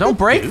 What Don't the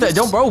break the. deuce?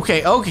 Don't.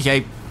 Okay.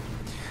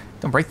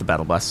 Don't break the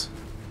battle bus.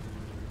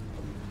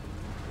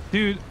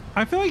 Dude,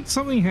 I feel like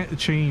something had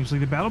changed. Like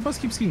the battle bus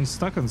keeps getting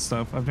stuck on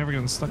stuff. I've never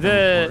gotten stuck on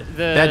it before.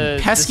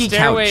 That pesky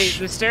couch.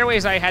 The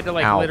stairways I had to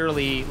like Ow.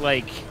 literally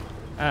like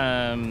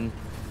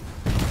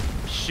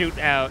shoot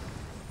out.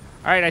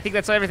 All right, I think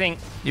that's everything.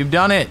 You've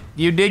done it.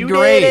 You did You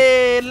great.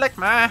 did it, like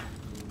my.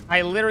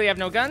 I literally have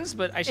no guns,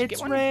 but I should get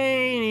It's one.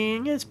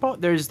 raining.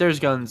 There's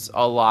guns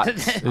a lot.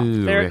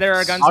 Ooh, there are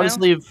Ricks. guns I'll now? just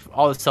leave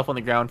all the stuff on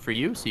the ground for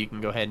you, so you can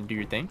go ahead and do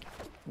your thing.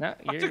 No,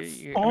 I took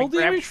I all mean,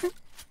 damage from.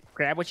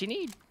 grab what you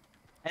need.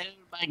 Oh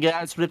my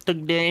God, Swift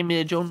took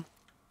damage on.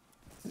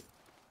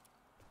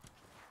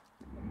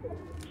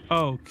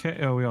 Okay.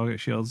 Oh, we all get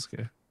shields.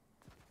 Okay.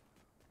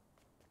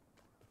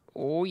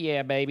 Oh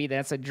yeah, baby,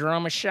 that's a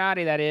drum of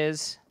shotty. That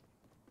is.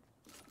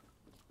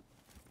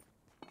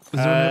 Does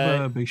anyone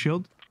have a big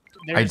shield?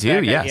 I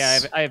do, Yeah,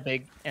 yes. I have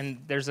big, and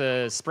there's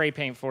a spray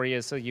paint for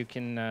you, so you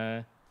can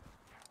I'm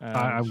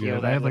heal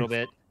good. that I a had little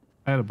like bit.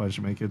 I had a bunch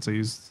of my kits I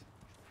used.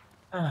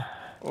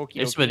 Okay,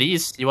 There's some of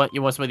these. You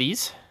want some of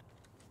these?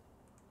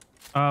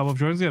 Well, if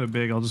Jordan's got a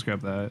big, I'll just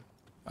grab that.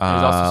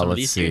 There's also some of Let's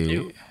these here, see.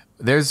 too.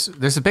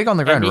 There's a big on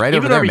the ground And right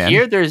even over there, over man.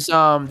 here, there's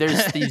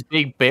these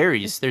big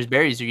berries. There's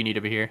berries you can eat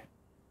over here.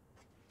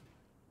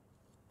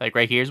 Like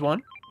right here's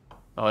one.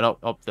 Oh no!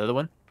 Oh, the other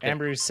one. Yeah.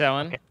 Ambrew's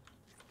selling. Okay.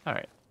 All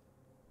right.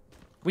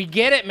 We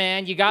get it,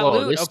 man. You got Whoa,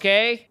 loot, this-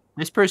 okay?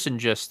 This person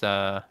just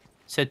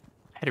said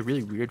had a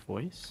really weird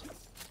voice.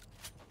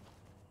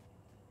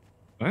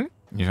 What?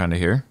 You trying to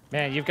hear?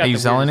 Man, you've got. Are you the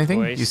selling weirdest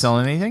anything? voice. You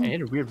selling anything? He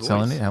had a weird voice.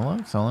 Selling it? Hello?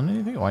 Selling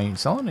anything? Why ain't you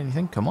selling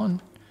anything? Come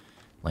on.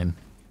 Lame.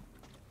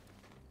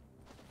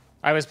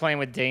 I was playing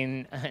with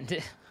Dane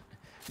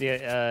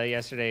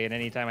yesterday, and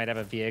anytime I'd have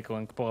a vehicle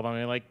and pull up on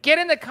me, like, get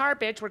in the car,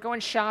 bitch. We're going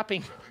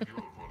shopping.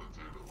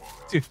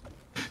 Dude.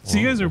 So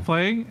you guys are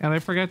playing, and I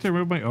forgot to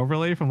remove my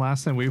overlay from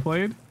last time we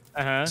played.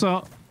 Uh-huh.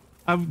 So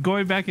I'm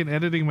going back and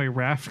editing my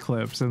raft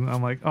clips, and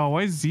I'm like, oh,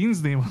 why is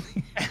Zine's name on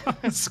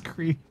the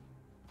screen?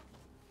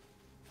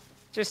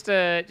 Just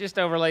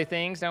overlay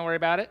things. Don't worry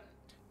about it.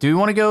 Do we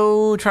want to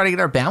go try to get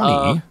our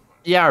bounty?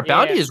 Yeah, our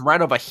bounty Yeah. is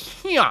right over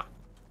here.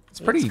 It's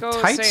a pretty Let's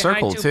go tight say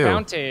circle, hi to too.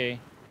 Bounty.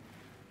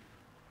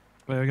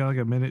 Wait, I got like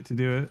a minute to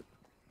do it.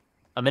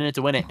 A minute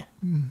to win it.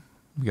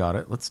 We got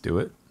it. Let's do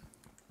it.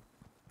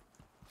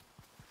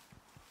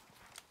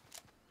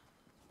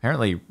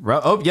 Apparently,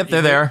 oh, yep,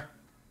 they're there.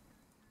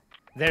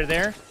 They're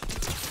there.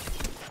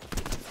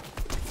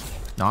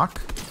 Knock.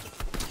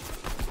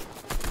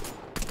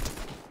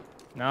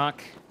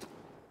 Knock.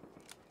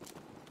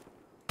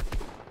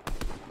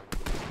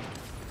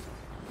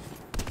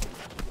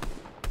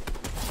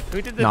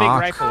 Who did the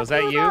Knock. big rifle? Was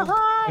that you?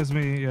 That's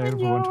me. Yeah, I have a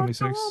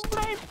 126.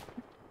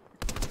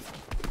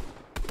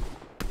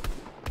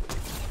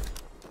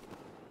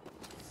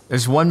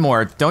 There's one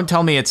more. Don't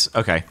tell me it's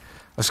okay. I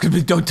was gonna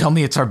be. Don't tell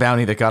me it's our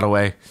bounty that got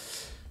away.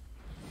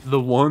 The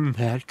one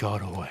that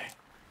got away.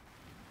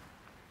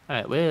 All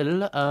right.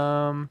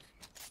 Well,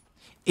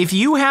 If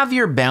you have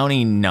your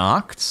bounty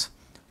knocked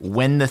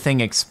when the thing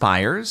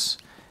expires,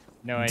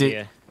 No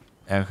idea.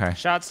 okay.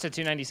 Shots to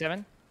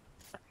 297.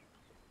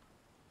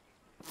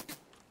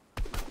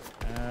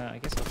 I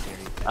guess I'll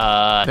carry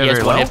that. he has Very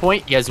one well. hit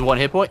point. He has one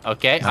hit point.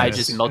 Okay, I Nice.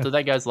 just melted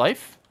that guy's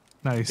life.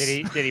 Nice.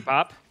 Did he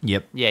pop?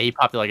 Yep. Yeah, he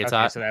popped it like it's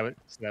Okay, hot. so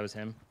that was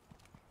him.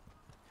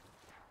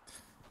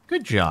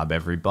 Good job,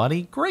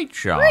 everybody. Great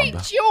job. Great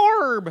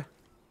job.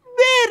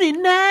 Very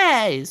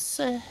nice.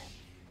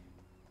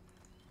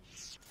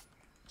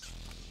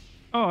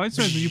 Oh, I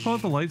said when you pull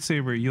out the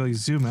lightsaber, you like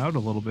zoom out a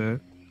little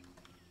bit.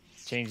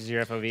 Changes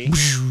your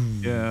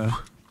FOV. Yeah.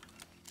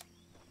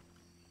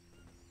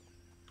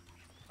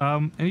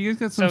 And you guys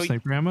got some So-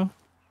 sniper ammo?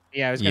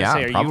 Yeah, I was gonna Yeah,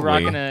 say, are probably. you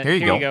rocking a? Here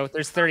you go.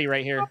 There's 30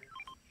 right here.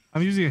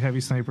 I'm using a heavy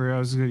sniper. I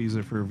was gonna use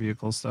it for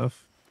vehicle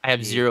stuff. I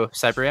have 0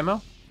 sniper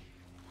ammo.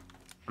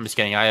 I'm just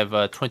kidding. I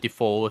have 20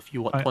 full. If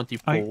you want 20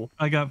 full.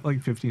 I got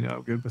like 15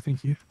 out. Good, but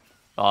thank you.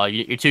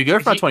 You're too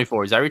good for my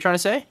 24. Is that what you're trying to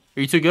say?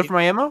 Are you too good for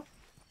my ammo?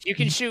 You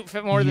can shoot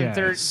for more than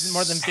Yes.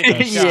 more than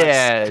 50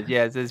 shots.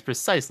 Yeah, that's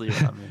precisely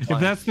what I'm If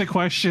implying. that's the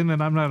question,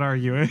 then I'm not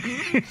arguing.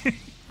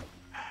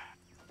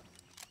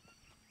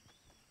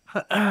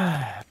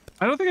 I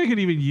don't think I could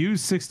even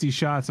use 60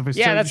 shots if I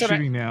Yeah, started that's what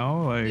shooting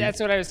now. Like, That's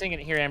what I was thinking.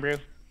 Here, Andrew.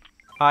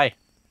 Hi.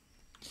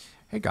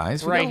 Hey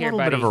guys, we Right got a here, little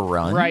buddy. bit of a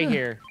run. Right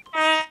here.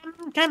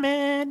 Come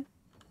in.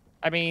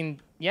 I mean,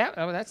 yeah.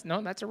 Oh, that's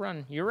a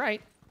run. You're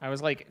right. I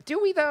was like,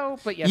 do we though?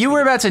 But yes. You we were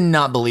do. about to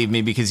not believe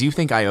me because you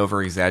think I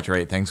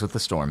over-exaggerate things with the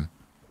storm.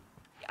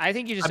 I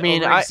think you just I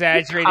mean, I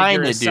over-exaggerated your kind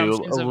of do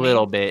assumptions a of me.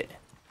 little bit.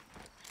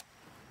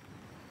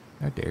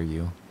 How dare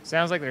you?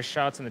 Sounds like there's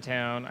shots in the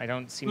town. I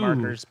don't see ooh,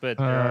 markers, but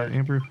there are.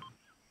 Amber.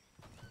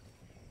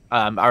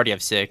 I already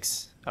have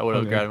 6. I would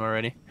have Okay. grabbed him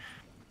already.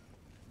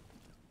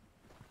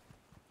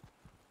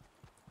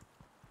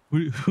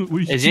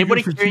 Is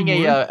anybody carrying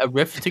a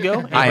rift to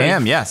go? I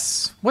am,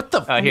 yes. What the?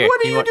 Here,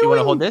 What are you doing? want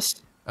to hold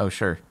this? Oh,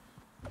 sure.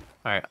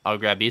 All right, I'll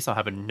grab these. I'll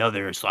have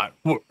another slot.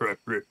 Like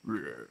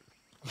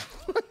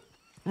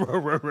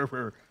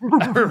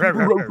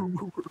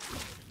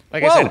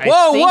I Whoa, said,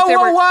 whoa, I think whoa, there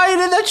whoa! were, Why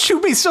did that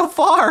shoot me so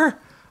far?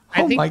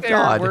 I Oh think my there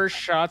god! were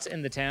shots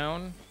in the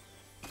town.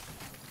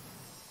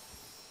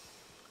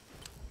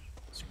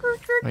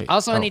 Wait,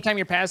 Also, oh. anytime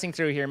you're passing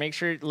through here, make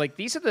sure like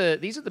these are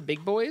the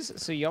big boys,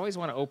 so you always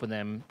want to open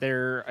them.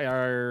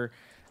 There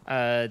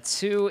are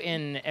 2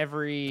 in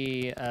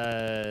every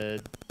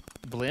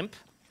blimp.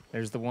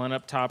 There's the one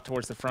up top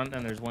towards the front,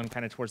 and there's one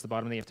kind of towards the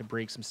bottom that you have to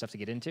break some stuff to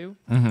get into.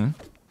 Mm-hmm.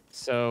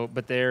 So,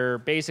 but they're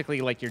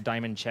basically like your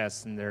diamond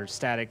chests, and they're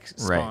static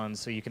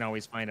spawns, so you can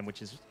always find them,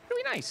 which is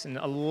really nice. And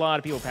a lot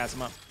of people pass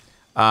them up.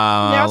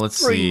 Let's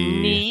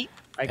see. Neat.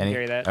 I can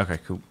carry that. Okay,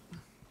 cool.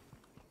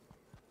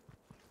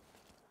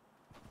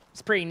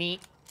 It's pretty neat.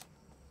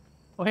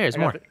 Oh, here's I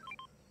got more. the-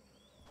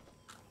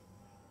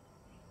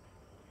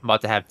 I'm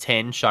about to have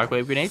 10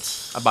 shockwave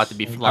grenades. I'm about to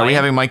be flying. Are we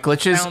having mic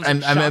glitches? Sounds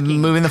I'm shocking.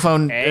 moving the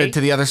phone Hey. to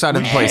the other side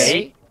of the place.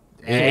 Hey.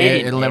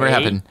 It'll never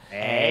happen.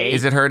 Hey.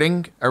 Is it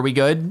hurting? Are we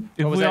good?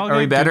 If was we that? all Are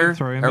we get good at better?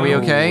 throwing Are we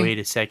them- okay? Wait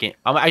a second.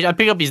 I'm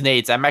picking up these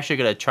nades. I'm actually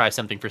going to try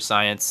something for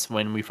science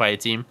when we fight a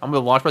team. I'm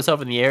going to launch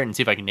myself in the air and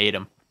see if I can nade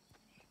them.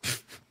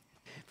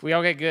 If we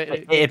all get good.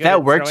 If good that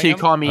at works, throwing you them-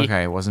 call me.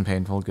 Okay, it wasn't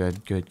painful.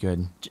 Good, good,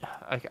 good.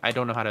 I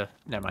don't know how to.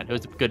 Never mind. It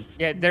was good.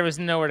 Yeah, there was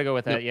nowhere to go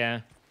with that. Yeah.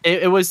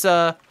 It was.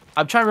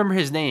 I'm trying to remember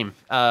his name.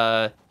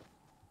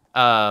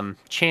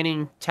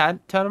 Channing Tatum.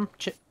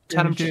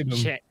 Channing Tatum.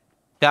 Shit.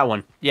 That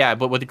one. Yeah,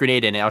 but with a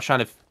grenade in it. I was trying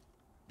to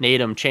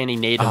nade him. Channing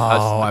nade him. Oh,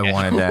 I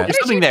wanted that. There's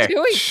something there.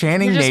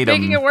 Channing You're just Tatum.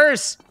 making it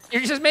worse.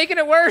 You're just making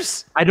it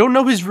worse. I don't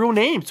know his real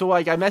name, so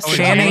like I messed with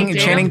Channing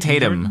Channing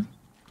Tatum.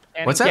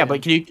 And What's that? Yeah,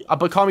 but can you?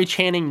 But call me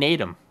Channing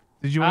Natum.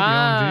 Did you want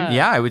Ah. the LMG?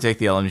 Yeah, I would take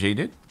the LMG,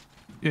 dude.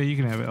 Yeah, you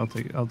can have it. I'll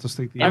take it. I'll just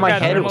take the. In I've my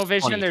got head, it thermal was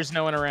vision. funny. There's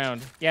no one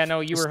around. Yeah,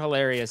 no, you were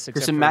hilarious. Just,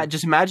 Except for,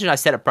 just imagine I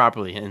said it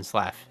properly and just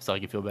laugh, so I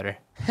can feel better.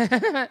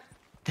 Thank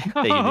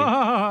you,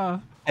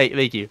 dude. Hey,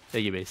 thank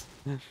you, Base.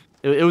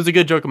 It was a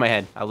good joke in my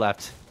head. I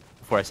laughed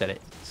before I said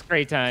it. it's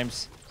great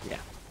times. Yeah,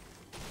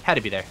 had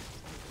to be there.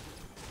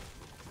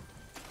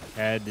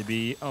 Had to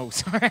be. Oh,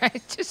 sorry. I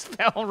just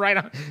fell right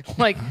on.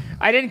 Like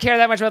I didn't care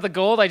that much about the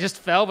gold. I just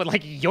fell, but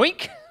like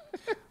yoink.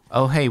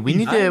 Oh, hey, we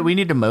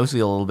need to mosey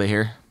a little bit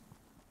here.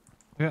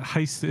 Got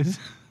heisted.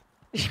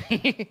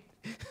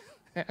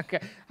 Okay.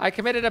 I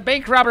committed a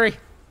bank robbery.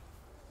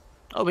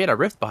 Oh, we had a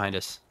rift behind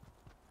us.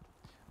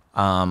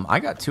 I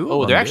got 2 of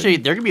them. Oh,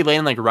 they're gonna be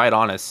landing like right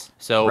on us.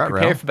 So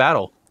prepare for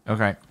battle.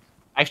 Okay.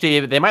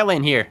 Actually, they might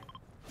land here.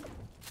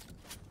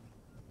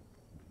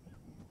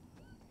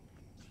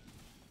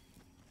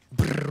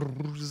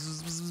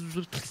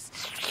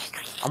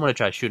 I'm gonna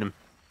try to shoot him.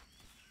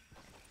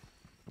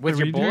 With Are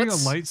your you doing a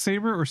bullets?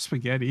 lightsaber or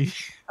spaghetti?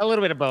 A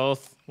little bit of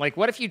both. Like,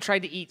 what if you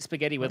tried to eat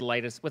spaghetti with a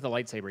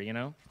lightsaber? You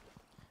know?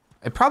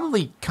 I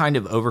probably kind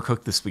of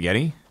overcooked the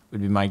spaghetti.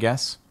 Would be my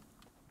guess.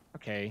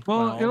 Okay.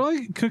 Well, it'll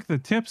only cook the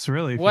tips,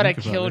 really. What a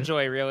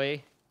killjoy,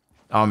 really.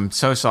 I'm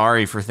so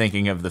sorry for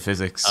thinking of the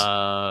physics.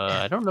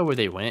 I don't know where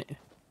they went.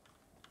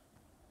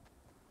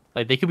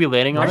 Like they could be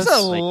landing on There's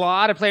us. a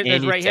lot of players.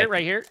 There's right here,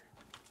 right here,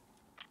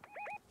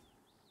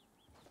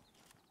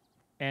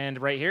 and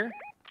right here.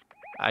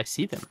 I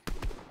see them.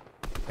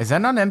 Is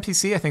that not an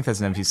NPC? I think that's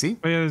an NPC.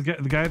 Oh, yeah,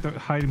 the guy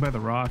hiding by the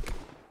rock.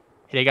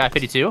 Hey, they got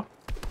 52.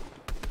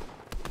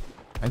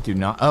 I do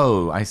not.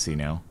 Oh, I see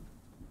now.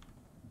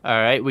 All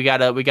right, we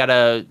got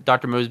a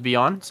Dr. Mosby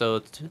on.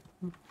 So,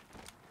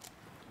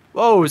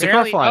 whoa, it's a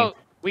car flying.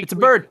 It's a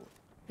bird.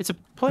 It's a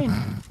plane.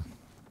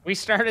 We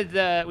started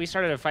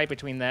a fight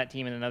between that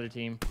team and another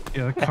team.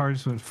 Yeah, the car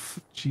just went.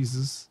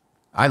 Jesus.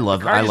 I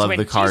love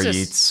the car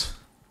yeets.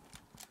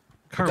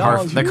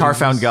 The car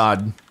found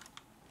God.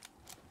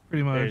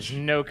 Pretty much. There's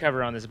no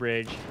cover on this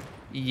bridge.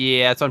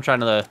 Yeah, that's what I'm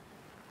trying to.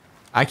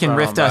 I can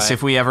rift us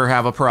if we ever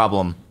have a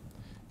problem.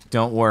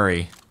 Don't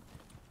worry.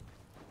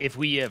 If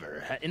we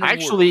ever.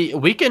 Actually,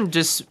 we can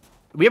just.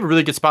 We have a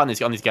really good spot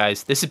on these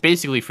guys. This is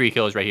basically free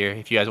kills right here.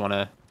 If you guys want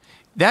to.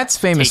 That's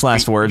famous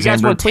last words,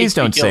 Amber. Please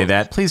don't say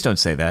that. Please don't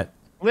say that.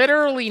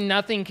 Literally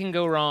nothing can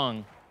go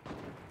wrong.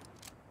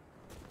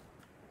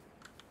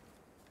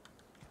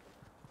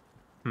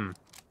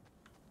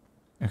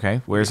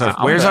 Okay, where's our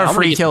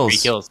free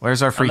kills?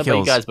 Where's our free kills? I don't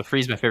know about you guys, but free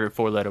is my favorite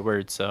 4-letter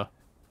word. So.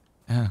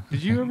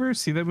 Did you ever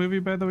see that movie,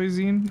 by the way,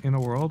 Zine? In a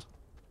World?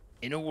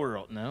 In a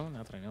World? No,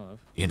 not that I know of.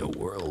 In a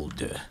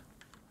World.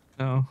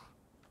 No.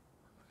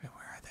 Okay,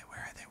 where are they?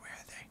 Where are they? Where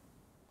are they?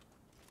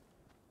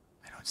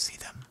 I don't see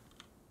them.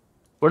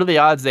 What are the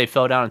odds they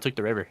fell down and took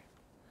the river?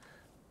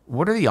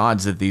 What are the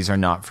odds that these are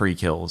not free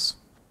kills?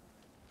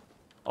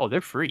 Oh,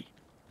 they're free.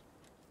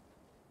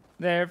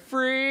 They're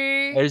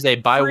free. There's a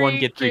buy one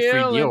get 3 free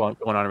killing. deal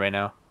going on right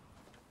now.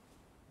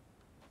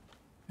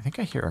 I think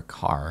I hear a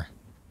car.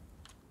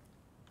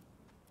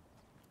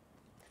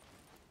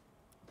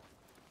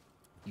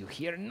 You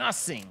hear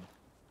nothing.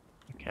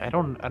 Okay, I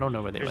don't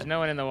know where they There's went. no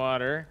one in the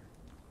water.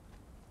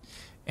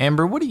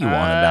 Amber, what do you want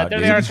about? There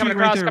dude? they are, Just coming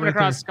right across, there, coming right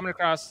across, there. coming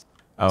across.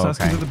 Oh,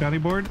 Sasuke's okay. at the bounty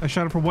board. I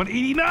shot him for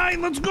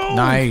 189. Let's go.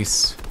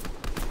 Nice.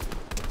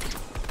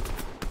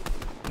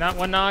 Not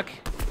one knock.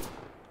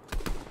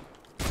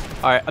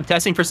 All right, I'm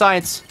testing for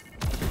science.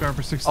 Car for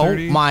Oh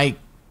 630. my.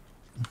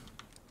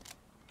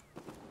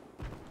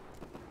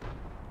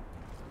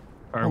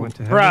 Car went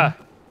to heaven. Bruh.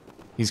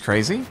 He's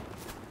crazy?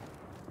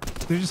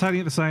 They're just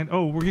hiding at the sign.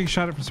 Oh, we're getting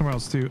shot at from somewhere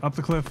else too. Up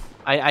the cliff.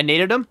 I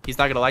naded him. He's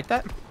not gonna like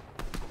that.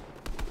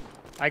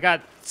 I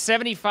got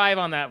 75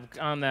 on that.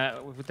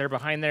 They're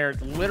behind there.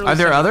 Literally. Are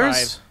there 75.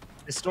 others?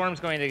 The storm's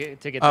going to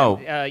get Oh.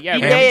 them.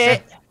 Yeah.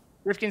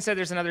 Rifkin said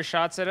there's another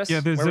shots at us.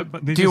 Yeah, there's.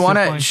 Do you want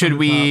to? Should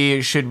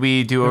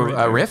we do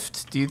a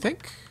rift? Do you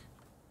think?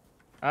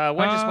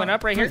 One just went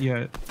up right here.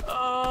 Yeah.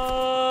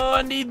 Oh,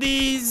 I need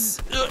these.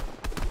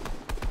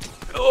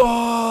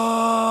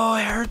 Oh,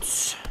 it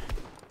hurts.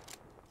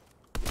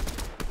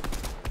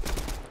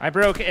 I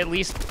broke at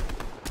least.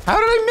 How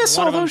did I miss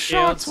One all of them those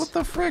shots? shields. What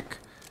the frick?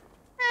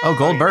 Oh,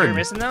 gold You're bird.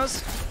 missing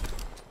those.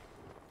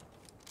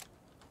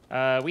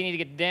 We need to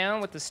get down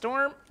with the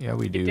storm. Yeah,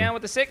 we do. Get down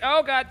with the sick.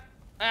 Oh god.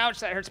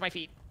 Ouch, that hurts my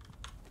feet.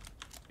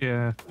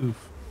 Yeah.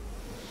 Oof.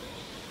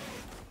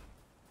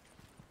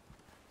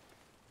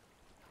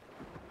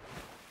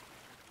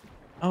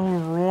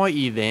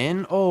 Alrighty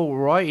then.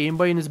 Alright,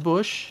 anybody in this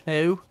bush?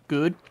 No.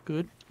 Good.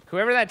 Good.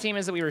 Whoever that team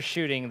is that we were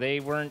shooting, they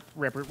weren't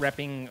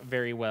repping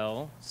very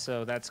well,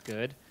 so that's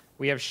good.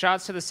 We have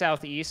shots to the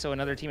southeast, so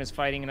another team is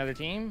fighting another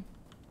team.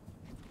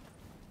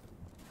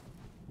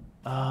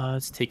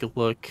 Let's take a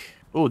look.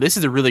 Oh, this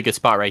is a really good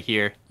spot right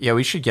here. Yeah,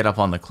 we should get up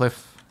on the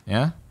cliff.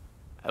 Yeah.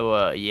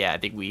 Oh, yeah, I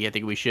think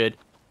we should.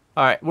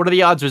 All right, what are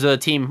the odds? There's a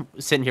team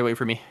sitting here waiting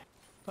for me.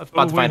 I'm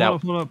about to find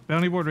out. Hold up.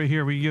 Bounty board right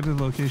here. We can get to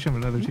the location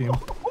of another team.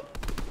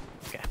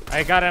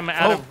 I got them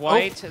out of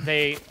white.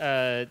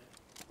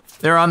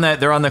 They're on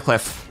the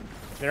cliff.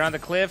 They're on the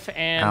cliff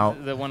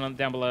and the one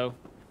down below.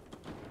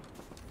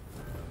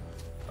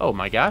 Oh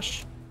my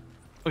gosh!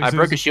 Okay, I so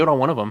broke a shield on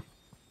one of them.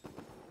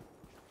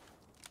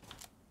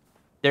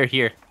 They're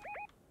here.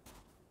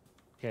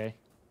 Okay.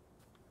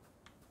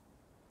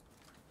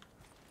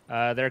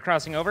 They're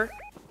crossing over.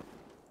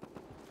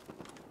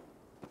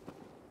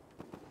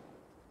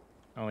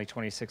 Only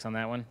 26 on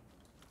that one.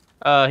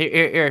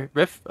 Here,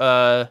 Riff.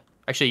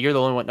 Actually, you're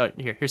the only one. No,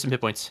 here's some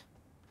hit points.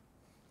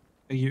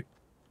 You.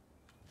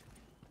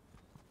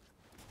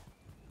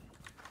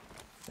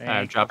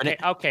 I'm dropping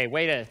it. Okay,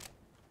 way to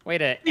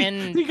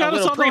end You got a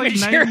us little on to like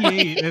prematurely.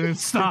 98 and it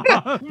stopped.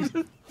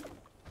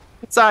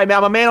 Sorry, man.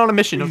 I'm a man on a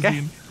mission.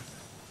 Okay.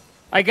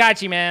 I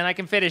got you, man. I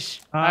can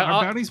finish.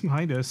 Our bounty's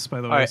behind us, by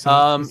the way. Alright,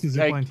 So it's the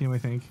zipline team, I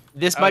think.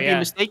 This might be yeah. a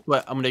mistake,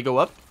 but I'm gonna go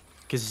up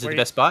because it's Where the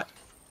you- best spot.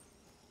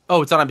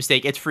 Oh, it's not a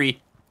mistake. It's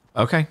free.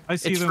 Okay. I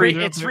see It's them. free.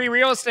 They're up It's there. free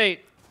real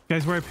estate.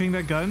 Guys, where I pinged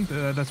that gun,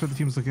 that's where the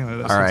team's looking at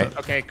us. All right.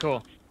 Okay,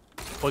 cool.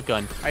 What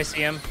gun? I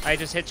see him. I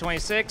just hit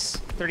 26,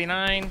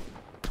 39,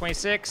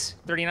 26,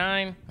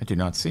 39, I do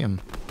not see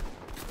him.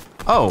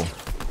 Oh,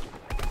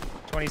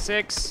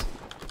 26.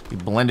 he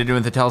blended in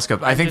with the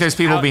telescope. I think there's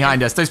people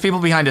behind us. There's people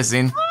behind us,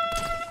 Zine.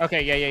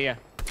 Okay, yeah.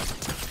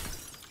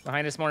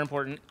 Behind us, more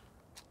important.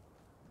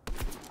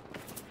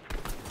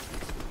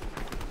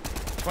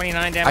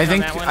 29 damage on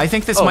that one. I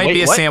think this Oh, might wait,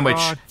 be a what? sandwich.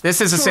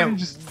 This is a sorry, sandwich.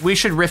 just- We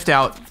should rift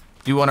out. Do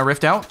you want to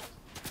rift out?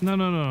 No.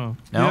 No?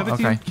 The other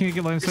team Okay. can't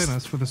get line of sight on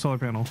us with the solar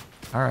panel.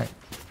 All right.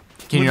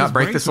 Can you We'll not just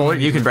break the them solar?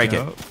 when You can rift break it.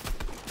 out.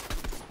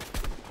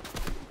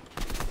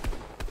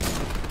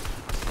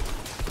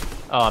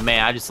 Oh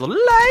man, I just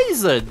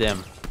lasered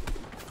them.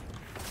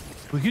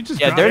 We could just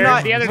Yeah, drop they're it.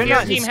 not- The other they're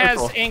not in team the has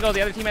circle. angle.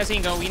 The other team has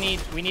angle. We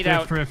need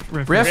out. Rift.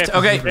 Rift?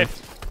 Okay.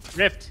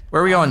 Rift.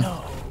 Where are we going?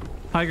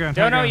 High ground.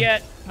 Don't high know ground.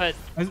 yet, but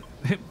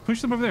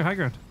Push them over there. High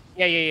ground.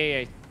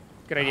 yeah.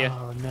 Good idea.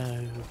 Oh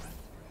no.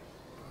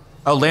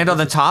 Oh, land on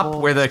the top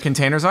where the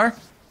containers are?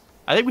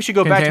 I think we should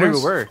go back to where we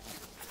Containers? were.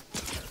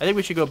 I think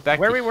we should go back.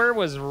 Where to... we were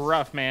was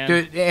rough, man.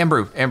 Dude,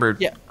 Amber.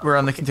 Yeah. We're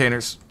on the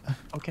containers.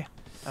 Okay.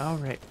 All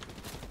right.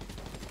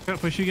 Gotta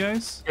push you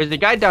guys. There's the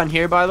guy down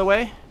here, by the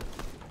way.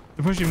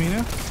 They're pushing me now.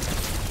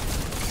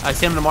 I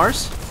sent him to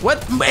Mars.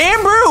 What?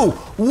 Amber!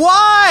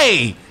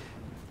 Why?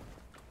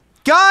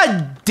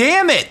 God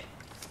damn it!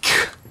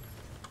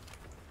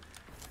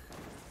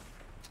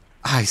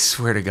 I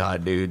swear to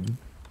God, dude.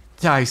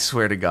 I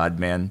swear to God,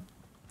 man.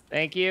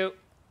 Thank you.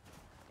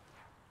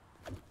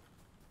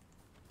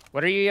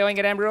 What are you yelling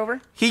at Amber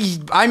over?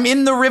 I'm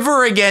in the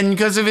river again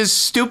because of his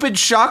stupid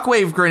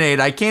shockwave grenade.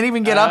 I can't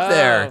even get up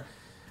there.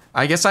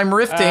 I guess I'm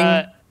rifting.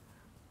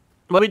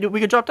 Well, we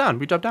could drop down.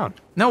 We drop down.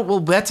 No, well,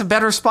 that's a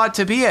better spot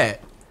to be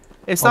at.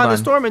 It's Hold not in on. the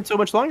storm until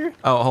much longer.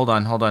 Oh, hold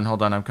on.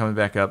 I'm coming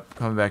back up.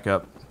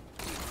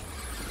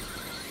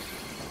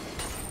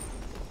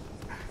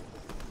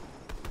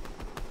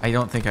 I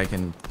don't think I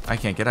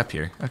can't get up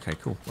here. Okay,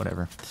 cool.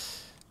 Whatever.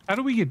 How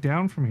do we get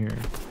down from here?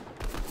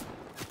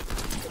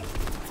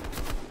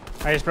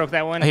 I just broke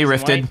that one. He He's in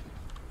rifted. white.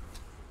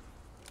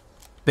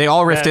 They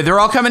all rifted. They're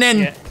all coming in.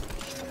 Yeah.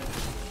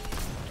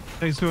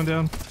 Thanks going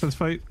down. Let's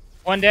fight.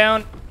 One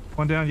down.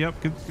 One down.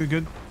 Yep.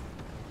 Good.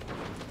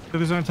 The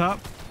others on top.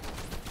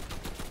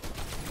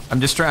 I'm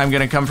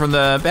gonna come from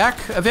the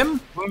back of him.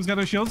 One's got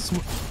our shields.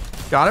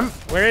 Got him.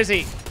 Where is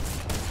he?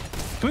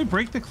 Can we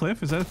break the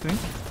cliff? Is that a thing?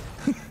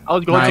 I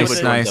was going Nice, to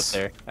which nice. one's up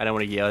there. I don't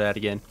want to get yelled at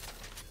again.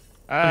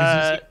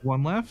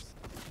 One left.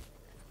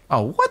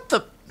 Oh, what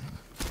the?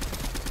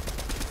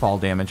 Fall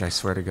damage. I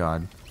swear to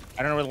God.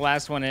 I don't know where the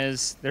last one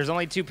is. There's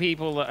only two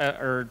people,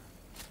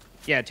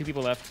 two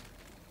people left.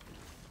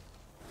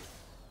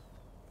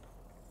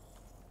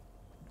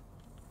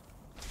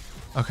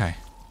 Okay,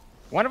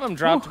 One of them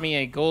dropped me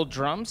a gold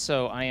drum,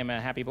 so I am a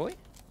happy boy.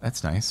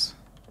 that's nice.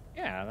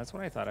 Yeah, that's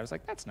what I thought. I was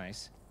like, that's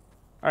nice.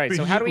 All right,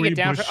 so Were how do we you get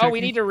down? bush Oh, we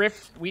checking? need to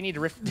rift. We need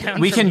to rift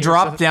down. We from can here,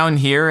 drop so- down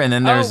here, and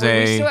then there's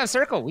we still a. have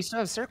circle. We still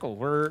have circle.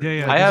 We're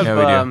Yeah. I have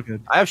Yeah, we do.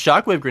 Good. I have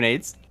shockwave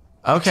grenades.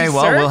 Okay,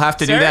 well, Sir? we'll have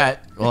to do Sir?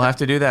 that. We'll have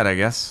to do that, I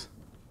guess.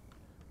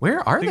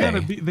 Where are They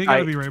they?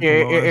 gotta be right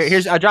Here, below us.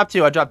 here's I dropped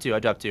two.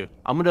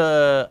 I'm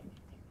gonna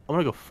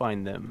go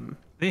find them.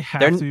 They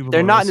have They're to be below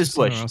they're not us. in this There's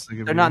nowhere bush. else they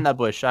could They're be. not in that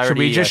bush. I Should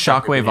we already, just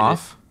shockwave shockwave grenaded it.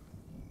 off?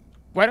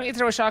 Why don't you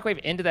throw a shockwave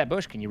into that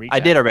bush? Can you reach? I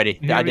that? did already.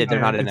 Yeah, I did. They're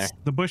not in there. it's-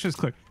 The bush is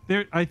clear.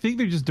 I think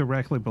they're just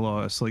directly below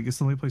us. Like it's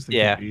the only place they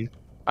Yeah. could be.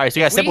 All right, so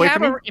you guys step away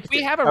from me. If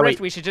we have a Oh, wait.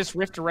 rift, we should just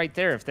rift right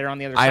there. If they're on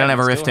the other side. I don't have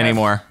a we rift still have-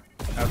 anymore.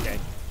 Okay.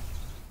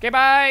 Okay,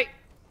 bye.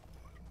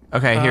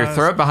 Okay, here,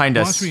 throw it behind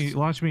launch us.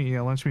 Launch me.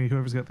 Yeah, launch me.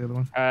 Whoever's got the other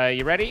one.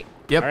 You ready?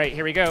 Yep. All right,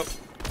 here we go.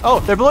 Oh,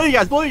 they're below you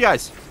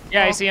guys.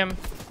 Yeah, I see him.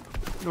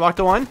 Walk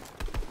the one.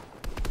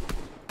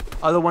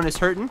 Other one is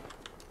hurting.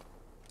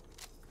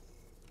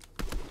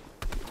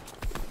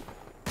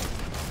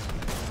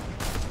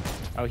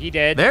 Oh, he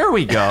dead. There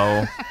we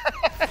go.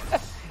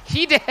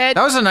 He dead. That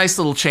was a nice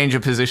little change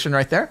of position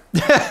right there.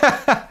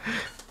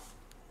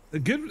 The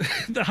good.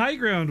 The high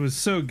ground was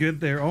so good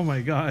there. Oh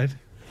my god.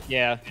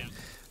 Yeah.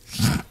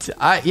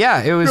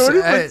 Yeah, it was.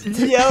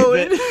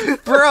 Yelling.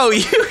 Bro,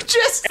 you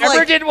just Amber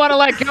like. didn't want to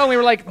let go. We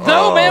were like,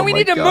 no, Oh man, we my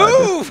need to God.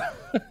 move.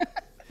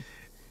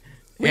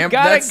 We Am-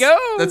 gotta that's, go.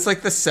 That's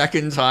like the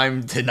second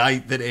time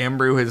tonight that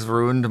Ambrew has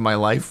ruined my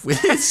life with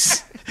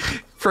his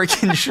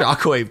freaking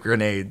shockwave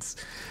grenades.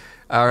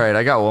 All right,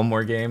 I got one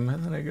more game,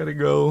 and then I gotta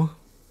go.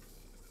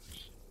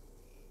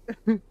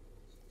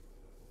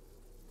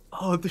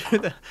 Oh,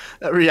 dude,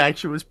 that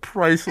reaction was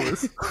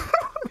priceless.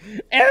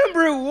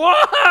 Amber,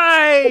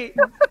 why?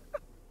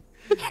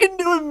 He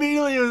knew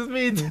immediately it was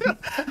me too.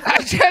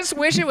 I just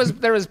wish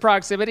there was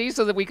proximity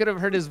so that we could have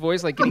heard his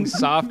voice like getting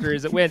softer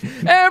as it went.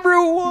 Amber,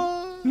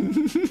 why?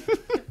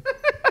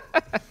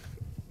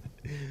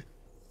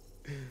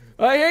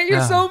 I hate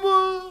you so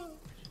much.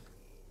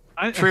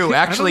 True.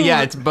 Actually,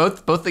 yeah, it's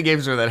both the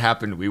games where that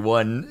happened. We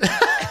won.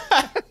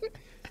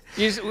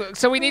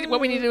 So what we need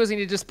to do is we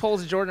need to just pull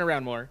Jordan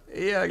around more.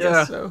 Yeah, I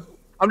guess so.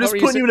 I'm just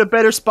putting you in a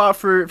better spot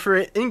for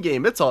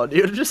in-game. That's all,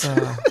 dude. Just.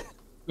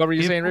 What were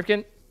you saying,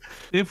 Ripken?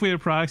 If we had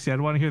proxy, I'd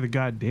want to hear the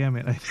 "God damn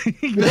it." I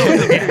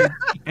think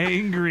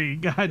angry.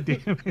 God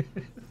damn it.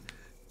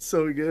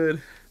 So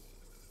good.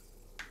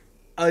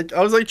 I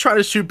was like trying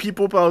to shoot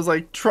people, but I was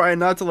like trying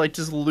not to like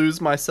just lose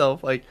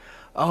myself. Like,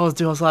 oh,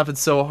 dude, I was laughing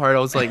so hard. I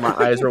was like, my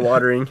eyes were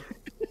watering.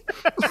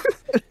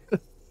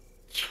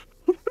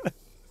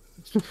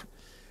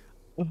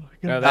 Oh my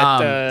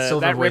God.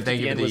 Silver that rift at thank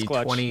the you end for was the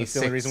clutch. That's the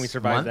only 26 reason we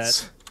survived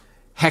months. that.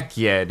 Heck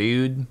yeah,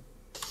 dude.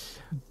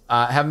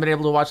 Haven't been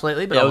able to watch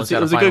lately, but Yeah, I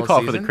it was a good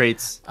call for the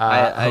crates.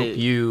 I hope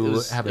you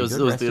have a it was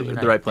good rest of your the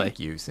night. right play. Thank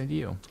you. Same to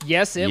you.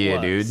 Yes, it Yeah,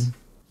 was. dude.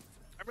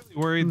 I'm really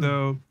worried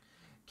though.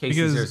 Casey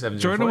Because 0704,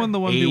 Jordan won the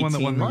 1v1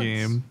 that won the 18 months.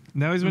 game.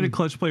 Now he's been a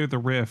clutch player with the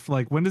Rift.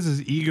 Like, when is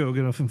his ego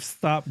gonna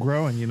stop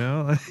growing? You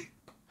know?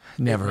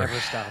 Never. It never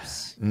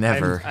stops.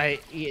 Never.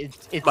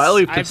 It's, My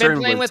only I've been concern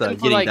playing was, with him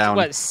for getting like down.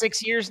 what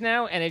 6 years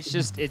now, and it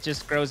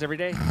just grows every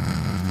day. It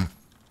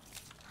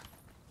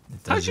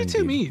How'd does you two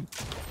indeed. meet?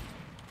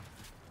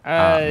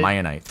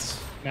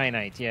 Mayanites.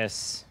 Night,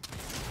 yes.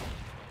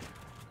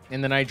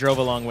 And then I drove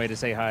a long way to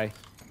say hi.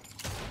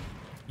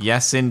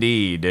 Yes,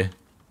 indeed.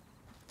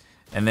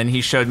 And then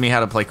he showed me how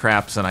to play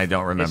craps, and I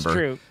don't remember. It's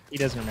true. He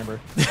doesn't remember.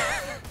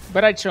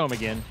 But I'd show him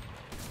again.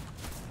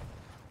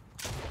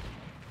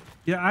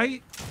 Yeah,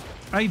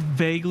 I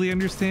vaguely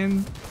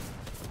understand,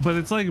 but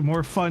it's like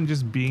more fun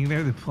just being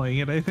there than playing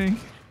it, I think.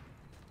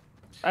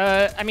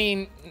 I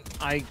mean,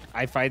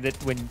 I find that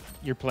when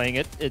you're playing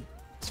it,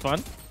 it's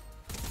fun.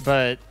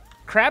 But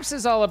Craps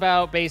is all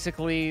about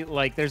basically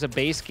like there's a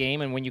base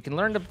game, and when you can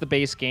learn the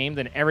base game,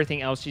 then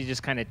everything else you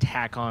just kind of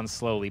tack on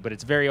slowly. But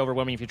it's very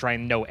overwhelming if you try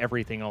and know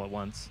everything all at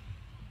once.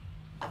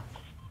 All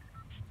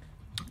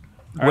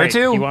Where right, to?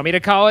 You want me to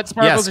call it,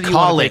 Sparkles, Yes, or do you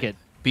call want it. to take it?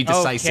 Be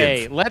decisive.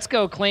 Okay, let's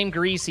go claim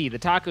Greasy, the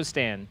taco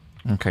stand.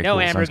 Okay, No,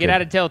 cool. Amber, Sounds get good.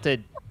 out of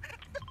Tilted.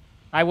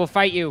 I will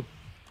fight you.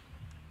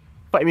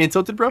 Fight me in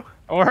Tilted, bro.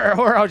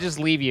 Or I'll just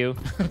leave you.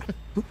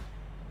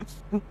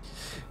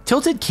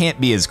 Tilted can't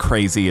be as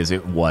crazy as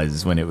it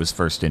was when it was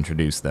first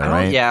introduced, though,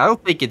 right? Yeah, I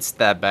don't think it's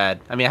that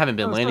bad. I mean, I haven't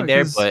been No, it's landing not,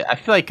 there, 'cause- but I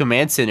feel like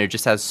Command Center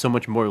just has so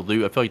much more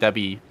loot. I feel like that'd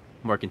be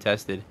more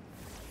contested.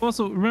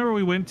 Also, remember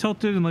we went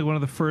Tilted in like one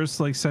of the first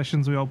like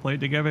sessions we all played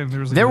together, and there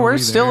was like, There were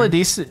nobody still there. a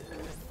decent.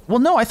 Well,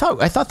 no, I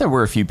thought there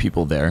were a few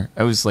people there.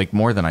 It was like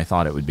more than I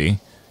thought it would be.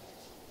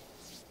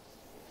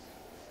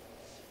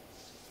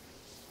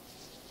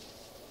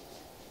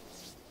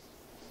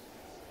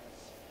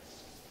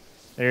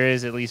 There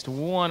is at least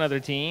one other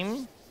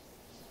team.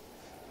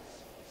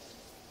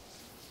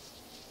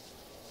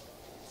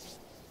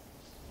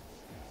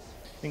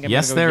 I think I'm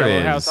Yes, gonna go there Yellow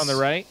is. House on the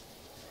right.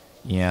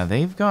 Yeah,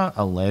 they've got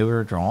a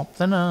lower drop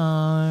than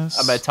us.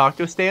 I'm at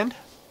Taco Stand,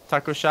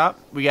 Taco Shop.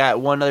 We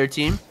got one other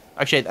team.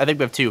 Actually, I think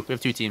we have two. We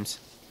have two teams.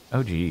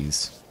 Oh,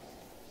 jeez.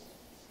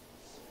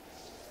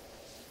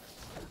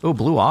 Oh,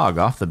 Blue Og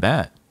off the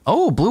bat.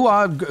 Oh, Blue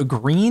Og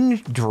green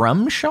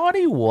drum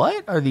shotty?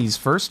 What are these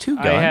first two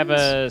guns? I have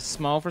a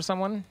small for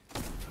someone.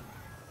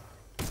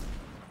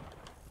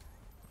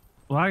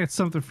 Well, I got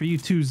something for you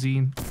too,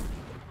 Zine.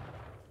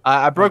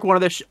 I broke one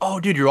of their. Oh,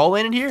 dude, you're all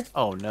landing here?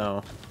 Oh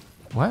no.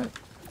 What?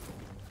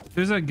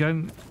 There's a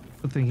gun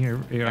thing here.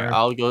 AR.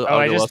 I'll go. Oh,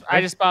 I'll go up I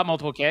there. just bought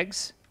multiple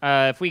kegs.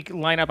 If we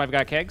line up, I've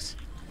got kegs.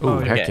 Oh, Oh,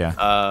 heck Okay,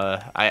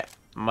 yeah.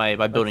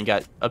 My building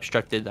got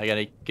obstructed. I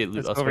gotta get loot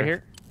Let's elsewhere. over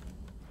here.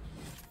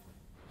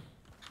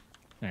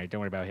 All right,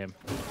 don't worry about him.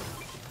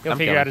 He'll I'm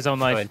figure coming. out his own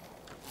Go life. ahead.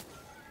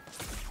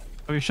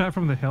 Oh, you shot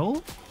from the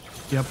hill?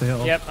 Yeah, up the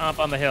hill. Yep, up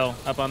on the hill.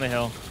 Up on the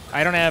hill.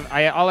 I don't have.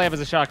 All I have is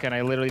a shotgun.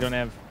 I literally don't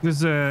have.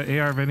 There's a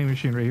AR vending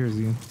machine right here,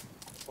 Zine.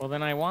 Well,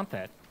 then I want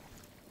that.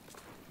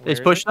 They're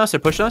Where- pushing us. They're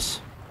pushing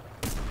us.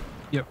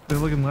 Yep, they're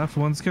looking left.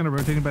 One's kind of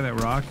rotating by that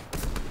rock.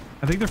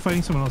 I think they're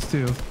fighting someone else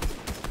too.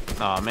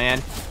 Oh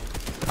man.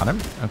 Got him.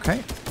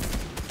 Okay.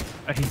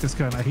 I hate this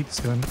gun. I hate this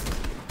gun.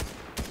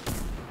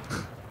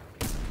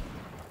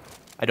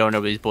 I don't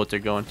know where these bullets are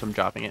going, so I'm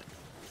dropping it.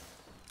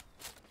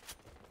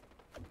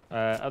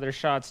 Other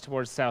shots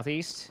towards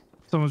southeast.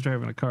 Someone's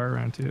driving a car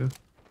around too.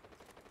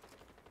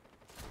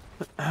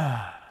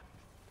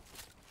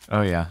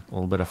 Oh, yeah. A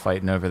little bit of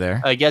fighting over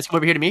there. Guys, come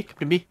over here to me. Come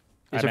to me. These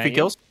I'm are at free you.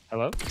 kills.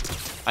 Hello.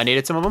 I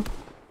needed some of them.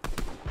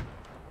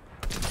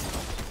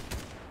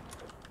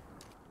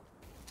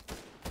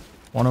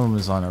 One of them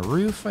is on a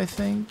roof, I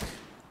think.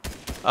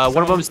 One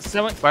of them's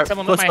Someone right,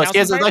 lit close my to us. house He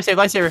has a on fire?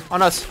 lightsaber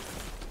on us.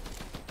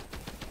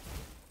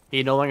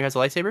 He no longer has a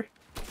lightsaber.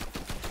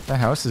 The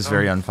house is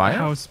very on fire.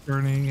 House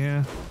burning,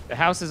 yeah. The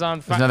house is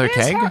on fire. another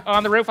keg?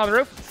 On the roof. On the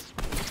roof.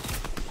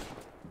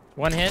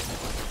 One hit.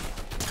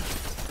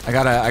 I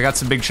got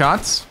some big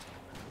shots.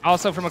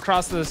 Also from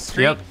across the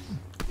street. Yep.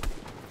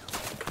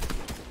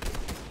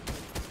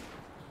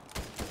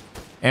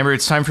 Amber,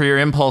 it's time for your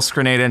impulse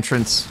grenade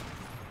entrance.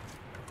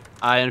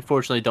 I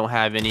unfortunately don't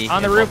have any.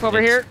 On the roof over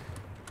impulse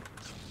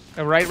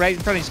here. Right in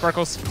front of you,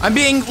 Sparkles. I'm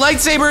being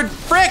lightsabered.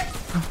 Frick!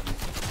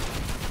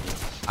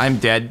 I'm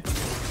dead.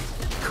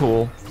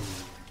 Cool.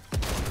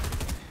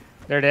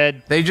 They're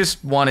dead. They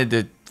just wanted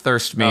to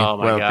thirst me Oh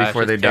my gosh,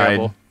 before they that's died.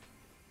 terrible.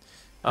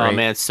 Oh Great.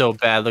 man, it's so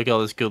bad. Look at all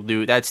this good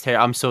loot. That's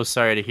terrible. I'm so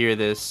sorry to hear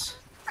this.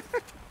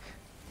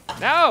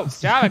 No,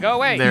 Java, go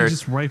away. He They're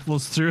just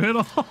rifles through it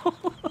all.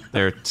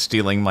 they're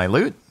stealing my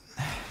loot.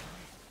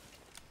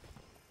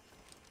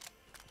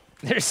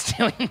 They're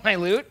stealing my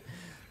loot.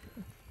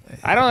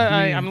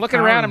 I'm looking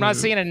around. I'm not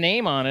seeing a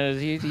name on it.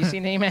 Do you see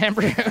a name,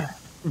 Amber?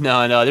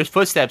 No, there's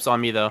footsteps on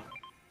me though.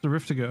 The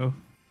rift to go.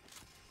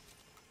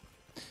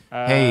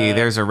 Hey,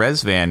 there's a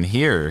res van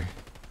here.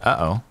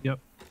 Uh-oh. Yep.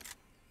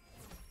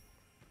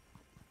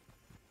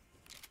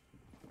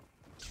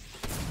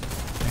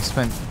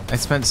 I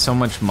spent so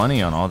much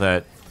money on all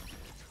that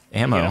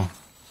ammo.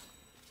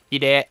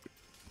 Eat it.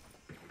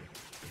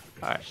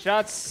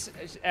 Shots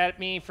at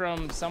me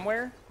from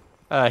somewhere.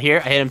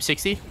 Here, I hit him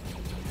 60.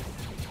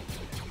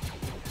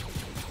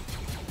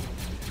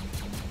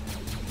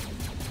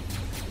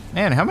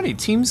 Man, how many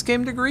teams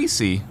came to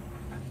Greasy?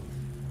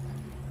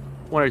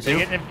 1 or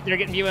 2. They're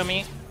getting view on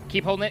me.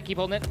 Keep holding it. Keep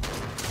holding it.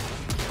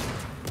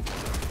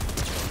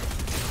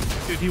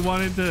 Dude, he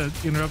wanted to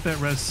interrupt that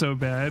res so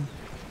bad.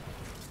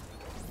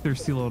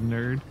 Thirsty little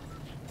nerd.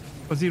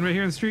 Was he right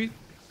here in the street?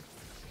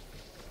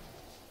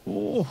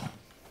 Oh.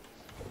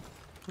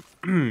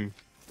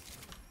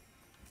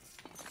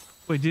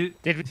 Wait, did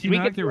he we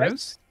not get get the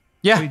res?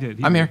 Yeah, Oh, he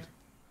did. I'm here.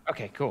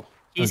 Okay, cool.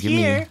 He's give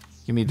here.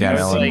 Give me It that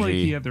seemed like LMG.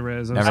 he had the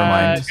res. Never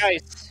mind.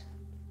 Guys,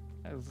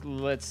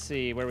 let's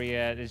see where we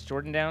at. Is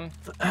Jordan down?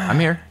 I'm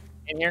here.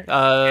 In here?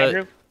 Uh,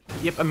 Andrew?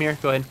 Yep, I'm here.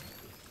 Go ahead.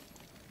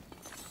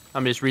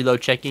 I'm just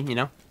reload checking, you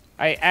know?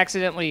 I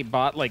accidentally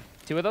bought like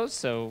 2 of those,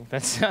 so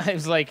that's I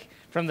was like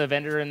from the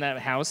vendor in that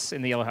house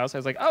in the yellow house. I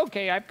was like, oh,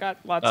 okay, I've got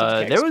lots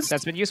of kicks.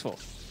 That's been useful.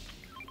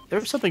 There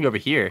was something over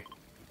here.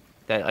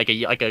 That like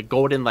a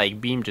golden like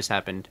beam just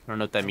happened. I don't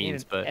know what that I need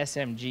means, an but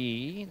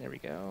SMG. There we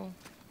go.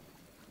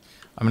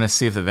 I'm gonna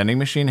see if the vending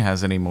machine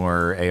has any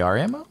more AR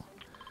ammo.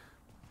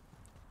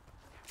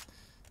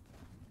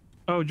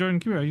 Oh, Jordan,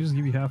 come here. I'll just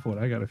give you half of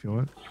what I got if you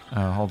want.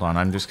 Hold on,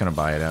 I'm just gonna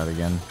buy it out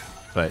again.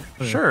 But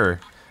Okay. sure.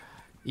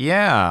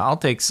 Yeah, I'll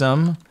take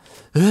some.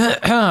 I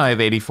have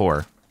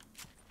 84.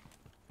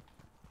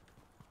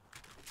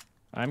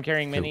 I'm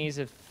carrying Cool. minis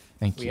if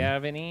Thank we you.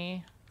 have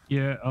any.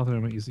 Yeah, I'll throw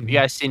them at you. if you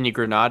guys see any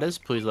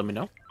granadas, please let me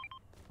know.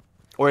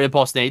 Or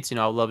impulse nades, you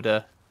know, I'd love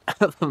to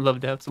love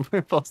to have some more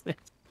impulse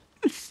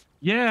nades.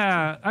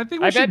 Yeah, I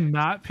think we I should bet-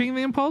 not ping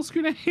the impulse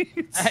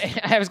grenades.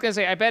 I was gonna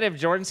say, I bet if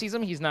Jordan sees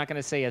them, he's not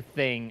gonna say a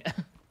thing.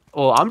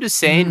 Well, I'm just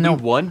saying No.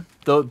 we won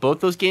both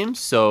those games,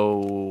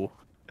 so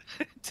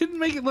Didn't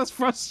make it less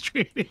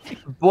frustrating.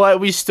 but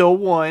we still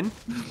won.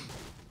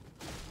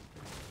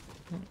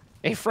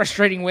 A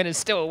frustrating win is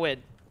still a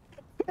win.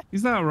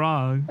 He's not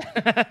wrong.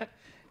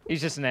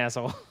 He's just an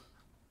asshole.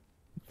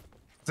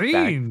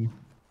 Zane.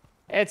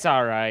 It's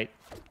all right.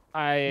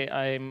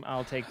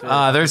 I'll take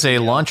the. There's a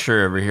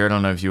launcher over here. I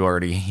don't know if you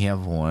already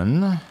have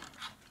one.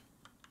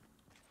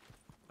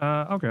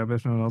 I'll grab it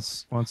if no one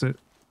else wants it.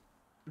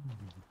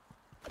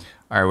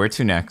 All right, where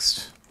to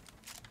next?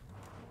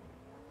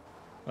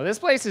 Well, this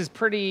place is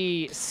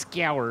pretty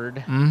scoured.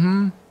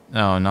 Mm-hmm.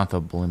 Oh, not the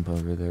blimp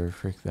over there.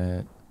 Frick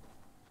that.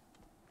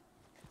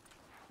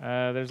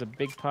 There's a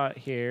big pot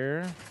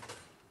here.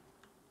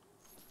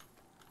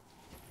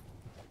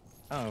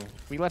 Oh,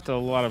 we left a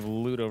lot of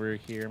loot over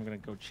here. I'm gonna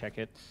go check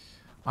it.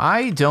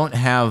 I don't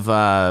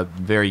have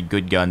very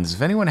good guns.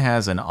 If anyone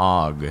has an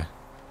AUG.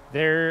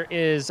 There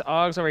is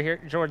Augs over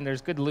here. Jordan,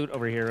 there's good loot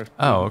over here.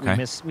 Oh, We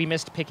okay. we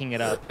missed picking it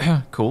up.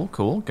 Cool,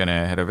 cool.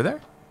 Gonna head over there.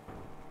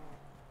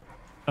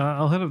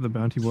 I'll head up the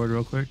bounty board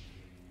real quick.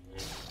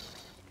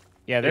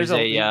 Yeah, there's There's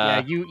a,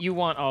 yeah. You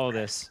want all of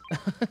this.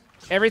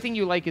 Everything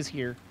you like is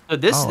here. So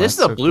this Oh, this is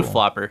that's a so blue cool.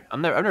 flopper. I've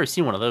never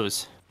seen one of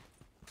those.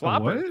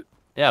 Flopper. What?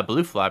 Yeah,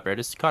 blue flopper. I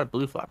just caught a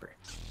blue flopper.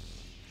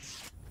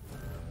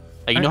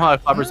 Like, you know how a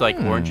flopper's like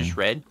orangish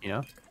red, you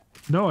know?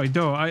 No, I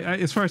don't. I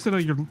as far as I know,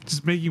 you're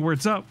just making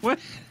words up. What?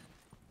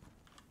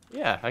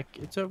 Yeah,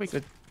 it's a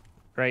Good.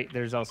 Right.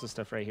 There's also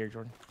stuff right here,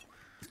 Jordan.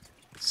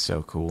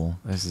 So cool.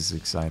 This is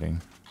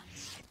exciting.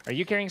 Are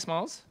you carrying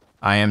smalls?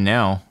 I am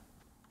now.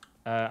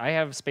 I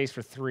have space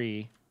for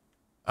 3.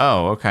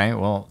 Oh, okay.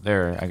 Well,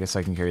 there. I guess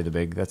I can carry the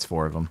big. That's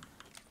 4 of them.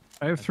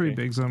 I have 3 Okay.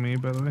 bigs on me,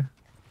 by the way.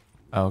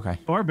 Oh, okay.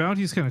 Oh, our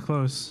bounty's kind of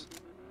close.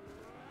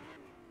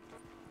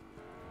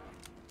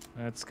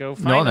 Let's go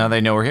find No, now them.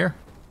 they know we're here.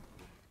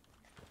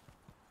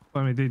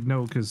 I mean, they'd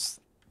know because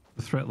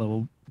the threat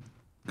level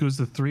goes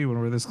to 3 when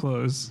we're this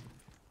close.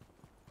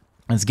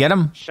 Let's get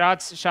them.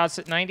 Shots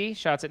at 90.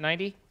 Shots at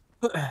 90.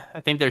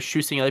 I think they're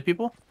shooting other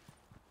people.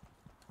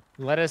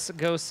 Let us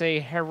go say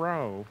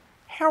hello.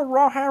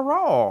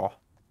 Hello.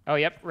 Oh,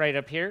 yep. Right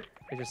up here.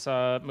 I just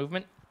saw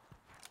movement.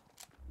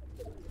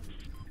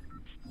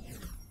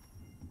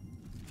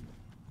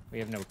 We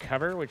have no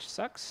cover, which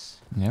sucks.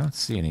 Yeah, I don't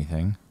see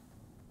anything.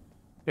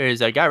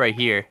 There's a guy right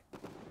here.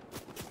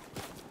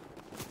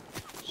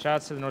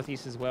 Shots to the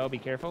northeast as well. Be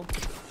careful.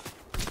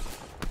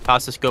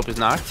 Pasta scope is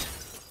knocked.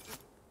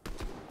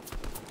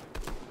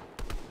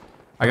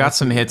 I got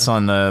some hits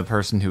on the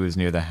person who was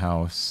near the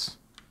house.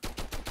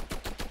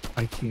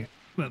 I can't.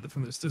 Not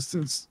from this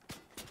distance.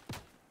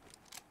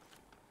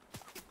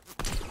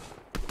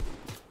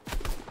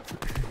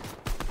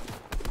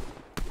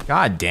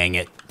 God dang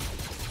it.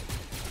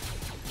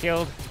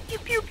 Killed.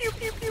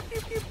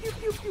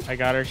 I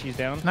got her. She's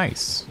down.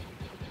 Nice.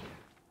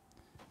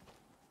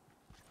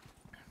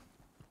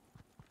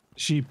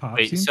 She popped.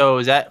 Wait, you? so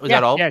was that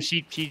all? Yeah,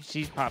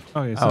 she's popped.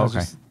 Okay, so Oh, that's okay.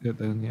 just it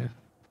then, yeah.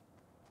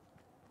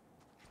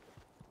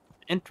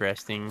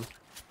 Interesting.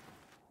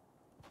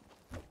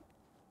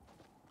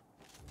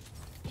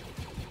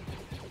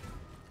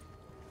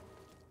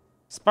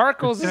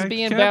 Sparklez is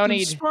being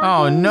bountied.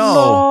 Oh,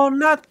 no. No,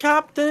 not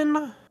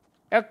Captain.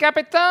 El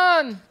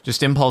Capitan!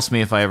 Just impulse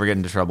me if I ever get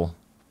into trouble.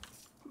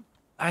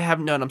 I have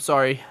none. I'm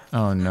sorry.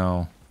 Oh,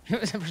 no.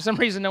 For some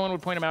reason, no one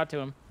would point him out to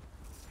him.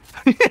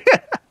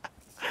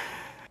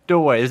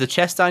 Don't worry. There's a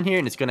chest on here,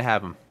 and it's gonna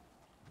have him.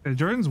 Yeah,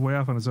 Jordan's way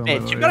off on his own. Hey,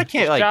 by the you way. gotta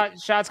can't like.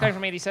 Shots guy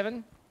from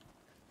 87?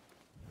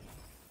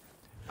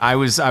 I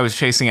was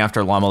chasing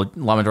after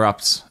llama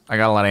drops. I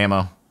got a lot of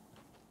ammo.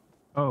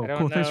 Oh, I don't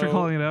cool. Thanks for know.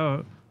 calling it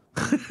out.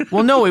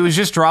 Well, no, it was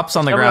just drops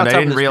on the Somewhere on ground. I top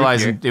of didn't this roof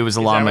realize here. it was a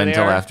Is that llama where they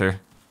until are? after.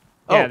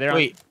 Oh Yeah, they're on-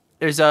 wait,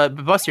 there's a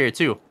bus here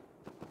too.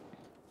 Oh,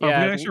 if we Yeah,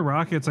 had extra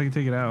rockets, I can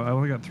take it out. I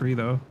only got 3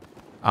 though.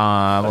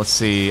 Let's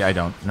see. I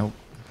don't. Nope.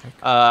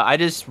 I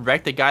just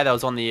wrecked the guy that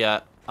was on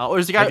the. Oh,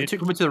 there's a guy did-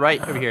 coming to the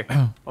right over here.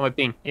 On my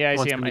ping. Yeah, I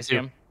One's see him. coming I see too.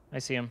 him. I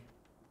see him.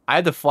 I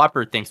had the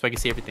flopper thing, so I can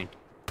see everything.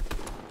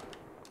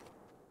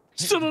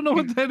 Still don't know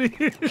what that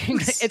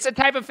is. It's a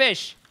type of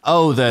fish.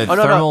 Oh, the Oh,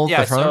 no, thermal,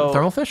 yeah, so-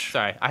 thermal fish?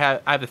 Sorry, I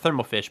have the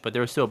thermal fish, but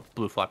there was still a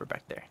blue flopper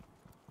back there.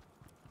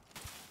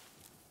 I'm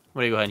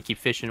gonna go ahead and keep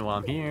fishing while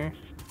I'm here.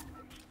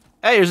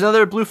 Hey, there's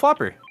another blue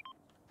flopper.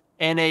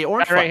 And a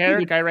orange Guy right flopper.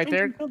 here, guy right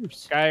there.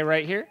 Colors. Guy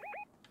right here.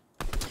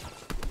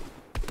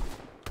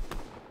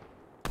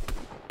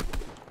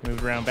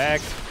 Move around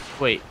back.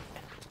 Wait.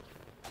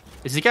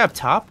 Is the guy up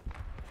top?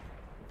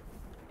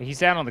 He's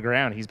down on the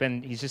ground. He's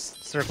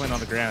just circling on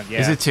the ground.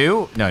 Yeah. Is it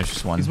 2? No, it's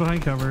just 1. He's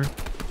behind cover.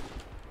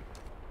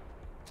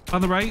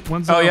 On the right,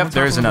 one's Oh, on yep, top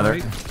there's on the another.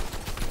 right.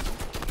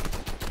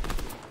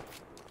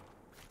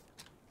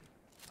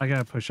 I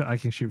gotta push it. I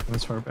can shoot from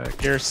this far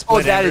back. You're Oh,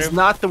 split, that Andrew. is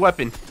not the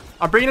weapon.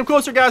 I'm bringing him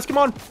closer, guys. Come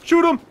on.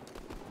 Shoot him.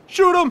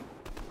 Shoot him.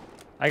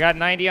 I got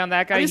 90 on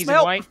that guy. need He's some in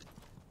help. white.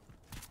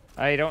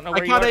 I don't know I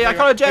where caught you are. I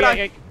caught a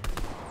Jedi.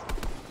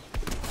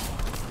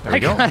 There we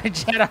go. got a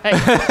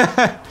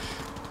Jedi.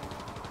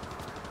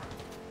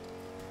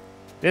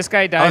 This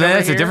guy died. Oh, over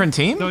that's a here. different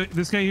team? No,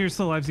 this guy here is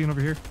still alive. Seen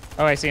over here.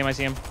 Oh, I see him. I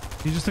see him.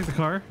 He just took the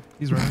car.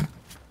 He's running.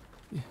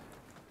 You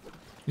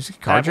just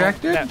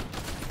carjacked it?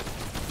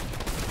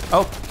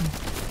 Oh,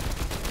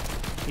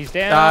 He's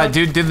down.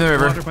 dude did the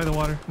river. Water by the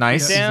water.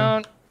 Nice. Yeah, he's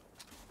down.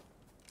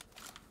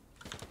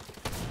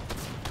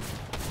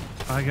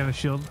 I got a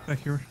shield back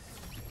here.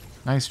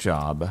 Nice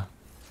job.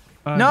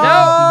 Uh,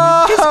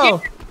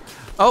 No!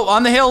 Oh,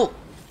 on the hill.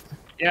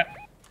 Yeah.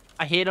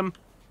 I hit him.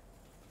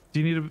 Do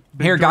you need a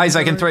big Here, guys,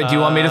 I can throw. throw. Do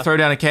you want me to throw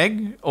down a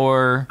keg?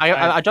 Or.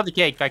 I dropped the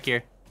cake back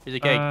here. There's a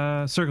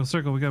cake.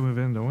 Circle. We gotta move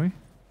in, don't we?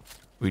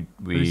 3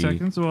 We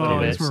seconds. Well, little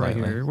I guess bit, we're right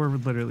slightly. here. We're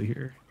literally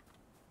here.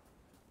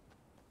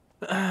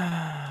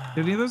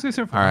 Did any of those guys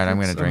have? All right, I'm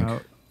rockets? gonna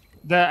drink.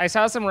 out. I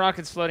saw some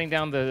rockets floating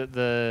down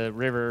the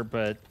river,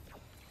 but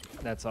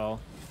that's all.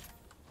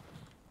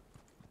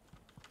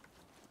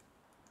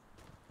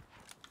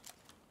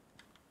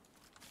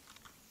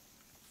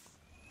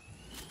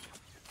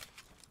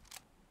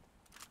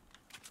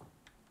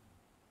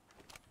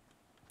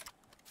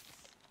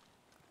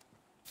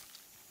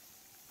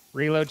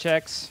 Reload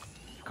checks.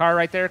 Car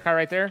right there. Car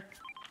right there.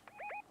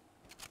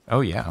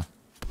 Oh, yeah.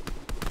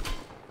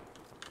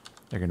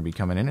 They're going to be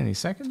coming in any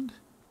second.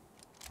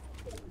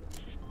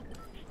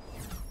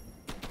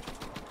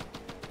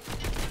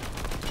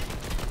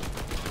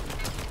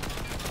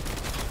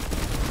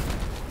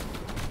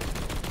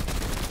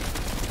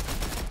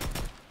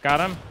 Got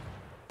him.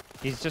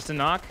 He's just a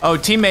knock. Oh,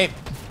 teammate.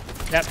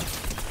 Yep.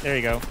 There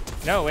you go.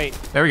 No, wait.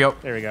 There we go.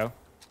 There we go.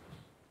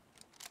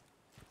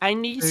 I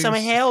need Big some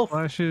help.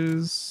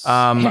 Splashes.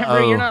 Amber,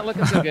 Oh. you're not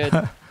looking so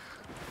good.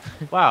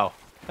 Wow,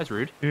 that's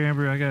rude. Here,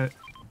 Amber, I got.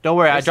 Don't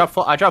worry, I dropped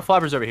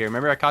floppers over here.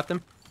 Remember I caught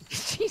them?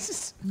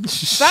 Jesus.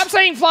 Stop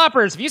saying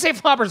floppers. If you say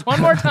floppers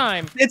one more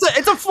time, It's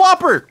a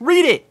flopper.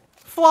 Read it.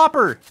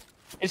 Flopper.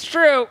 it's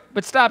true,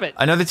 but stop it.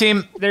 Another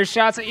team. There's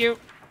shots at you.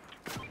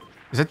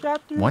 Is it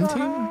one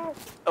team?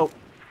 Oh,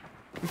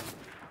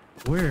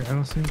 Where? I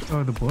don't see.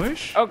 Oh, the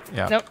bush. Oh,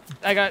 Yeah. nope.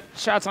 I got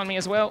shots on me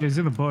as well. He's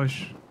in the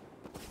bush.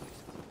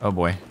 Oh,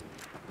 boy.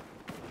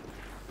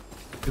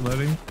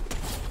 Reloading.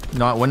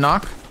 Not one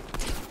knock.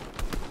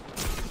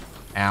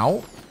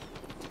 Ow.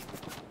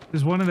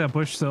 There's one in that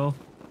bush still.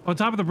 On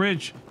top of the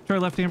bridge. To our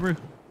left, Amber.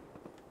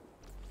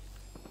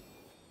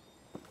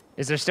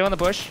 Is there still in the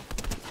bush?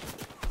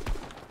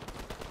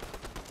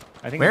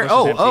 I think. Where? The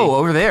bush is empty. Oh,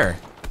 over there.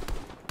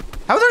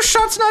 How are those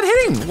shots not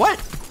hitting? What?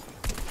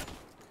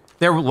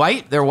 They're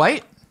white? They're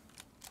white?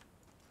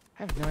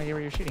 I have no idea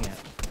where you're shooting at.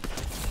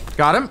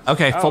 Got him?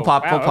 Okay, full Oh,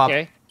 pop, wow, full pop.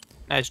 Okay.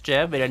 Nice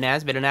job. Very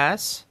nice. Very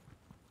nice.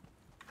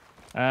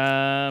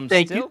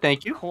 Thank still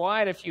you.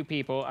 Quite a few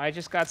people. I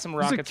just got some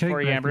There's a rockets keg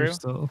for you, back there Ambrew.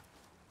 still.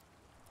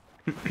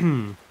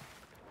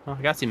 Oh,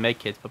 I got some med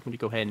kits, but I'm gonna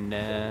go ahead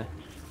and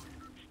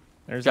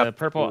There's drop a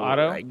purple four,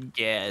 auto. I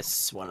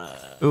guess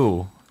wanna.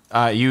 Ooh.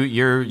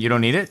 You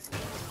don't need it?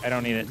 I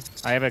don't need it.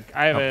 I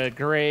have a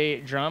gray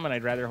drum, and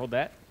I'd rather hold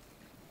that.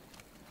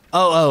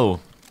 Oh.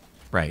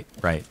 Right.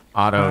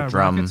 Auto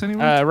drum. Rockets,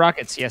 anyone?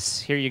 Rockets. Yes.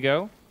 Here you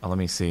go. Oh, let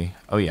me see.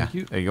 Oh yeah. Thank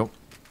you. There you go.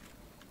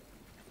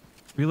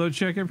 Reload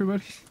check,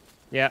 everybody.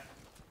 Yeah.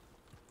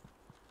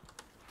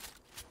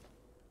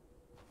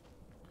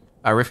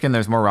 Rifkin,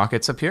 there's more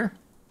rockets up here.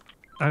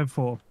 I have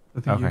full.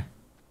 Thank you. Okay.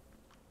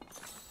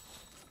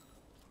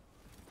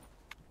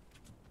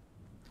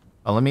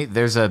 Oh,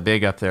 there's a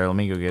big up there. Let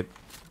me go get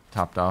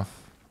topped off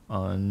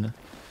on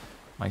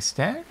my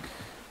stack.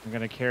 I'm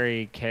gonna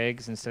carry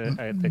kegs instead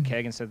the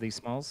keg instead of these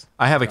smalls.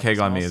 I have a Drop the keg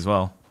on me smalls. as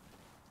well.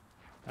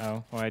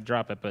 Oh, well, I'd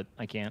drop it, but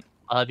I can't.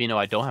 I'll have you know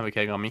I don't have a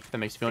keg on me. If that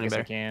makes you feel I any guess I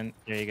better. can.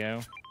 There you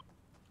go.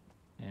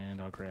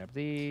 And I'll grab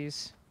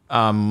these.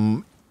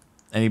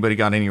 Anybody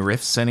got any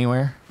rifts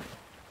anywhere?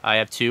 I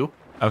have 2.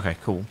 Okay,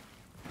 cool.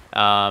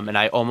 And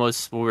I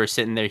almost, when we were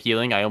sitting there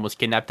healing, I almost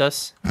kidnapped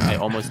us. I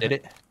almost did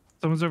it.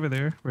 Someone's over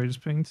there. Where I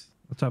just pinged.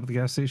 On top of the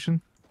gas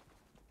station.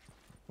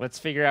 Let's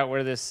figure out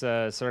where this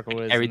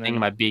circle is. Everything in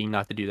my being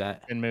not to do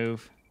that. And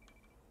move.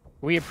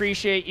 We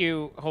appreciate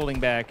you holding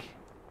back.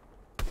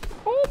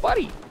 Oh,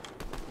 buddy.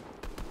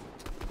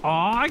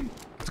 Aw,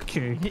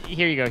 okay.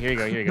 Here you go. Here you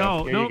go. Here you go.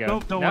 No, Here no, you go. no,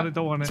 don't want it,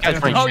 don't want it. This guy's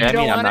running Oh, you straight at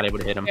don't me and I'm want not it? able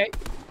to hit him. Okay.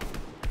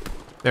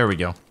 There we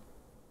go.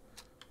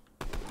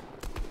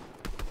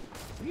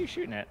 What are you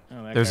shooting at?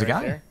 Oh, that There's a right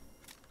guy. there.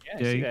 Yeah, I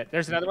Yeah, see you- that.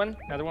 There's another one.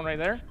 Another one right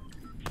there.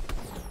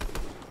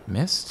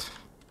 Missed.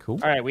 Cool.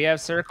 All right, we have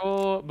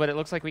circle, but it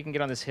looks like we can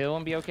get on this hill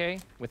and be okay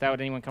without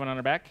anyone coming on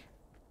our back.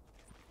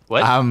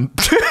 What?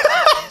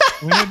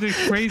 We're not doing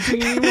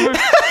crazy anymore.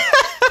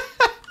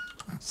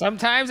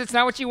 Sometimes it's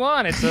not what you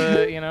want. It's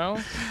a, you know.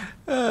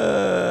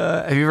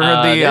 Have you ever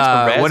heard there's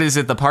the res. what is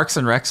it? The Parks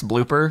and Recs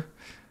blooper?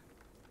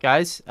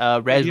 Guys,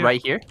 res Yeah.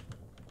 right here.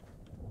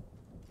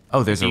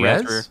 Oh, there's a You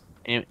guys res. were-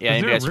 any- Is Yeah,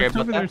 you there a guys care rift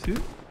about over there that?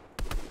 too?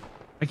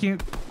 I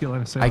can't get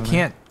line of sight. I on it.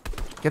 can't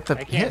get the I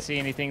can't hit. see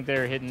anything.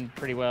 They're hidden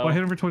pretty well. Oh, I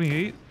hit him for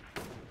 28.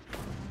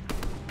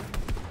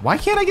 Why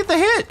can't I get the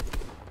hit?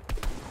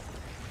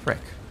 Frick.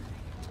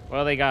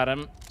 Well, they got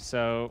him.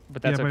 So,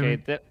 but that's Yeah, but okay.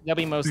 I mean, They'll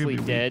be mostly be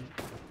weak. dead,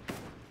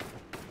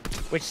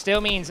 which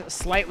still means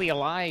slightly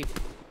alive.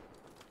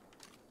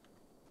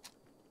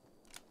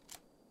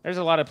 There's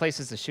a lot of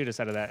places to shoot us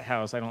out of that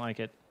house. I don't like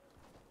it.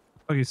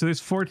 Okay, so there's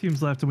 4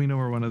 teams left, and we know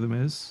where one of them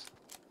is.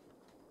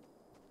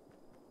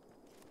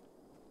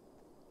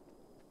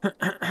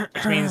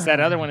 Which means that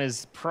other one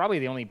is probably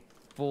the only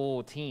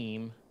full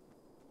team.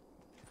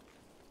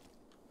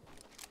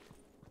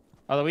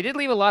 Although we did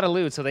leave a lot of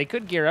loot, so they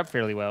could gear up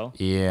fairly well.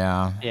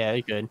 Yeah. Yeah,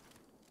 you could.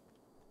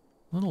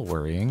 A little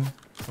worrying.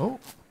 Oh.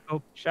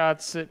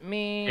 Shots at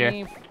me.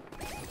 Here.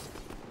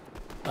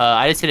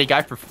 I just hit a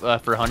guy for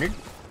 100.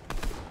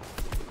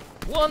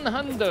 One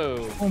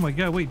hundo. Oh my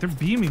god, wait, they're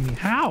beaming me.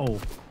 How?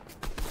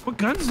 What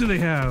guns do they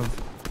have?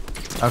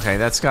 Okay,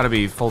 that's got to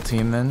be full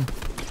team then.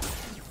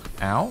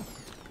 Ow.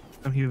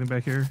 I'm healing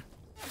back here.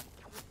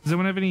 Does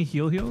anyone have any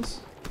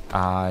heals?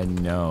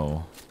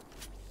 No.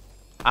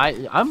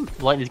 I'm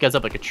lighting these guys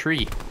up like a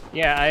tree.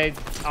 Yeah, I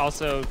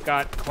also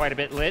got quite a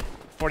bit lit.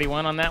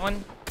 41 on that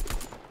one.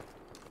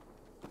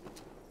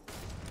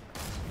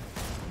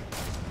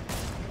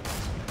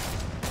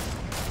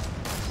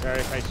 Sorry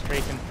if I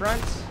strafe in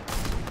front.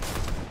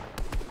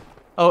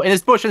 Oh, in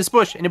this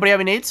bush, Anybody have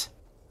any nades?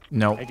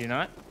 No. I do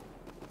not.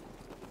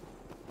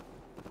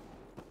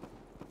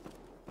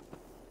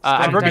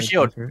 I broke a touching-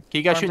 shield. Can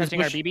you guys Storm shoot in this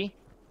touching our bush? BB?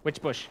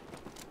 Which bush?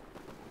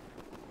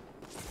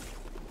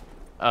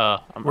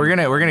 We're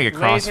gonna get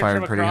Laser crossfired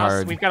from pretty across.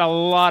 hard. We've got a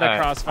lot of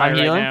Alright, crossfire I'm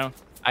right healing. now.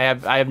 I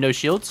have no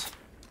shields.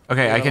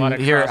 Okay, We I have a lot can of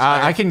here.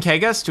 crossfire. I can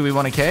keg us. Do we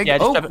want to keg? Yeah,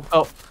 just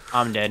oh. oh,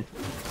 I'm dead.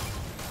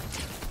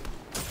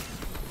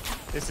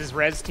 This is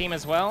Res team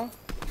as well.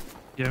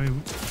 Yeah, I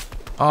mean,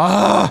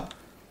 Ah!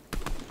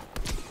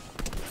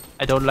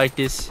 I don't like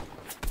this.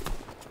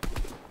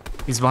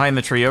 He's behind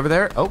the tree over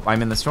there. Oh,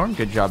 I'm in the storm.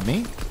 Good job,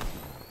 me.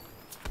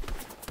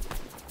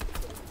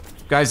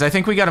 Guys, I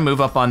think we got to move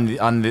up on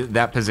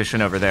that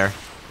position over there.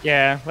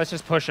 Yeah, let's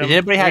just push them. Does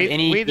anybody have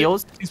any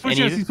heals? he's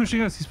pushing Any- us, he's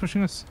pushing us, he's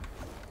pushing us.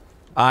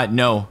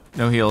 No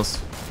heals.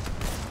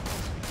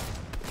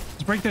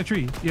 Just break that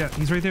tree. Yeah,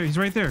 he's right there, he's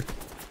right there.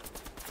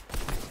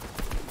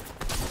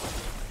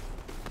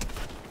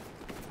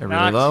 They're really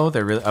Knocked. low.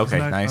 They're really He's okay.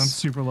 knocked- I'm Nice.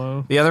 super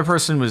low. The other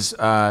person was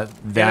The other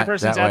that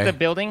person's way. at the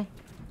building.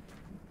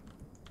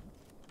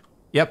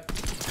 Yep.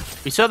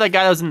 We saw that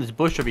guy that was in this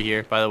bush over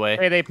here, by the way.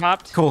 Hey, they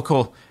popped.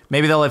 Cool.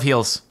 Maybe they'll have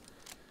heals.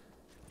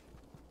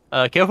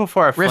 Careful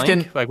for our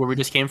Rifkin. flank, like where we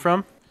just came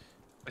from.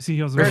 I see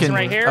heals Person Rifkin.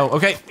 right here. Oh,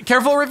 okay.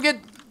 Careful,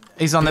 Rifkin.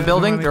 He's on the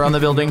building. They're on the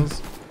building.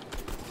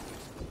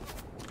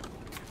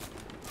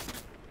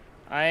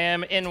 I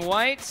am in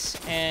white,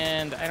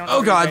 and I don't know Oh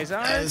where God, you guys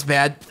are. that's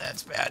bad.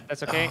 That's bad.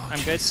 That's okay. Oh, I'm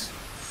good. jeez.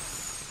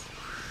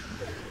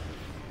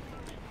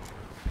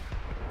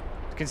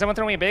 Can someone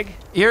throw me a big?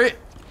 Here,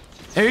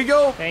 there you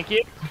go. Thank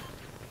you.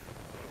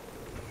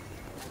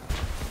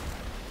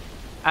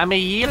 I'm a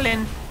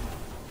yelling.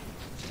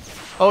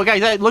 Oh,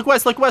 guys, look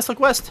west, look west, look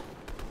west.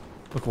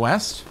 Look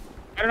west.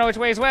 I don't know which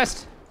way is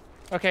west.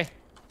 Okay.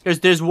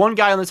 There's one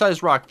guy on the side of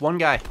this rock. One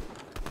guy.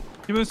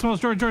 Give me the smalls,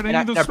 Jordan. I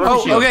Yeah, need yeah, those bro.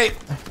 smalls. Oh, okay.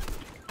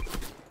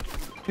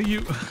 Hey,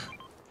 you.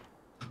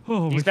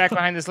 Oh, He's my back God.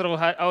 behind this little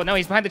hut. Oh, no,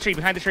 he's behind the tree,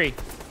 behind the tree.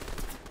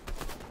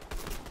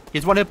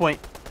 He's 1 hit point.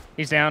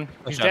 He's down.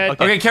 He's shot. dead.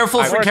 Okay. Okay, careful,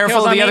 All right, more careful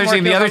kills of on the me, other more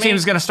team. The kills other on me.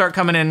 team's gonna start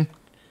coming in.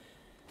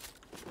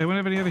 Anyone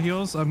have any other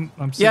heals? I'm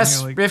sitting Yes,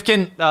 here like.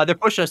 Rifkin. They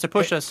push us. They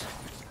push us.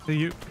 Hey,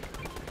 you.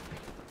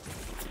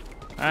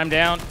 I'm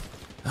down.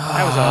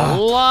 That was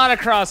a lot of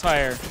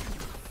crossfire.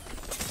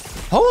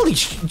 Holy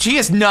gee,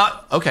 is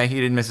not. Okay, he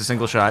didn't miss a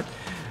single shot.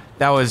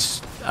 That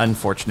was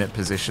unfortunate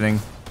positioning.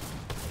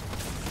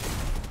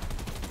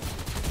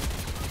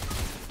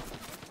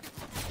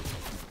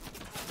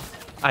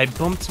 I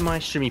bumped my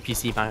streaming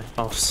PC by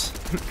mouse.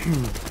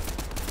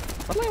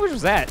 What language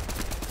was that?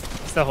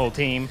 It's the whole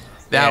team.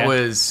 That Yeah.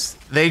 was.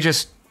 They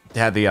just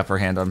had the upper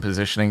hand on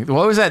positioning.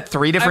 What was that?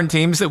 3 different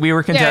teams that we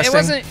were contesting. Yeah,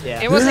 it wasn't.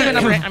 Yeah. It wasn't even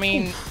upper. I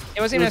mean,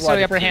 it wasn't even It was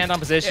necessarily like- upper hand on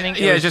positioning.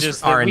 Yeah, it was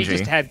just that we RNG.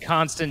 just had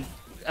constant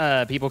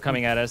people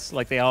coming at us,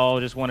 like they all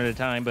just one at a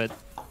time. But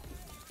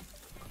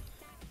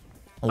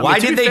Why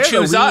to did be they fair, though,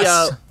 choose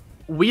us?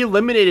 We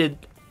eliminated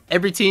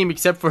every team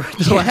except for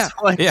the last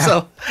one.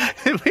 Yeah.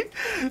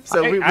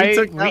 So, we I-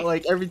 took we- out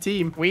like every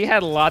team. we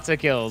had lots of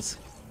kills.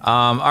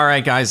 All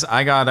right, guys,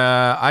 I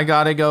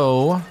gotta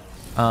go.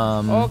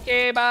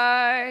 Okay,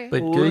 bye.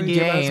 But Boy, good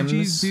give us some games.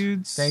 G's,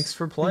 dudes. Thanks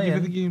for Give me the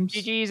playing. games.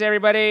 GG's,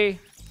 everybody.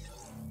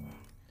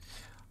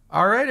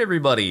 All right,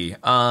 everybody.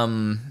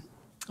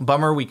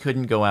 Bummer we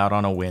couldn't go out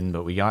on a win,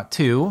 but we got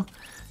 2.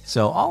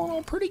 So all in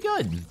all, pretty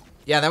good.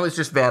 Yeah, that was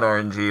just bad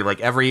RNG.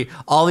 Like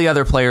all the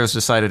other players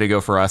decided to go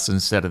for us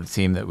instead of the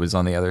team that was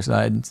on the other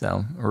side.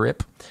 So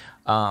rip.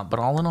 But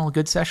all in all,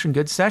 good session,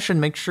 good session.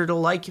 Make sure to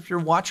like if you're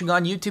watching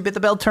on YouTube, hit the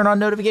bell, turn on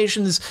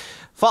notifications,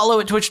 follow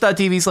at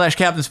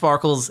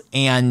twitch.tv/CaptainSparklez,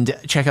 and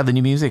check out the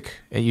new music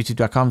at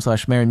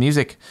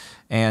youtube.com/MarinMusic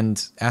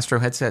and Astro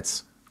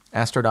headsets,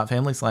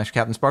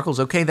 astro.family/CaptainSparklez.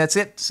 Okay, that's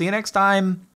it. See you next time.